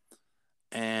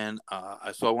 And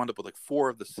I wound up with like 4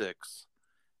 of the 6.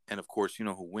 And of course, you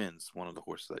know who wins? One of the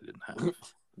horses I didn't have.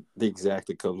 The exact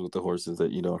that comes with the horses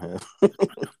that you don't have.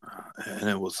 And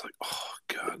it was like, oh,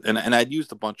 God. And I'd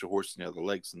used a bunch of horses in the other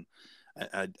legs. And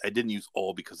I didn't use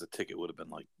all because the ticket would have been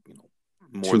like,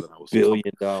 more than I was. $2 billion.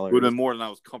 It would have been more than I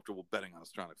was comfortable betting on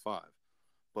Stronach 5.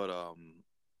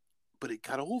 But it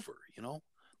got over,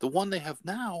 The one they have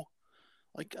now,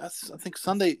 like I think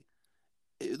Sunday,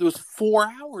 there was 4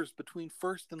 hours between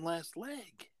first and last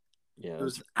leg. Yeah, there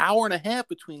was an hour and a half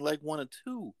between leg 1 and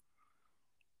 2.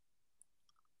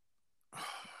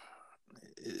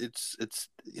 It's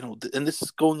and this is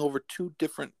going over 2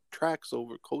 different tracks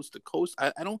over coast to coast.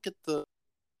 I don't get I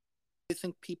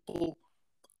think people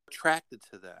are attracted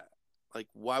to that. Like,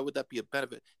 why would that be a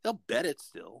benefit? They'll bet it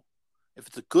still. If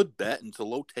it's a good bet and it's a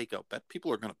low takeout bet,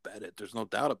 people are going to bet it. There's no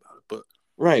doubt about it. But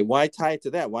right, why tie it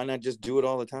to that? Why not just do it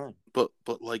all the time? But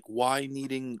like, why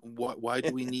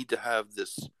do we need to have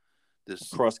this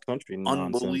cross country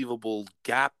unbelievable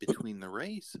gap between the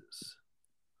races?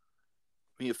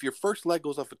 I mean, if your first leg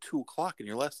goes off at 2:00 and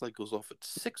your last leg goes off at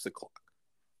 6:00,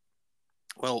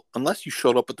 well, unless you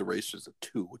showed up at the races at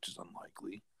 2, which is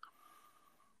unlikely,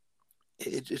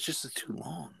 it's just too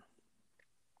long.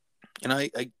 And I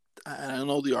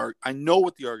know I know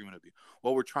what the argument would be.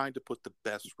 Well, we're trying to put the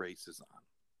best races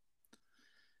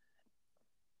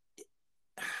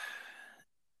on.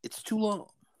 It's too long.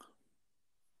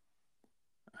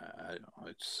 I don't know.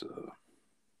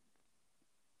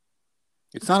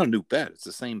 It's not a new bet. It's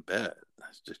the same bet.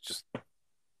 It's just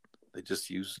they just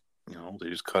use, they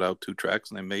just cut out 2 tracks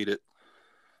and they made it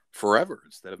forever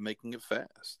instead of making it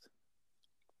fast.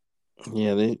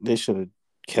 Yeah, they should have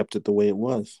kept it the way it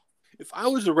was. If I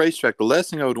was a racetrack, the last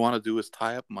thing I would want to do is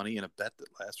tie up money in a bet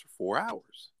that lasts for 4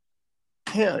 hours.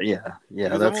 Yeah.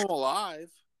 Because if I'm alive,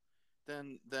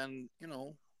 then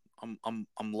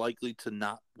I'm likely to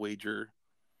not wager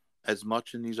as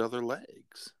much in these other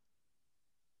legs.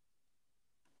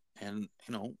 And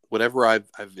whatever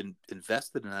I've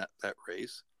invested in that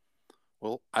race,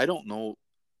 well, I don't know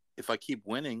if I keep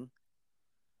winning.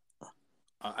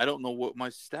 I don't know what my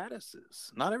status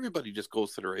is. Not everybody just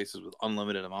goes to the races with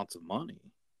unlimited amounts of money.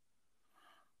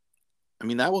 I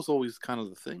mean, that was always kind of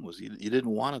the thing, was you didn't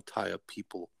want to tie up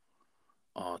people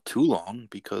too long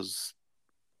because...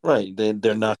 Right,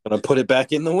 they're not going to put it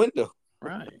back in the window.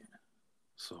 Right.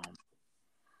 So, and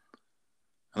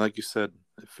like you said,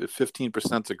 if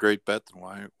 15% is a great bet, then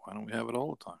why don't we have it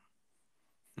all the time?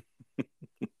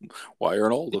 Why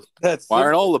aren't all the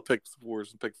pick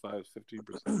 4s and pick 5s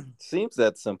 15%? Seems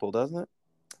that simple, doesn't it?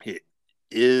 It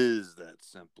is that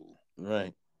simple.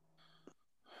 Right.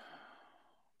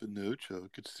 But no,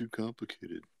 Chuck, it's too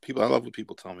complicated. I love when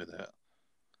people tell me that.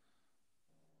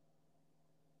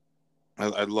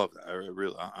 I love that. I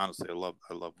really, honestly, I love.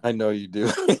 I know you do.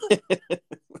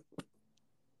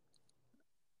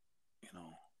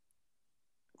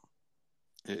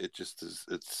 It just is.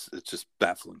 It's just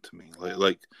baffling to me.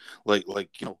 Like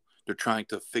they're trying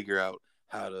to figure out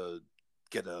how to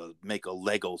make a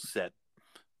Lego set,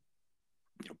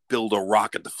 build a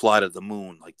rocket to fly to the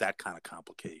moon, like that kind of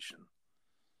complication,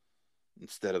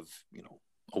 instead of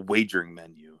a wagering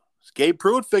menu. Gabe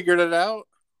Pruitt figured it out.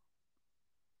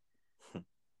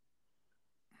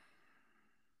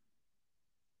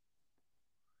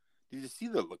 Did you see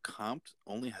that Lecomte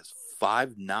only has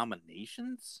 5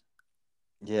 nominations?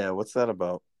 Yeah, what's that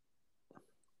about?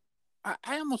 I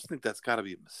almost think that's got to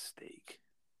be a mistake.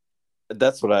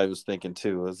 That's what I was thinking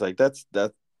too. It's like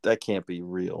that can't be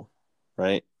real,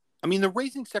 right? I mean, the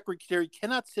racing secretary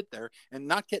cannot sit there and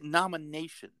not get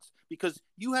nominations, because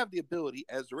you have the ability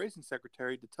as the racing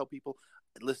secretary to tell people,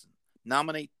 listen,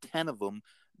 Nominate 10 of them.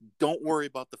 Don't worry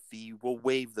about the fee. We'll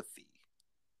waive the fee.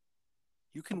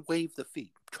 You can waive the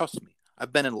fee. Trust me.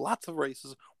 I've been in lots of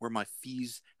races where my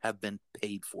fees have been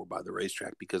paid for by the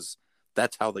racetrack because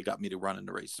that's how they got me to run in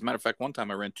the race. As a matter of fact, one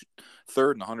time I ran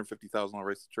third in a $150,000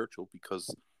 race at Churchill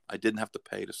because I didn't have to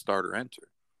pay to start or enter.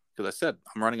 Because I said,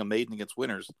 I'm running a maiden against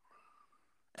winners.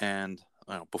 And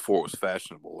before it was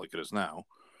fashionable like it is now.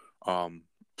 So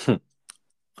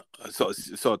I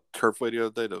saw Turfway the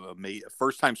other day, a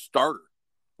first-time starter.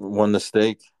 Won the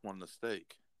stake.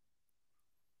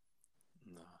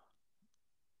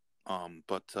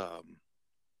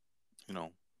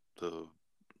 The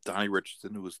Donnie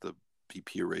Richardson, who was the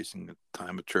VP of racing at the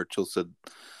time at Churchill, said,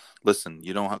 "Listen,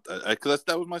 you don't have to." Because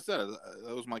that was my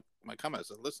comment. I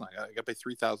said, "Listen, I got to pay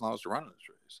 $3,000 to run in this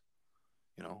race.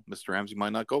 Mr. Ramsey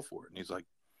might not go for it." And he's like,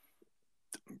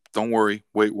 "Don't worry,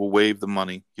 we'll waive the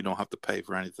money. You don't have to pay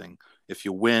for anything. If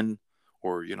you win,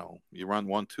 or you run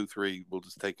 1, 2, 3, we'll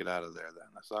just take it out of there." Then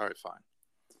I said, "All right, fine."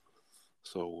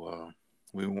 So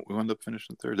we wound up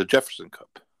finishing third, the Jefferson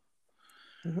Cup.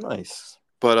 Nice.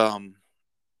 But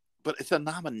it's a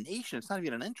nomination. It's not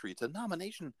even an entry. It's a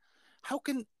nomination. How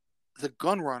can the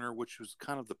Gun Runner, which was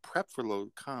kind of the prep for low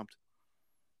comp,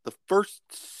 the first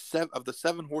of the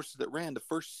 7 horses that ran, the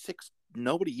first 6,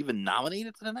 nobody even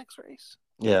nominated to the next race?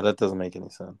 Yeah, that doesn't make any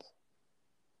sense.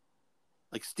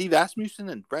 Like Steve Asmussen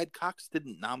and Brad Cox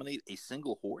didn't nominate a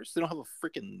single horse. They don't have a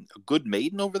good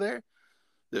maiden over there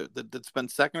that's been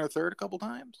second or third a couple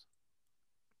times.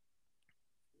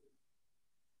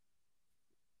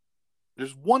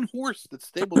 There's one horse that's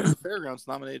stabled at the fairgrounds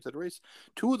nominated to the race.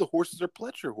 2 of the horses are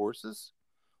Pletcher horses.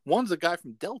 One's a guy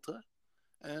from Delta,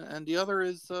 and the other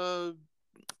is Paulo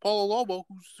Lobo,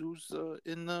 who's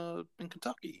in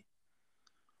Kentucky.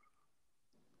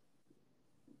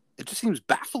 It just seems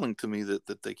baffling to me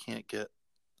that they can't get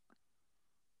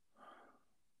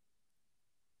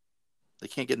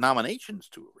nominations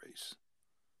to a race.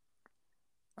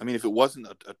 I mean, if it wasn't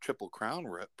a Triple Crown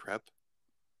prep.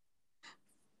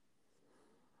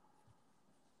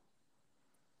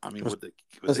 I mean, would the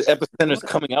Epicenter's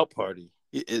coming out party?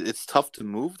 It's tough to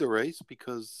move the race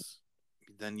because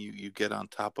then you get on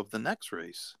top of the next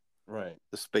race. Right.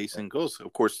 The spacing goes.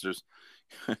 Of course,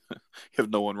 if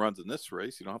no one runs in this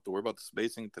race, you don't have to worry about the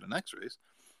spacing to the next race.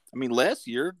 I mean, last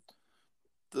year,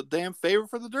 the damn favorite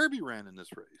for the Derby ran in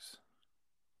this race.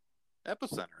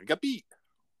 Epicenter, and got beat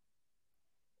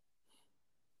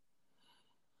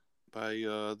by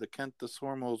the Kent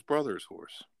Desormeau's brother's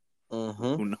horse.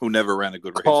 Who never ran a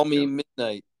good race. Call Me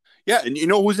Midnight. Yeah, and you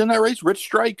know who was in that race? Rich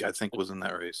Strike, I think, was in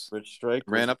that race. Rich Strike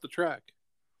ran up the track.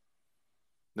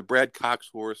 The Brad Cox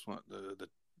horse went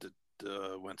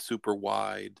super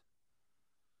wide.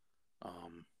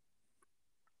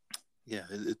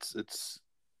 It's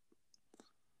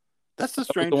that's the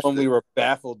strangest. The one we were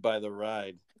baffled by the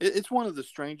ride. It's one of the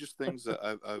strangest things that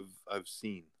I've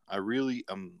seen. I really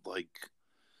am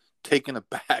taken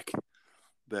aback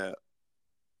that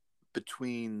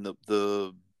between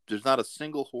the there's not a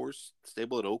single horse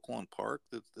stable at Oaklawn Park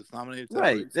that's nominated to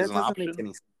right. That doesn't make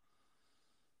any sense.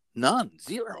 None.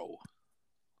 0.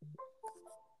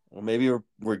 Well, maybe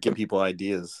we're giving people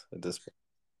ideas at this point.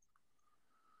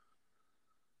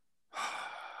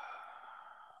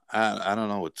 I don't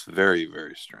know. It's very,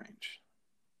 very strange.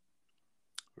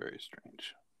 Very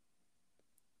strange.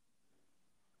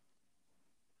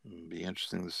 It'll be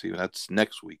interesting to see. That's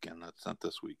next weekend. That's not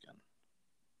this weekend.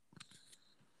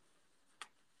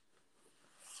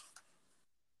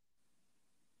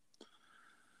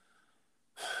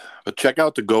 But check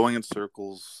out the Going in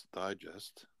Circles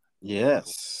Digest.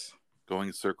 Yes. Going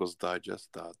in Circles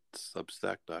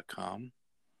Digest.substack.com.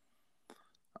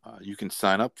 You can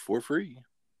sign up for free.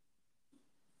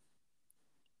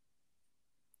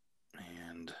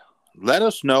 And let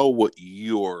us know what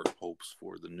your hopes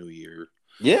for the new year.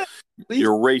 Yeah. Please.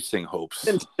 Your racing hopes.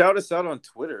 And shout us out on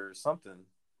Twitter or something.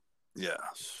 Yeah.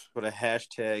 Put a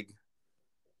hashtag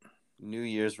New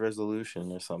Year's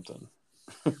resolution or something.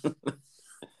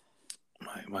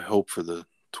 My hope for the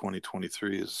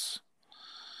 2023 is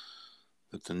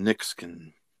that the Knicks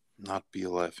can not be a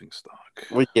laughingstock.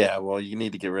 Well, yeah. Well, you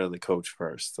need to get rid of the coach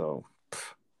first. So,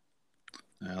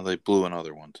 yeah, they blew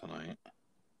another one tonight.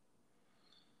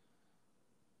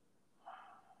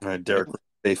 All right, Derek,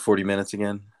 stay 40 minutes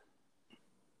again.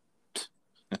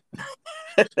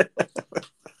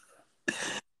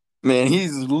 Man,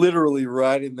 he's literally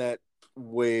riding that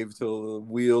wave till the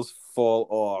wheels fall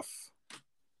off.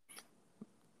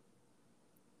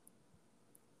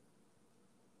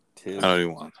 I don't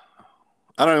even want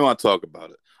to talk about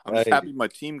it. I'm just happy my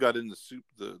team got in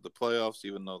the playoffs,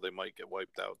 even though they might get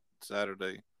wiped out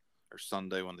Saturday or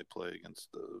Sunday when they play against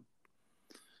the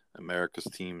America's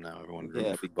team. Now everyone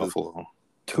rooting for because Buffalo.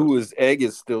 Tua's egg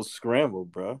is still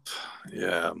scrambled, bro.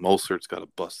 Yeah, Mostert's got a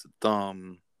busted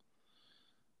thumb.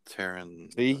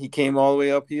 Taryn. See, he came all the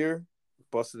way up here,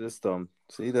 busted his thumb.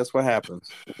 See, that's what happens.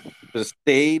 Just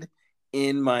stayed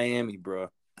in Miami, bro.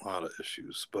 A lot of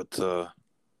issues, but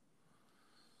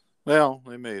well,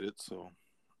 they made it. So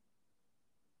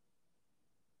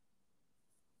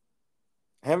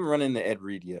I haven't run into Ed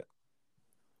Reed yet.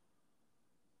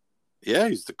 yeah,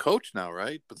 he's the coach now,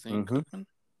 right? Bethune Cookman.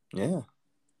 Yeah.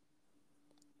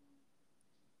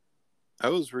 I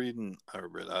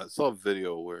saw a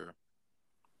video where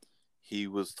he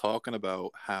was talking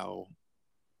about how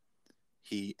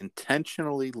he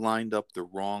intentionally lined up the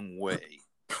wrong way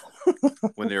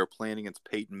when they were playing against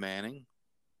Peyton Manning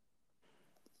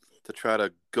to try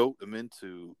to goat him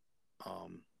into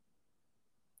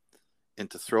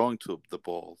throwing to the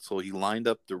ball. So he lined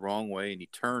up the wrong way and he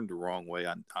turned the wrong way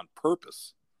on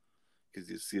purpose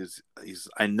because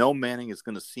I know Manning is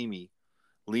going to see me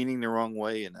leaning the wrong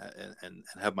way and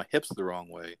have my hips the wrong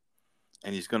way,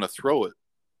 and he's going to throw it.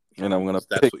 And I'm going to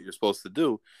that's what you're supposed to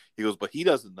do. He goes, but he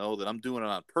doesn't know that I'm doing it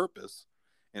on purpose.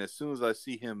 And as soon as I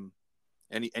see him,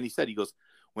 and he said, he goes,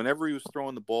 whenever he was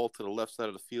throwing the ball to the left side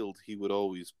of the field, he would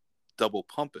always double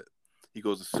pump it. He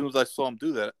goes, as soon as I saw him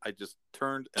do that, I just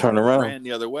turned around, ran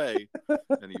the other way,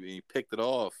 and he picked it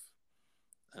off.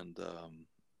 And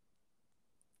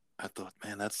I thought,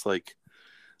 man, that's like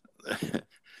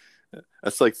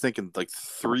thinking like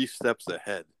 3 steps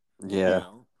ahead. Yeah. You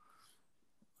know?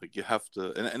 Like you have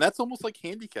to, and that's almost like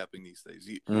handicapping these days.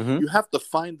 You have to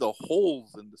find the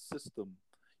holes in the system.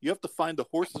 You have to find the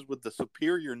horses with the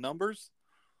superior numbers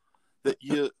that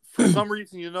you, for some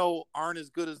reason, aren't as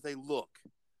good as they look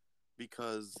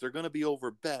because they're going to be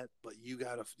over bet. But you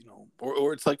got to,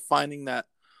 or it's like finding that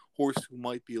horse who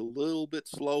might be a little bit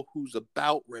slow, who's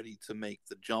about ready to make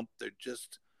the jump. They're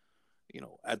just,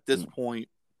 at this point,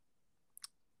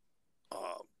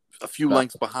 a few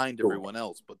lengths behind everyone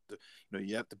else, but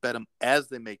you have to bet them as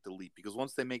they make the leap, because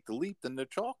once they make the leap, then they're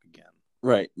chalk again.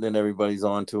 Right. Then everybody's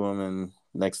on to them, and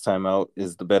next time out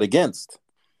is the bet against.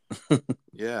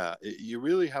 Yeah, you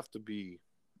really have to be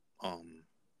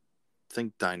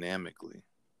think dynamically.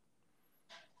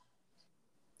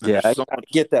 And yeah, I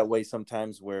get that way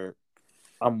sometimes where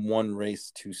I'm one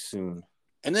race too soon.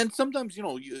 And then sometimes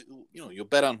you'll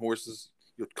bet on horses.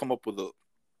 You'll come up with a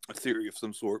theory of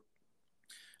some sort.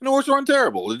 And the horses aren't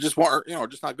terrible. They just weren't,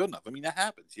 just not good enough. I mean, that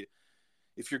happens.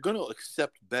 If you're going to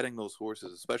accept betting those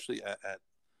horses, especially at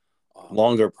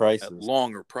longer prices,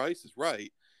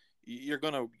 right? You're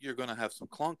gonna have some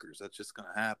clunkers. That's just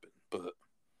gonna happen. But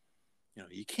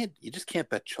you just can't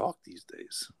bet chalk these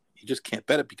days. You just can't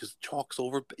bet it because chalk's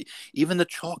over. Even the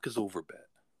chalk is overbet.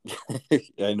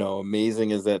 I know,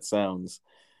 amazing as that sounds,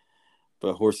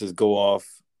 but horses go off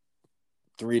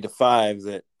 3 to 5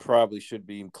 that probably should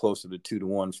be closer to 2 to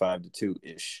 1, 5 to 2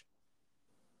 ish.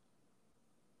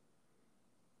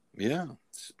 Yeah.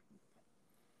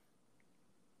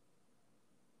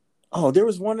 Oh, there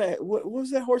was one. What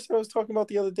was that horse I was talking about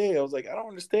the other day? I was like, I don't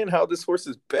understand how this horse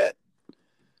is bet.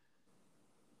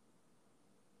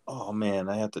 Oh man,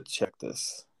 I have to check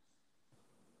this.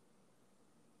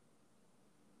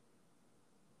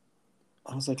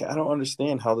 I was like, I don't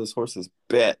understand how this horse is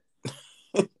bet.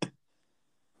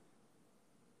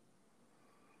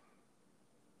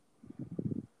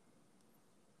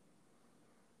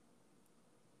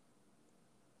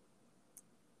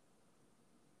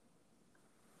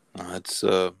 It's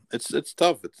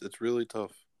tough. It's really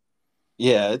tough.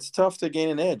 Yeah, it's tough to gain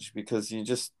an edge because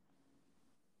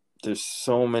there's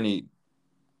so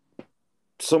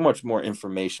much more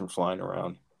information flying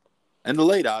around. And the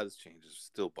late odds changes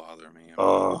still bother me.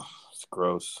 Oh, it's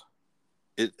gross.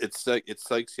 It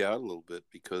psychs you out a little bit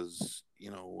because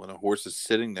when a horse is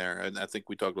sitting there, and I think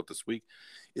we talked about this week,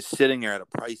 is sitting there at a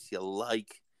price you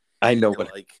like. I know,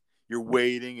 but you're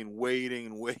waiting and waiting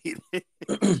and waiting.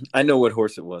 I know what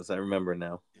horse it was. I remember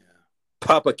now. Yeah.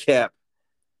 Papa Cap.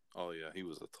 Oh, yeah. He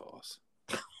was a toss.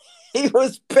 He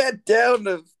was bet down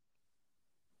to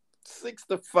 6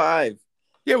 to 5.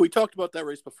 Yeah, we talked about that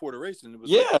race before the race. And it was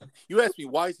you asked me,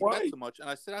 why is he bet so much? And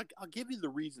I said, I'll give you the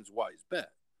reasons why he's bet.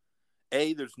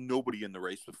 A, there's nobody in the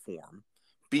race with form.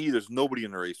 B, there's nobody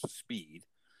in the race with speed.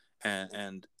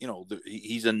 And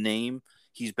he's a name.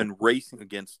 He's been racing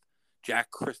against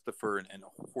Jack Christopher and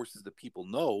horses that people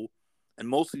know, and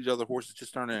most of these other horses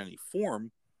just aren't in any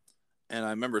form. And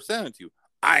I remember saying to you,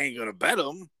 I ain't gonna bet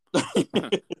him.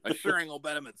 I sure ain't gonna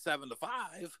bet him at 7 to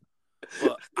 5.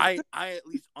 But I at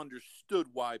least understood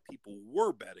why people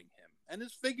were betting him, and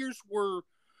his figures were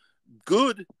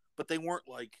good, but they weren't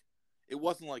like, it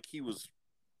wasn't like he was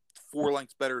 4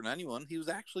 lengths better than anyone. He was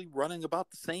actually running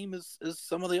about the same as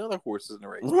some of the other horses in the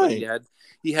race. Right. But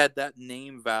he had that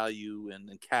name value, and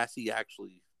Cassie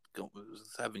actually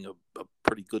was having a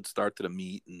pretty good start to the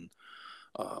meet. And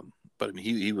but I mean,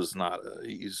 he was not.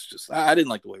 He's just. I didn't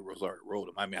like the way Rosario rode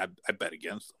him. I mean, I bet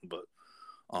against him, but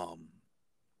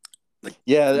like,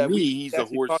 yeah, he's a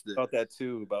horse talked that, about that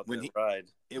too, about when the ride.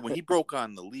 when he broke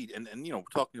on the lead, and we're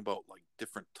talking about like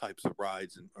different types of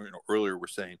rides, and earlier we're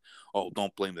saying, oh,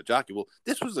 don't blame the jockey. Well,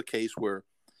 this was a case where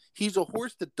he's a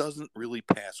horse that doesn't really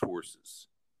pass horses.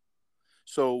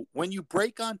 So when you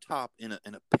break on top in a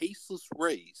paceless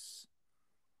race,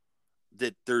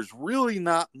 that there's really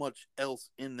not much else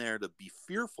in there to be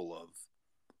fearful of.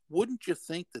 Wouldn't you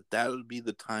think that would be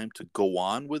the time to go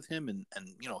on with him and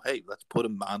hey, let's put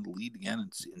him on the lead again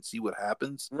and see what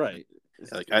happens? Right.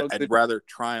 Like I'd rather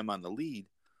try him on the lead,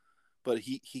 but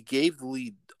he gave the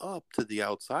lead up to the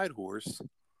outside horse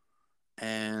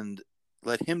and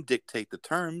let him dictate the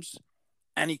terms,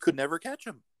 and he could never catch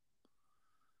him.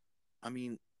 I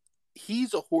mean,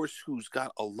 he's a horse who's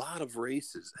got a lot of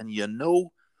races, and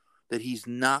that he's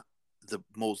not the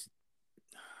most.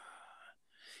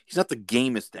 He's not the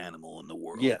gamest animal in the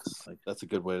world. Yes, that's a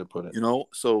good way to put it.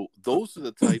 So those are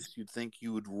the types you'd think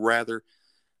you would rather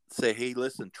say, hey,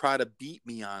 listen, try to beat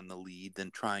me on the lead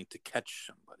than trying to catch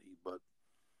somebody.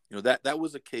 But, that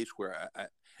was a case where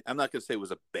I'm not going to say it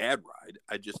was a bad ride.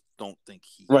 I just don't think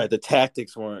Right, the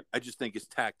tactics weren't. I just think his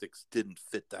tactics didn't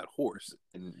fit that horse.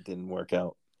 It didn't work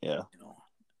out, yeah.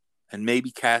 And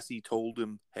maybe Cassie told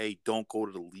him, hey, don't go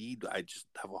to the lead. I just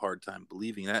have a hard time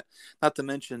believing that. Not to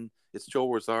mention, it's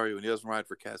Joe Rosario, and he doesn't ride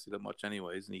for Cassie that much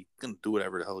anyways, and he can do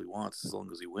whatever the hell he wants as long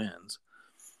as he wins.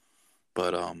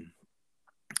 But,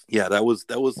 yeah, that was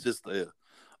just a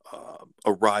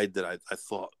ride that I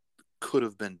thought could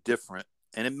have been different,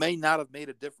 and it may not have made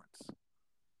a difference.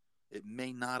 It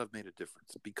may not have made a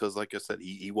difference because, like I said,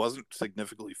 he wasn't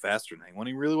significantly faster than anyone.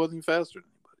 He really wasn't faster than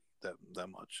anybody that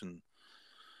much, and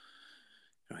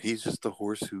he's just a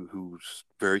horse who's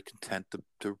very content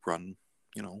to run,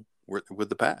 with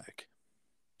the pack.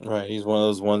 Right. He's one of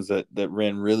those ones that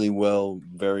ran really well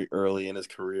very early in his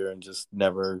career and just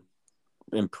never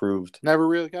improved. Never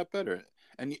really got better.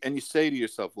 And you say to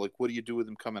yourself, like, what do you do with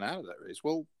him coming out of that race?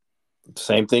 Well,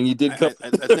 same thing you did. I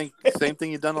think same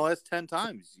thing you've done the last 10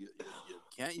 times. You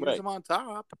can't use him on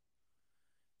top.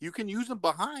 You can use him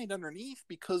behind, underneath,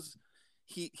 because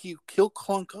he'll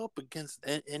clunk up against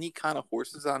any kind of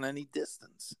horses on any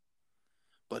distance.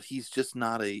 But he's just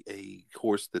not a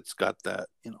horse that's got that,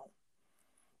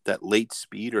 that late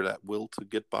speed or that will to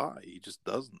get by. He just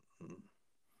doesn't.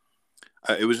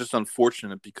 It was just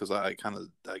unfortunate because I kind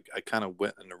of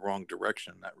went in the wrong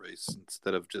direction in that race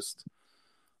instead of just,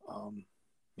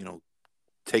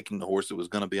 taking the horse that was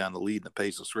going to be on the lead in a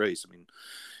paceless race. I mean,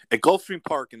 at Gulfstream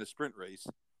Park in a sprint race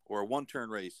or a one-turn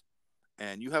race,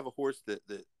 and you have a horse that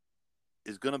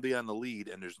is going to be on the lead,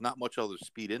 and there's not much other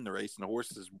speed in the race, and the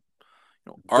horse is,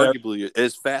 arguably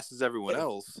as fast as everyone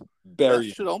else. That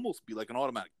should almost be like an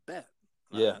automatic bet.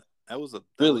 Yeah, that was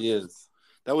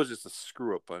just a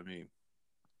screw up by me.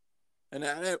 And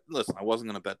listen, I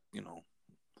wasn't going to bet,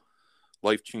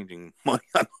 life-changing money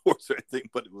on the horse or anything,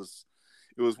 but it was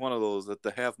one of those at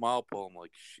the half-mile pole. I'm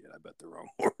like, shit, I bet the wrong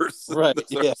horse. Right,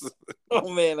 yeah.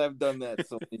 Oh, man, I've done that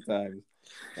so many times.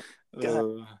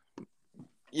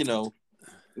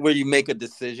 Where you make a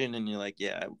decision and you're like,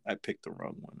 yeah, I picked the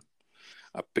wrong one.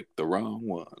 I picked the wrong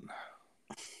one.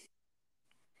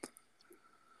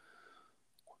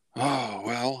 Oh,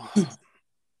 well.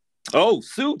 Oh,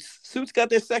 Suits got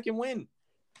their second win.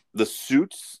 The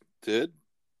Suits did.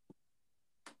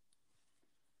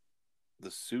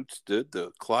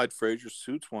 The Clyde Frazier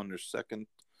Suits won their second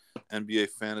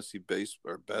NBA fantasy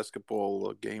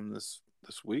basketball game this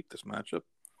matchup.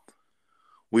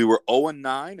 We were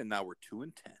 0-9, and now we're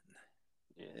 2-10.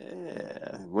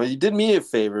 Yeah. Well, you did me a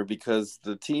favor because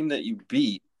the team that you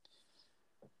beat,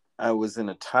 I was in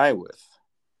a tie with.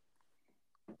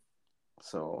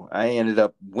 So I ended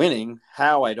up winning.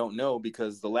 How, I don't know,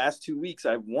 because the last 2 weeks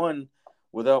I've won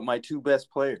without my two best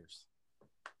players,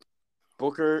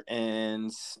 Booker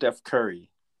and Steph Curry,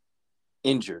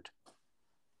 injured.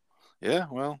 Yeah,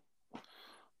 well,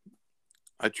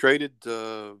 I traded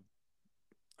Damian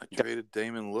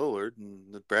Lillard,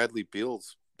 and Bradley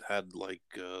Beal's had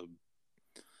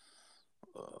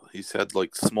he's had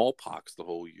smallpox the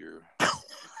whole year.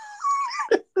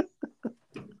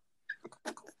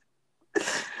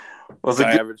 Well,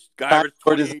 guy averaged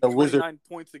 29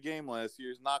 points a game last year.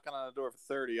 He's knocking on the door for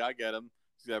 30. I get him.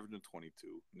 He's averaging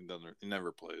 22. He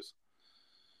never plays.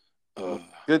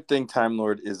 Good thing Time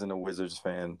Lord isn't a Wizards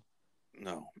fan.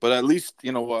 No, but at least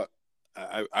you know what.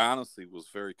 I honestly was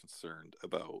very concerned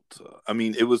about. I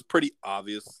mean, it was pretty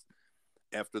obvious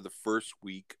after the first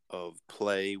week of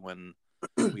play when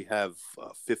we have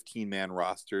 15-man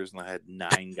rosters and I had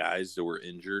 9 guys that were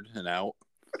injured and out.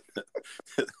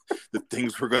 That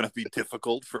things were going to be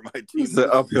difficult for my team. It's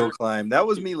the uphill climb. That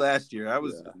was me last year.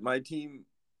 My team.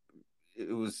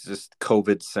 It was just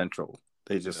COVID central.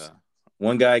 They just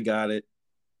one guy got it,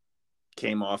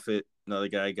 came off it. Another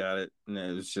guy got it, and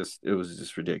it was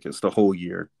just ridiculous the whole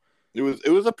year. It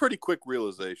was a pretty quick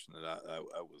realization that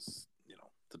I was,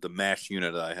 that the MASH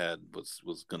unit I had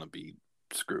was going to be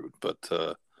screwed. But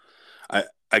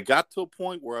I got to a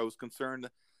point where I was concerned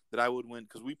that I would win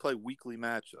because we play weekly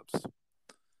matchups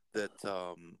that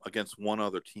against one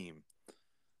other team,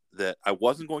 that I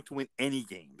wasn't going to win any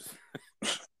games.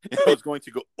 I was going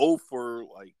to go 0 for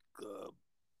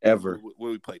ever. What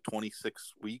we play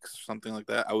 26 weeks, something like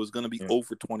that. I was going to be 0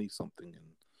 for 20 something,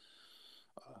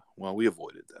 and we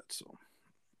avoided that. So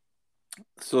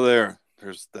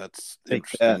that's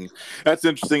interesting. That's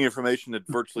interesting information that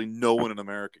virtually no one in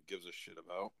America gives a shit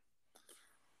about.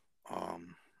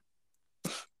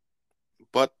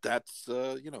 But that's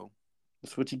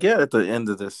that's what you get at the end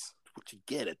of this. What you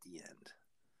get at the end.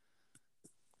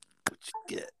 What you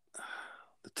get.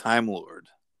 The Time Lord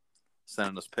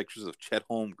sending us pictures of Chet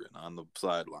Holmgren on the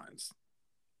sidelines.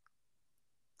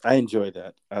 I enjoy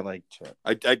that. I like Chet.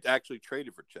 I actually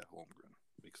traded for Chet Holmgren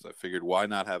because I figured why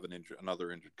not have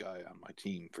another injured guy on my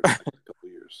team for the next couple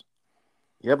of years.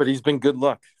 Yeah, but he's been good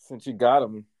luck since you got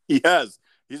him. He has.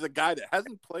 He's a guy that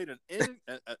hasn't played an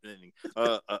inning,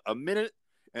 a minute,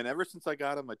 and ever since I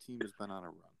got him, my team has been on a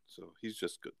run. So he's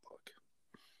just good luck.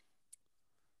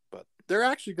 But they're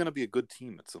actually going to be a good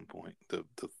team at some point. The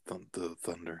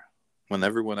Thunder, when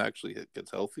everyone actually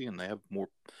gets healthy and they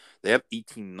have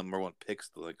 18 number 1 picks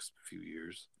the next few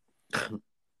years. The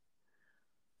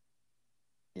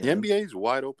NBA is a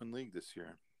wide open league this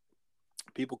year.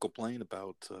 People complain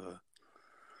about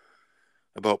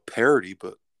parity,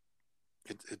 but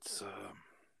it's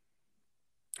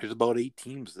there's about 8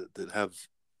 teams that have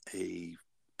a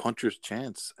puncher's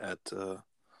chance at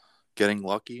getting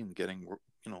lucky and getting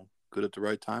good at the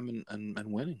right time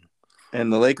and winning.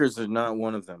 And the Lakers are not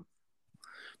one of them.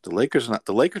 The Lakers are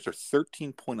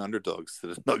 13-point underdogs to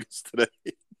the Nuggets today.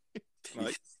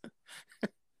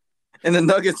 And the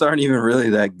Nuggets aren't even really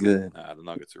that good. Nah, the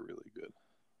Nuggets are really good.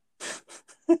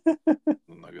 The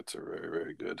Nuggets are very,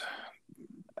 very good.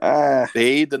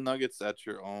 Fade the Nuggets at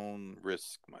your own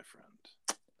risk, my friend.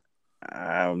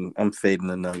 I'm fading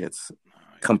the Nuggets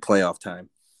come playoff time.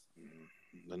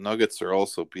 The Nuggets are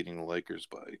also beating the Lakers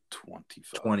by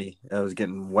 25. 20. That was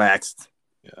getting waxed.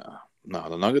 Yeah. No,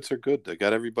 the Nuggets are good. They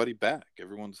got everybody back.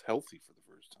 Everyone's healthy for the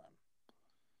first time.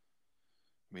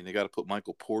 I mean, they got to put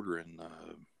Michael Porter in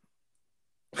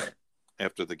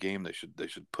after the game. They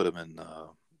should put him in.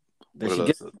 They should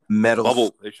get metal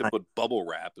bubble. They should put bubble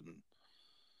wrap and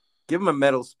give him a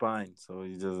metal spine so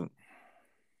he doesn't.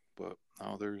 But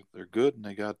no, they're good, and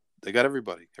they got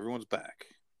everybody. Everyone's back.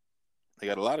 They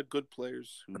got a lot of good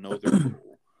players who know their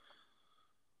role.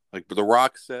 Like The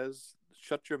Rock says,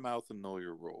 shut your mouth and know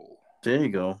your role. There you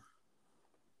go.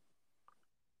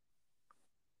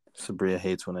 Sabria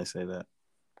hates when I say that.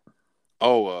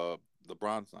 Oh,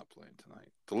 LeBron's not playing tonight.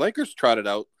 The Lakers trotted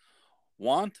out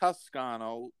Juan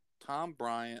Toscano, Tom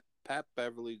Bryant, Pat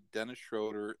Beverly, Dennis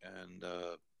Schroeder, and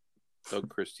Doug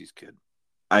Christie's kid.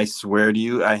 I swear to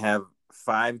you, I have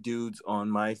 5 dudes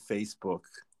on my Facebook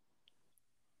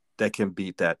that can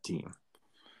beat that team.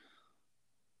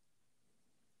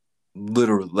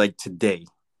 Literally, like today,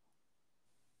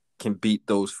 can beat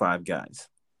those 5 guys.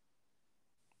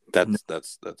 That's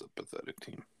a pathetic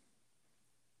team.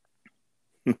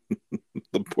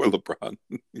 The poor LeBron.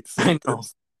 I know.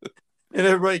 And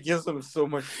everybody gives him so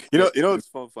much. You know, it's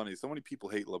funny. So many people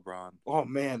hate LeBron. Oh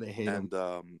man, they hate him.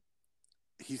 And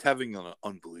he's having an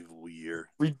unbelievable year.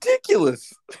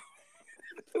 Ridiculous.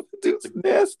 Dude's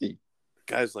nasty.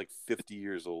 The guy's like 50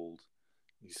 years old.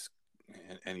 He's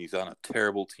on a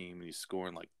terrible team, and he's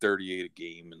scoring like 38 a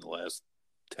game in the last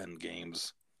 10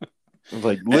 games.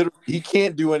 Like literally, he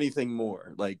can't do anything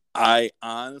more. Like I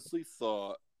honestly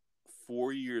thought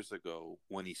 4 years ago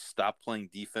when he stopped playing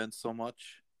defense so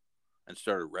much and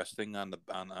started resting on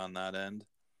that end,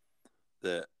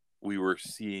 that we were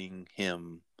seeing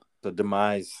him the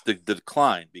demise, the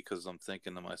decline, because I'm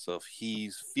thinking to myself,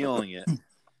 he's feeling it.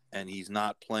 And he's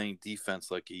not playing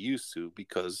defense like he used to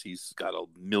because he's got a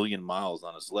million miles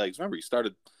on his legs. Remember,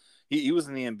 he was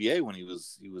in the NBA when he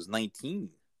was 19.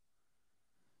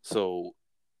 So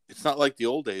it's not like the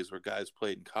old days where guys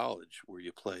played in college, where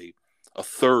you play a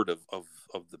third of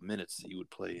the minutes that you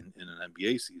would play in an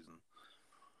NBA season.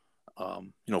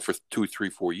 For 2, 3,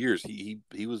 4 years, he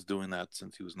was doing that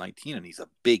since he was 19, and he's a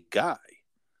big guy.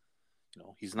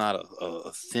 He's not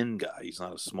a thin guy. He's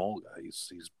not a small guy.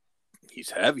 He's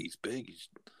heavy. He's big.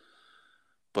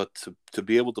 But to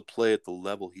be able to play at the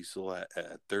level he's still at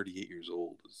 38 years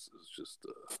old is just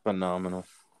phenomenal,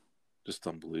 just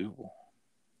unbelievable.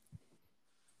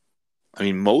 I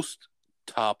mean, most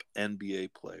top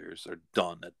NBA players are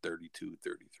done at 32,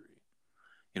 33.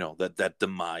 That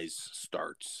demise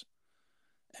starts,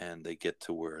 and they get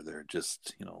to where they're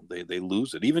just, they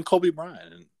lose it. Even Kobe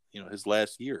Bryant, and his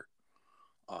last year,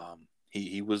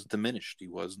 he was diminished. He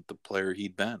wasn't the player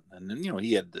he'd been, and then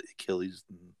he had the Achilles.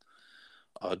 And,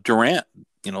 Durant,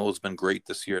 has been great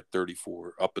this year at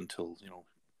 34 up until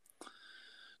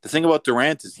the thing about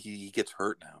Durant is he gets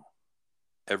hurt now.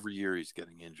 Every year he's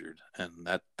getting injured, and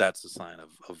that's a sign of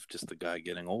just the guy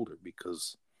getting older,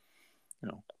 because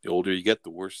the older you get, the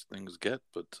worse things get.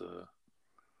 But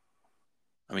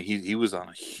I mean, he was on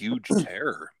a huge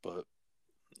tear, but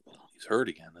he's hurt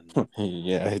again. And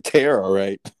yeah, tear, all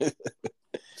right.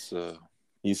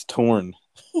 He's torn.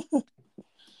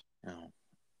 I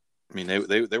mean,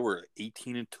 they were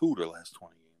 18-2 their last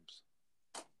 20 games,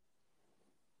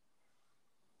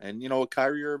 and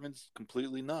Kyrie Irving's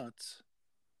completely nuts.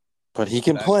 But he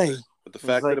can play. But the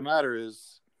fact of the matter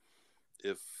is,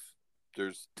 if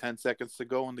there's 10 seconds to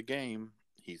go in the game,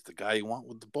 he's the guy you want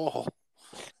with the ball.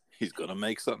 He's gonna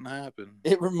make something happen.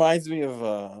 It reminds me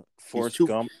of Forrest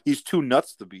Gump. He's too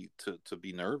nuts to be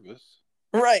nervous.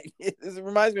 Right. It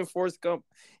reminds me of Forrest Gump.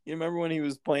 You remember when he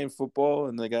was playing football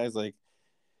and the guy's like,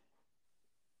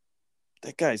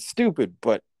 that guy's stupid,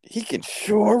 but he can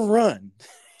sure run.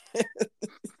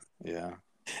 Yeah.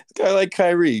 This guy like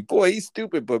Kyrie, boy, he's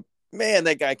stupid, but man,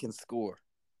 that guy can score.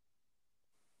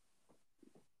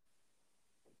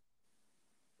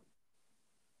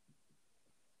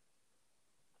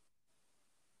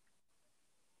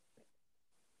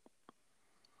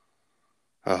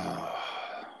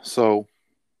 So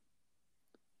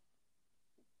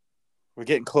we're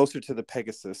getting closer to the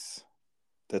Pegasus.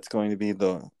 That's going to be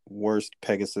the worst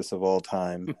Pegasus of all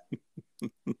time.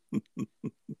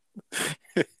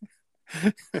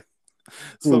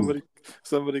 Somebody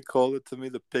called it to me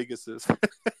the Pegasus. I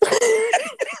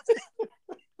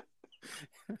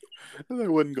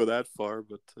wouldn't go that far,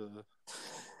 but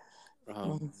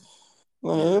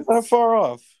not far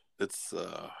off. It's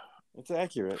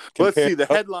accurate. Let's see. The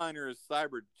headliner is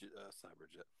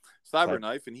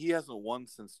Cyberknife, and he hasn't won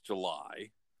since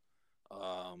July.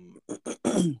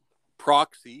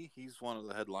 Proxy, he's one of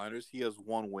the headliners. He has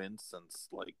one win since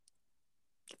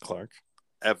Clark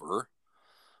ever.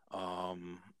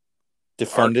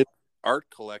 Defunded Art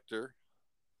Collector.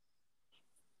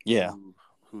 Yeah.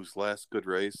 Whose last good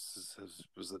race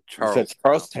was at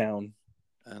Charlestown.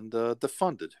 And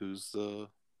Defunded, who's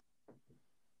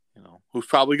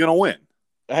probably going to win.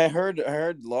 I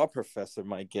heard Law Professor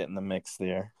might get in the mix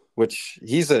there, which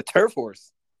he's a turf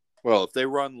horse. Well, if they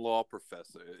run Law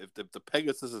Professor, if the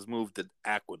Pegasus has moved to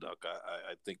Aqueduct,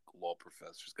 I think Law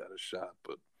Professor's got a shot.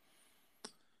 But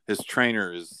his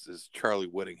trainer is Charlie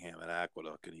Whittingham at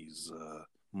Aqueduct, and he's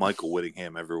Michael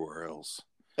Whittingham everywhere else.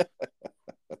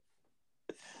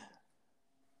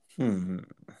 A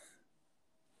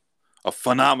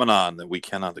phenomenon that we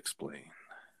cannot explain.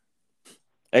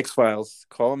 X-Files,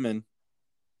 call him in.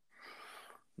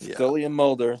 Yeah. Scully and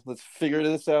Mulder, let's figure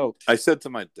this out. I said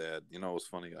to my dad, it was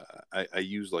funny. I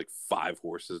used 5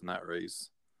 horses in that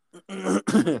race.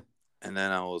 And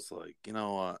then I was like, you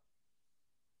know what?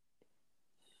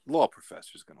 Law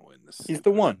Professor's going to win this. He's the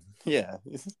one. Yeah.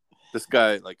 This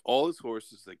guy, all his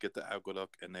horses, they get to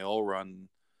Aqueduct, and they all run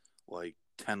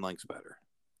 10 lengths better.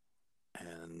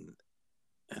 And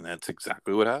that's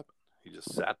exactly what happened. He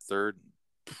just sat third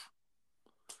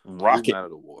and rocket out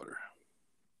of the water.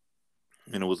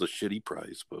 And it was a shitty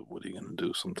price, but what are you going to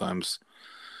do? Sometimes,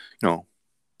 you're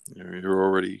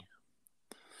already.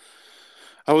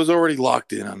 I was already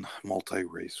locked in on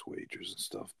multi-race wagers and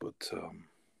stuff, but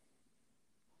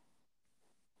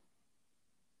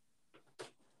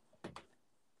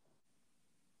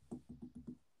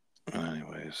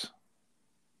anyways.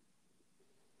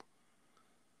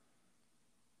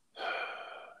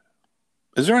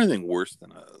 Is there anything worse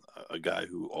than a guy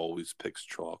who always picks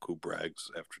chalk, who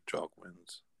brags after chalk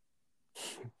wins?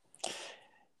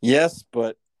 Yes,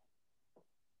 but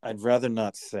I'd rather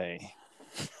not say.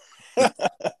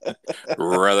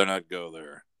 Rather not go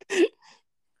there. I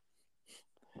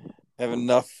have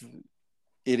enough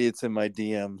idiots in my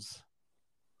DMs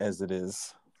as it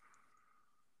is.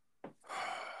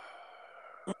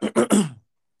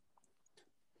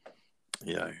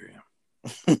 Yeah, I hear you.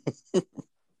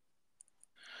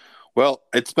 Well,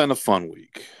 it's been a fun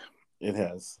week. It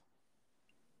has.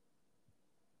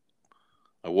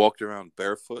 I walked around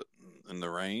barefoot in the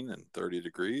rain and 30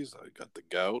 degrees. I got the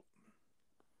gout.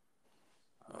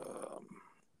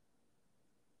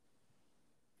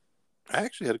 I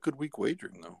actually had a good week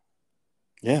wagering, though.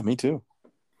 Yeah, me too.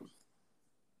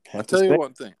 I'll tell you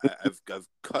one thing. I've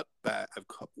cut back. I've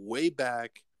cut way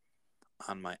back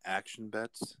on my action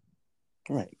bets.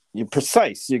 Right, you're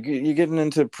precise. You're getting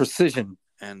into precision,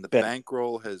 and the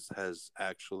bankroll has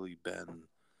actually been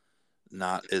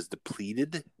not as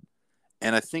depleted.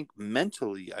 And I think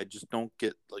mentally, I just don't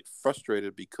get like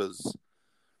frustrated because,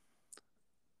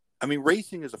 I mean,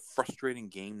 racing is a frustrating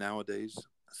game nowadays,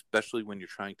 especially when you're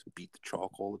trying to beat the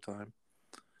chalk all the time.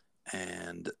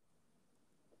 And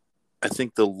I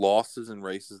think the losses in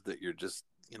races that you're just,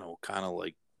 kind of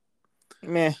like,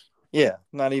 meh, yeah,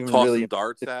 not even tossing really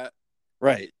darts at,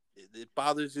 right. It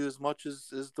bothers you as much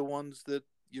as the ones that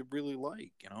you really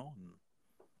like,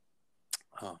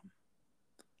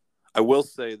 I will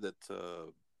say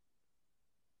that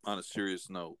on a serious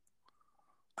note,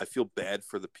 I feel bad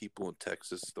for the people in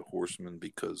Texas, the horsemen,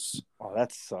 because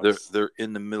that sucks. They're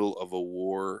in the middle of a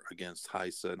war against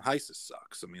HISA, and HISA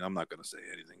sucks. I mean, I'm not going to say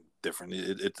anything different.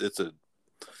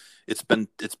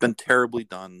 It's been terribly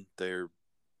done. They're,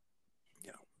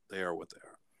 they are what they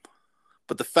are.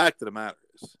 But the fact of the matter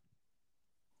is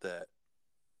that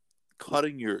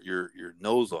cutting your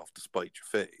nose off to spite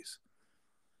your face,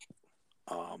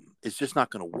 it's just not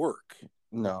going to work.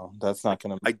 No, that's not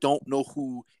going to. I don't know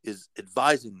who is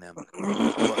advising them,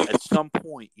 but at some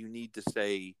point you need to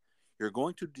say you're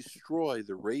going to destroy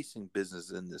the racing business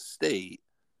in this state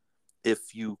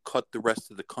if you cut the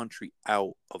rest of the country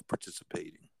out of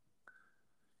participating.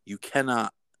 You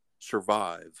cannot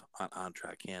survive on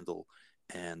track handle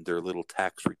and their little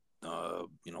tax,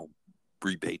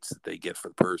 rebates that they get for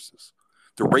the purses.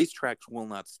 The racetracks will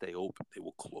not stay open; they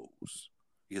will close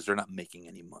because they're not making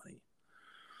any money.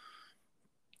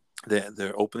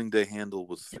 Their opening day handle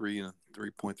was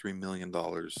 $3.3 million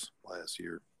last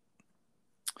year.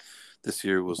 This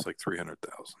year was like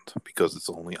 300,000 because it's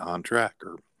only on track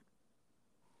or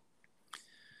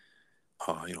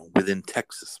within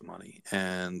Texas money,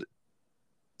 and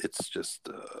it's just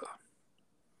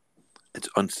it's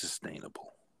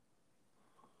unsustainable.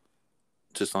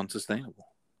 Just unsustainable.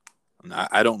 And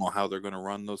I don't know how they're going to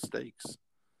run those stakes.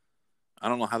 I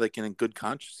don't know how they can, in good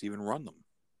conscience, even run them.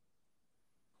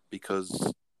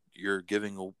 Because you're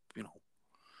giving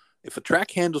if a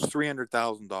track handles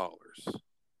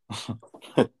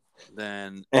 $300,000,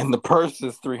 then and the purse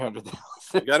is $300,000.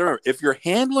 You got to remember, if you're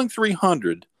handling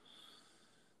 300,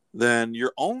 then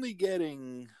you're only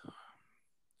getting,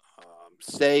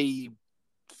 say,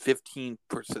 15%.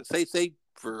 Say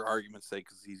for argument's sake,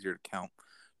 because it's easier to count,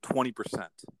 20%.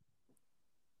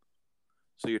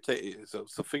 So you're so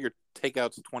figure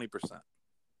takeouts 20%.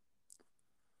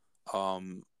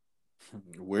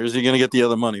 Where's he going to get the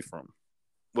other money from?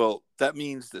 Well, that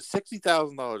means that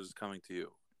 $60,000 is coming to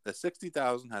you. That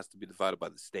 $60,000 has to be divided by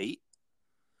the state,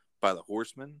 by the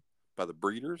horsemen, by the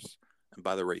breeders, and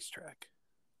by the racetrack.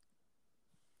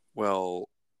 Well,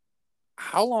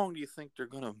 how long do you think they're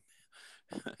going to?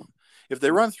 If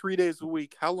they run 3 days a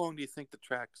week, how long do you think the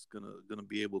track's going to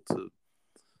be able to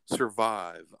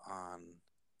survive on?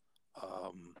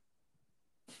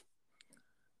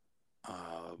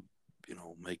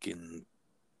 Making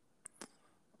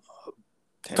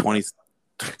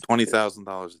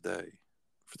 $20,000 a day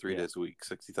for 3 days a week,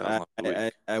 $60,000 a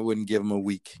week. I wouldn't give them a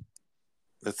week.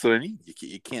 That's what I mean.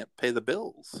 You can't pay the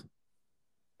bills.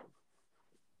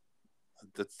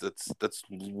 That's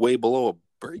way below a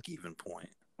break-even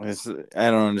point. I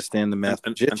don't understand the math.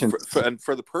 And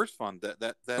for the purse fund,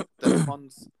 that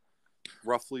funds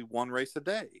roughly one race a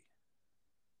day.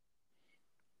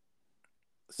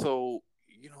 So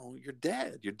you're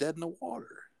dead. You're dead in the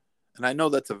water. And I know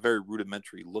that's a very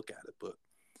rudimentary look at it, but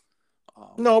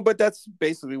no, but that's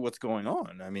basically what's going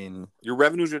on. I mean, your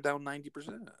revenues are down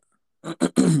 90%.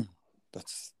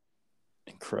 That's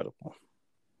incredible.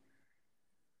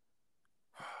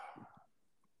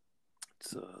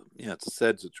 It's a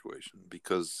sad situation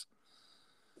because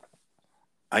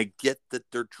I get that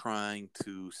they're trying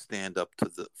to stand up to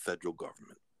the federal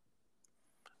government.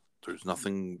 There's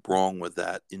nothing wrong with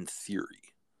that in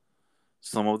theory.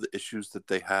 Some of the issues that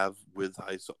they have with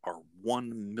HISA are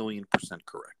 1,000,000%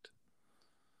 correct.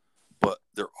 But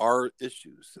there are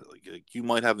issues. Like you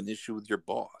might have an issue with your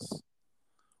boss.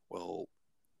 Well,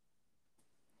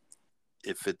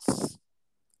 if it's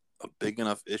a big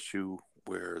enough issue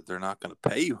where they're not going to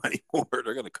pay you anymore.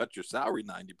 They're going to cut your salary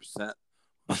 90%.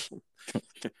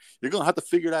 You're going to have to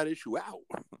figure that issue out,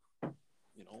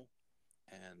 you know.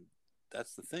 And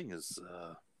that's the thing is,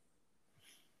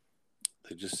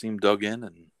 they just seem dug in,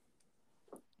 and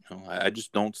you know, I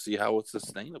just don't see how it's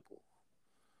sustainable.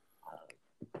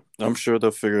 I'm sure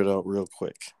they'll figure it out real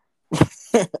quick.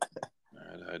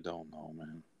 I don't know,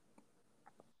 man.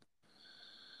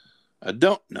 I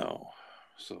don't know.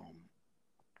 So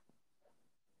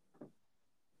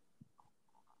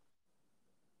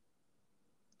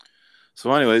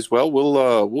anyways, well,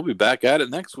 we'll be back at it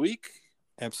next week.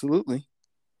 Absolutely.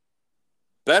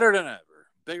 Better than ever.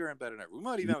 Bigger and better than ever. We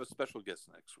might even have a special guest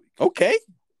next week. Okay.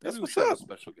 That's what's up. up. A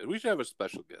special guest. We should have a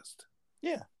special guest.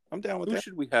 Yeah, I'm down with Who that.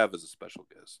 should we have as a special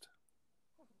guest?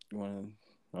 I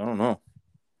don't know.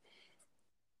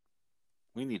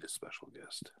 We need a special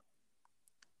guest.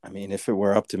 I mean, if it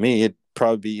were up to me, it'd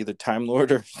probably be either Time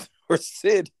Lord or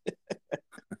Sid.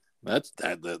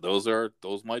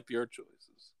 Those might be our choices.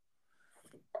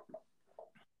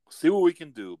 See what we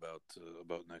can do about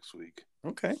next week.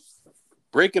 Okay.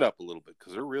 Break it up a little bit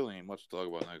because there really ain't much to talk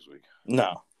about next week.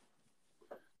 No.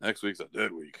 Next week's a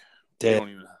dead week. Dead.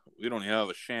 We don't even have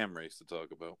a sham race to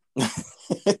talk about.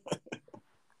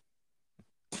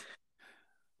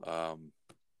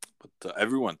 But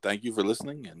everyone, thank you for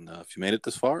listening, and if you made it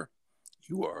this far,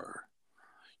 you are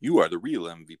the real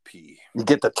MVP. You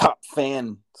get the top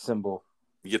fan symbol.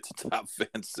 You get the top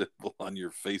fan symbol on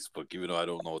your Facebook, even though I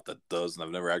don't know what that does, and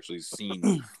I've never actually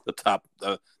seen the top.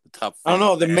 The top. I don't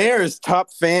know. The mayor is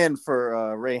top fan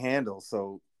for Ray Handel,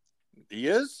 so he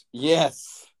is.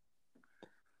 Yes.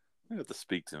 I have to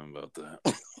speak to him about that.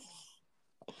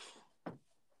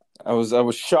 I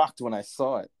was shocked when I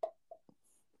saw it.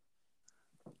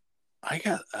 I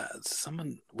got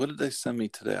someone. What did they send me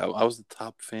today? I was the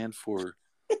top fan for,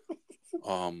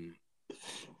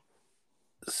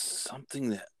 something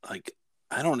that like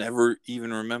I don't ever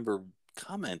even remember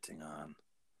commenting on.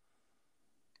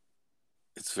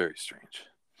 It's very strange,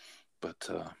 but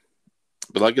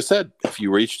like I said, if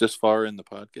you reach this far in the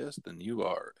podcast, then you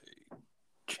are a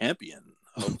champion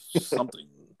of something,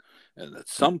 and at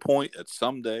some point, at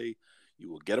some day,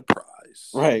 you will get a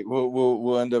prize. Right.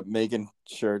 We'll end up making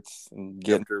shirts and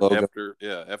getting after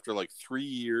like 3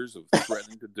 years of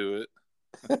threatening to do it.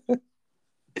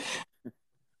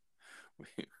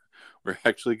 We're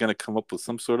actually going to come up with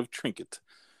some sort of trinket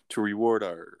to reward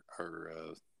our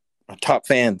top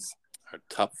fans, and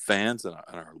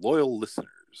our loyal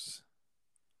listeners.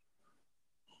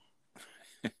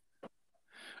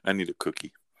 I need a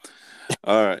cookie.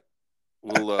 All right,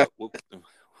 we'll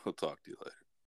talk to you later.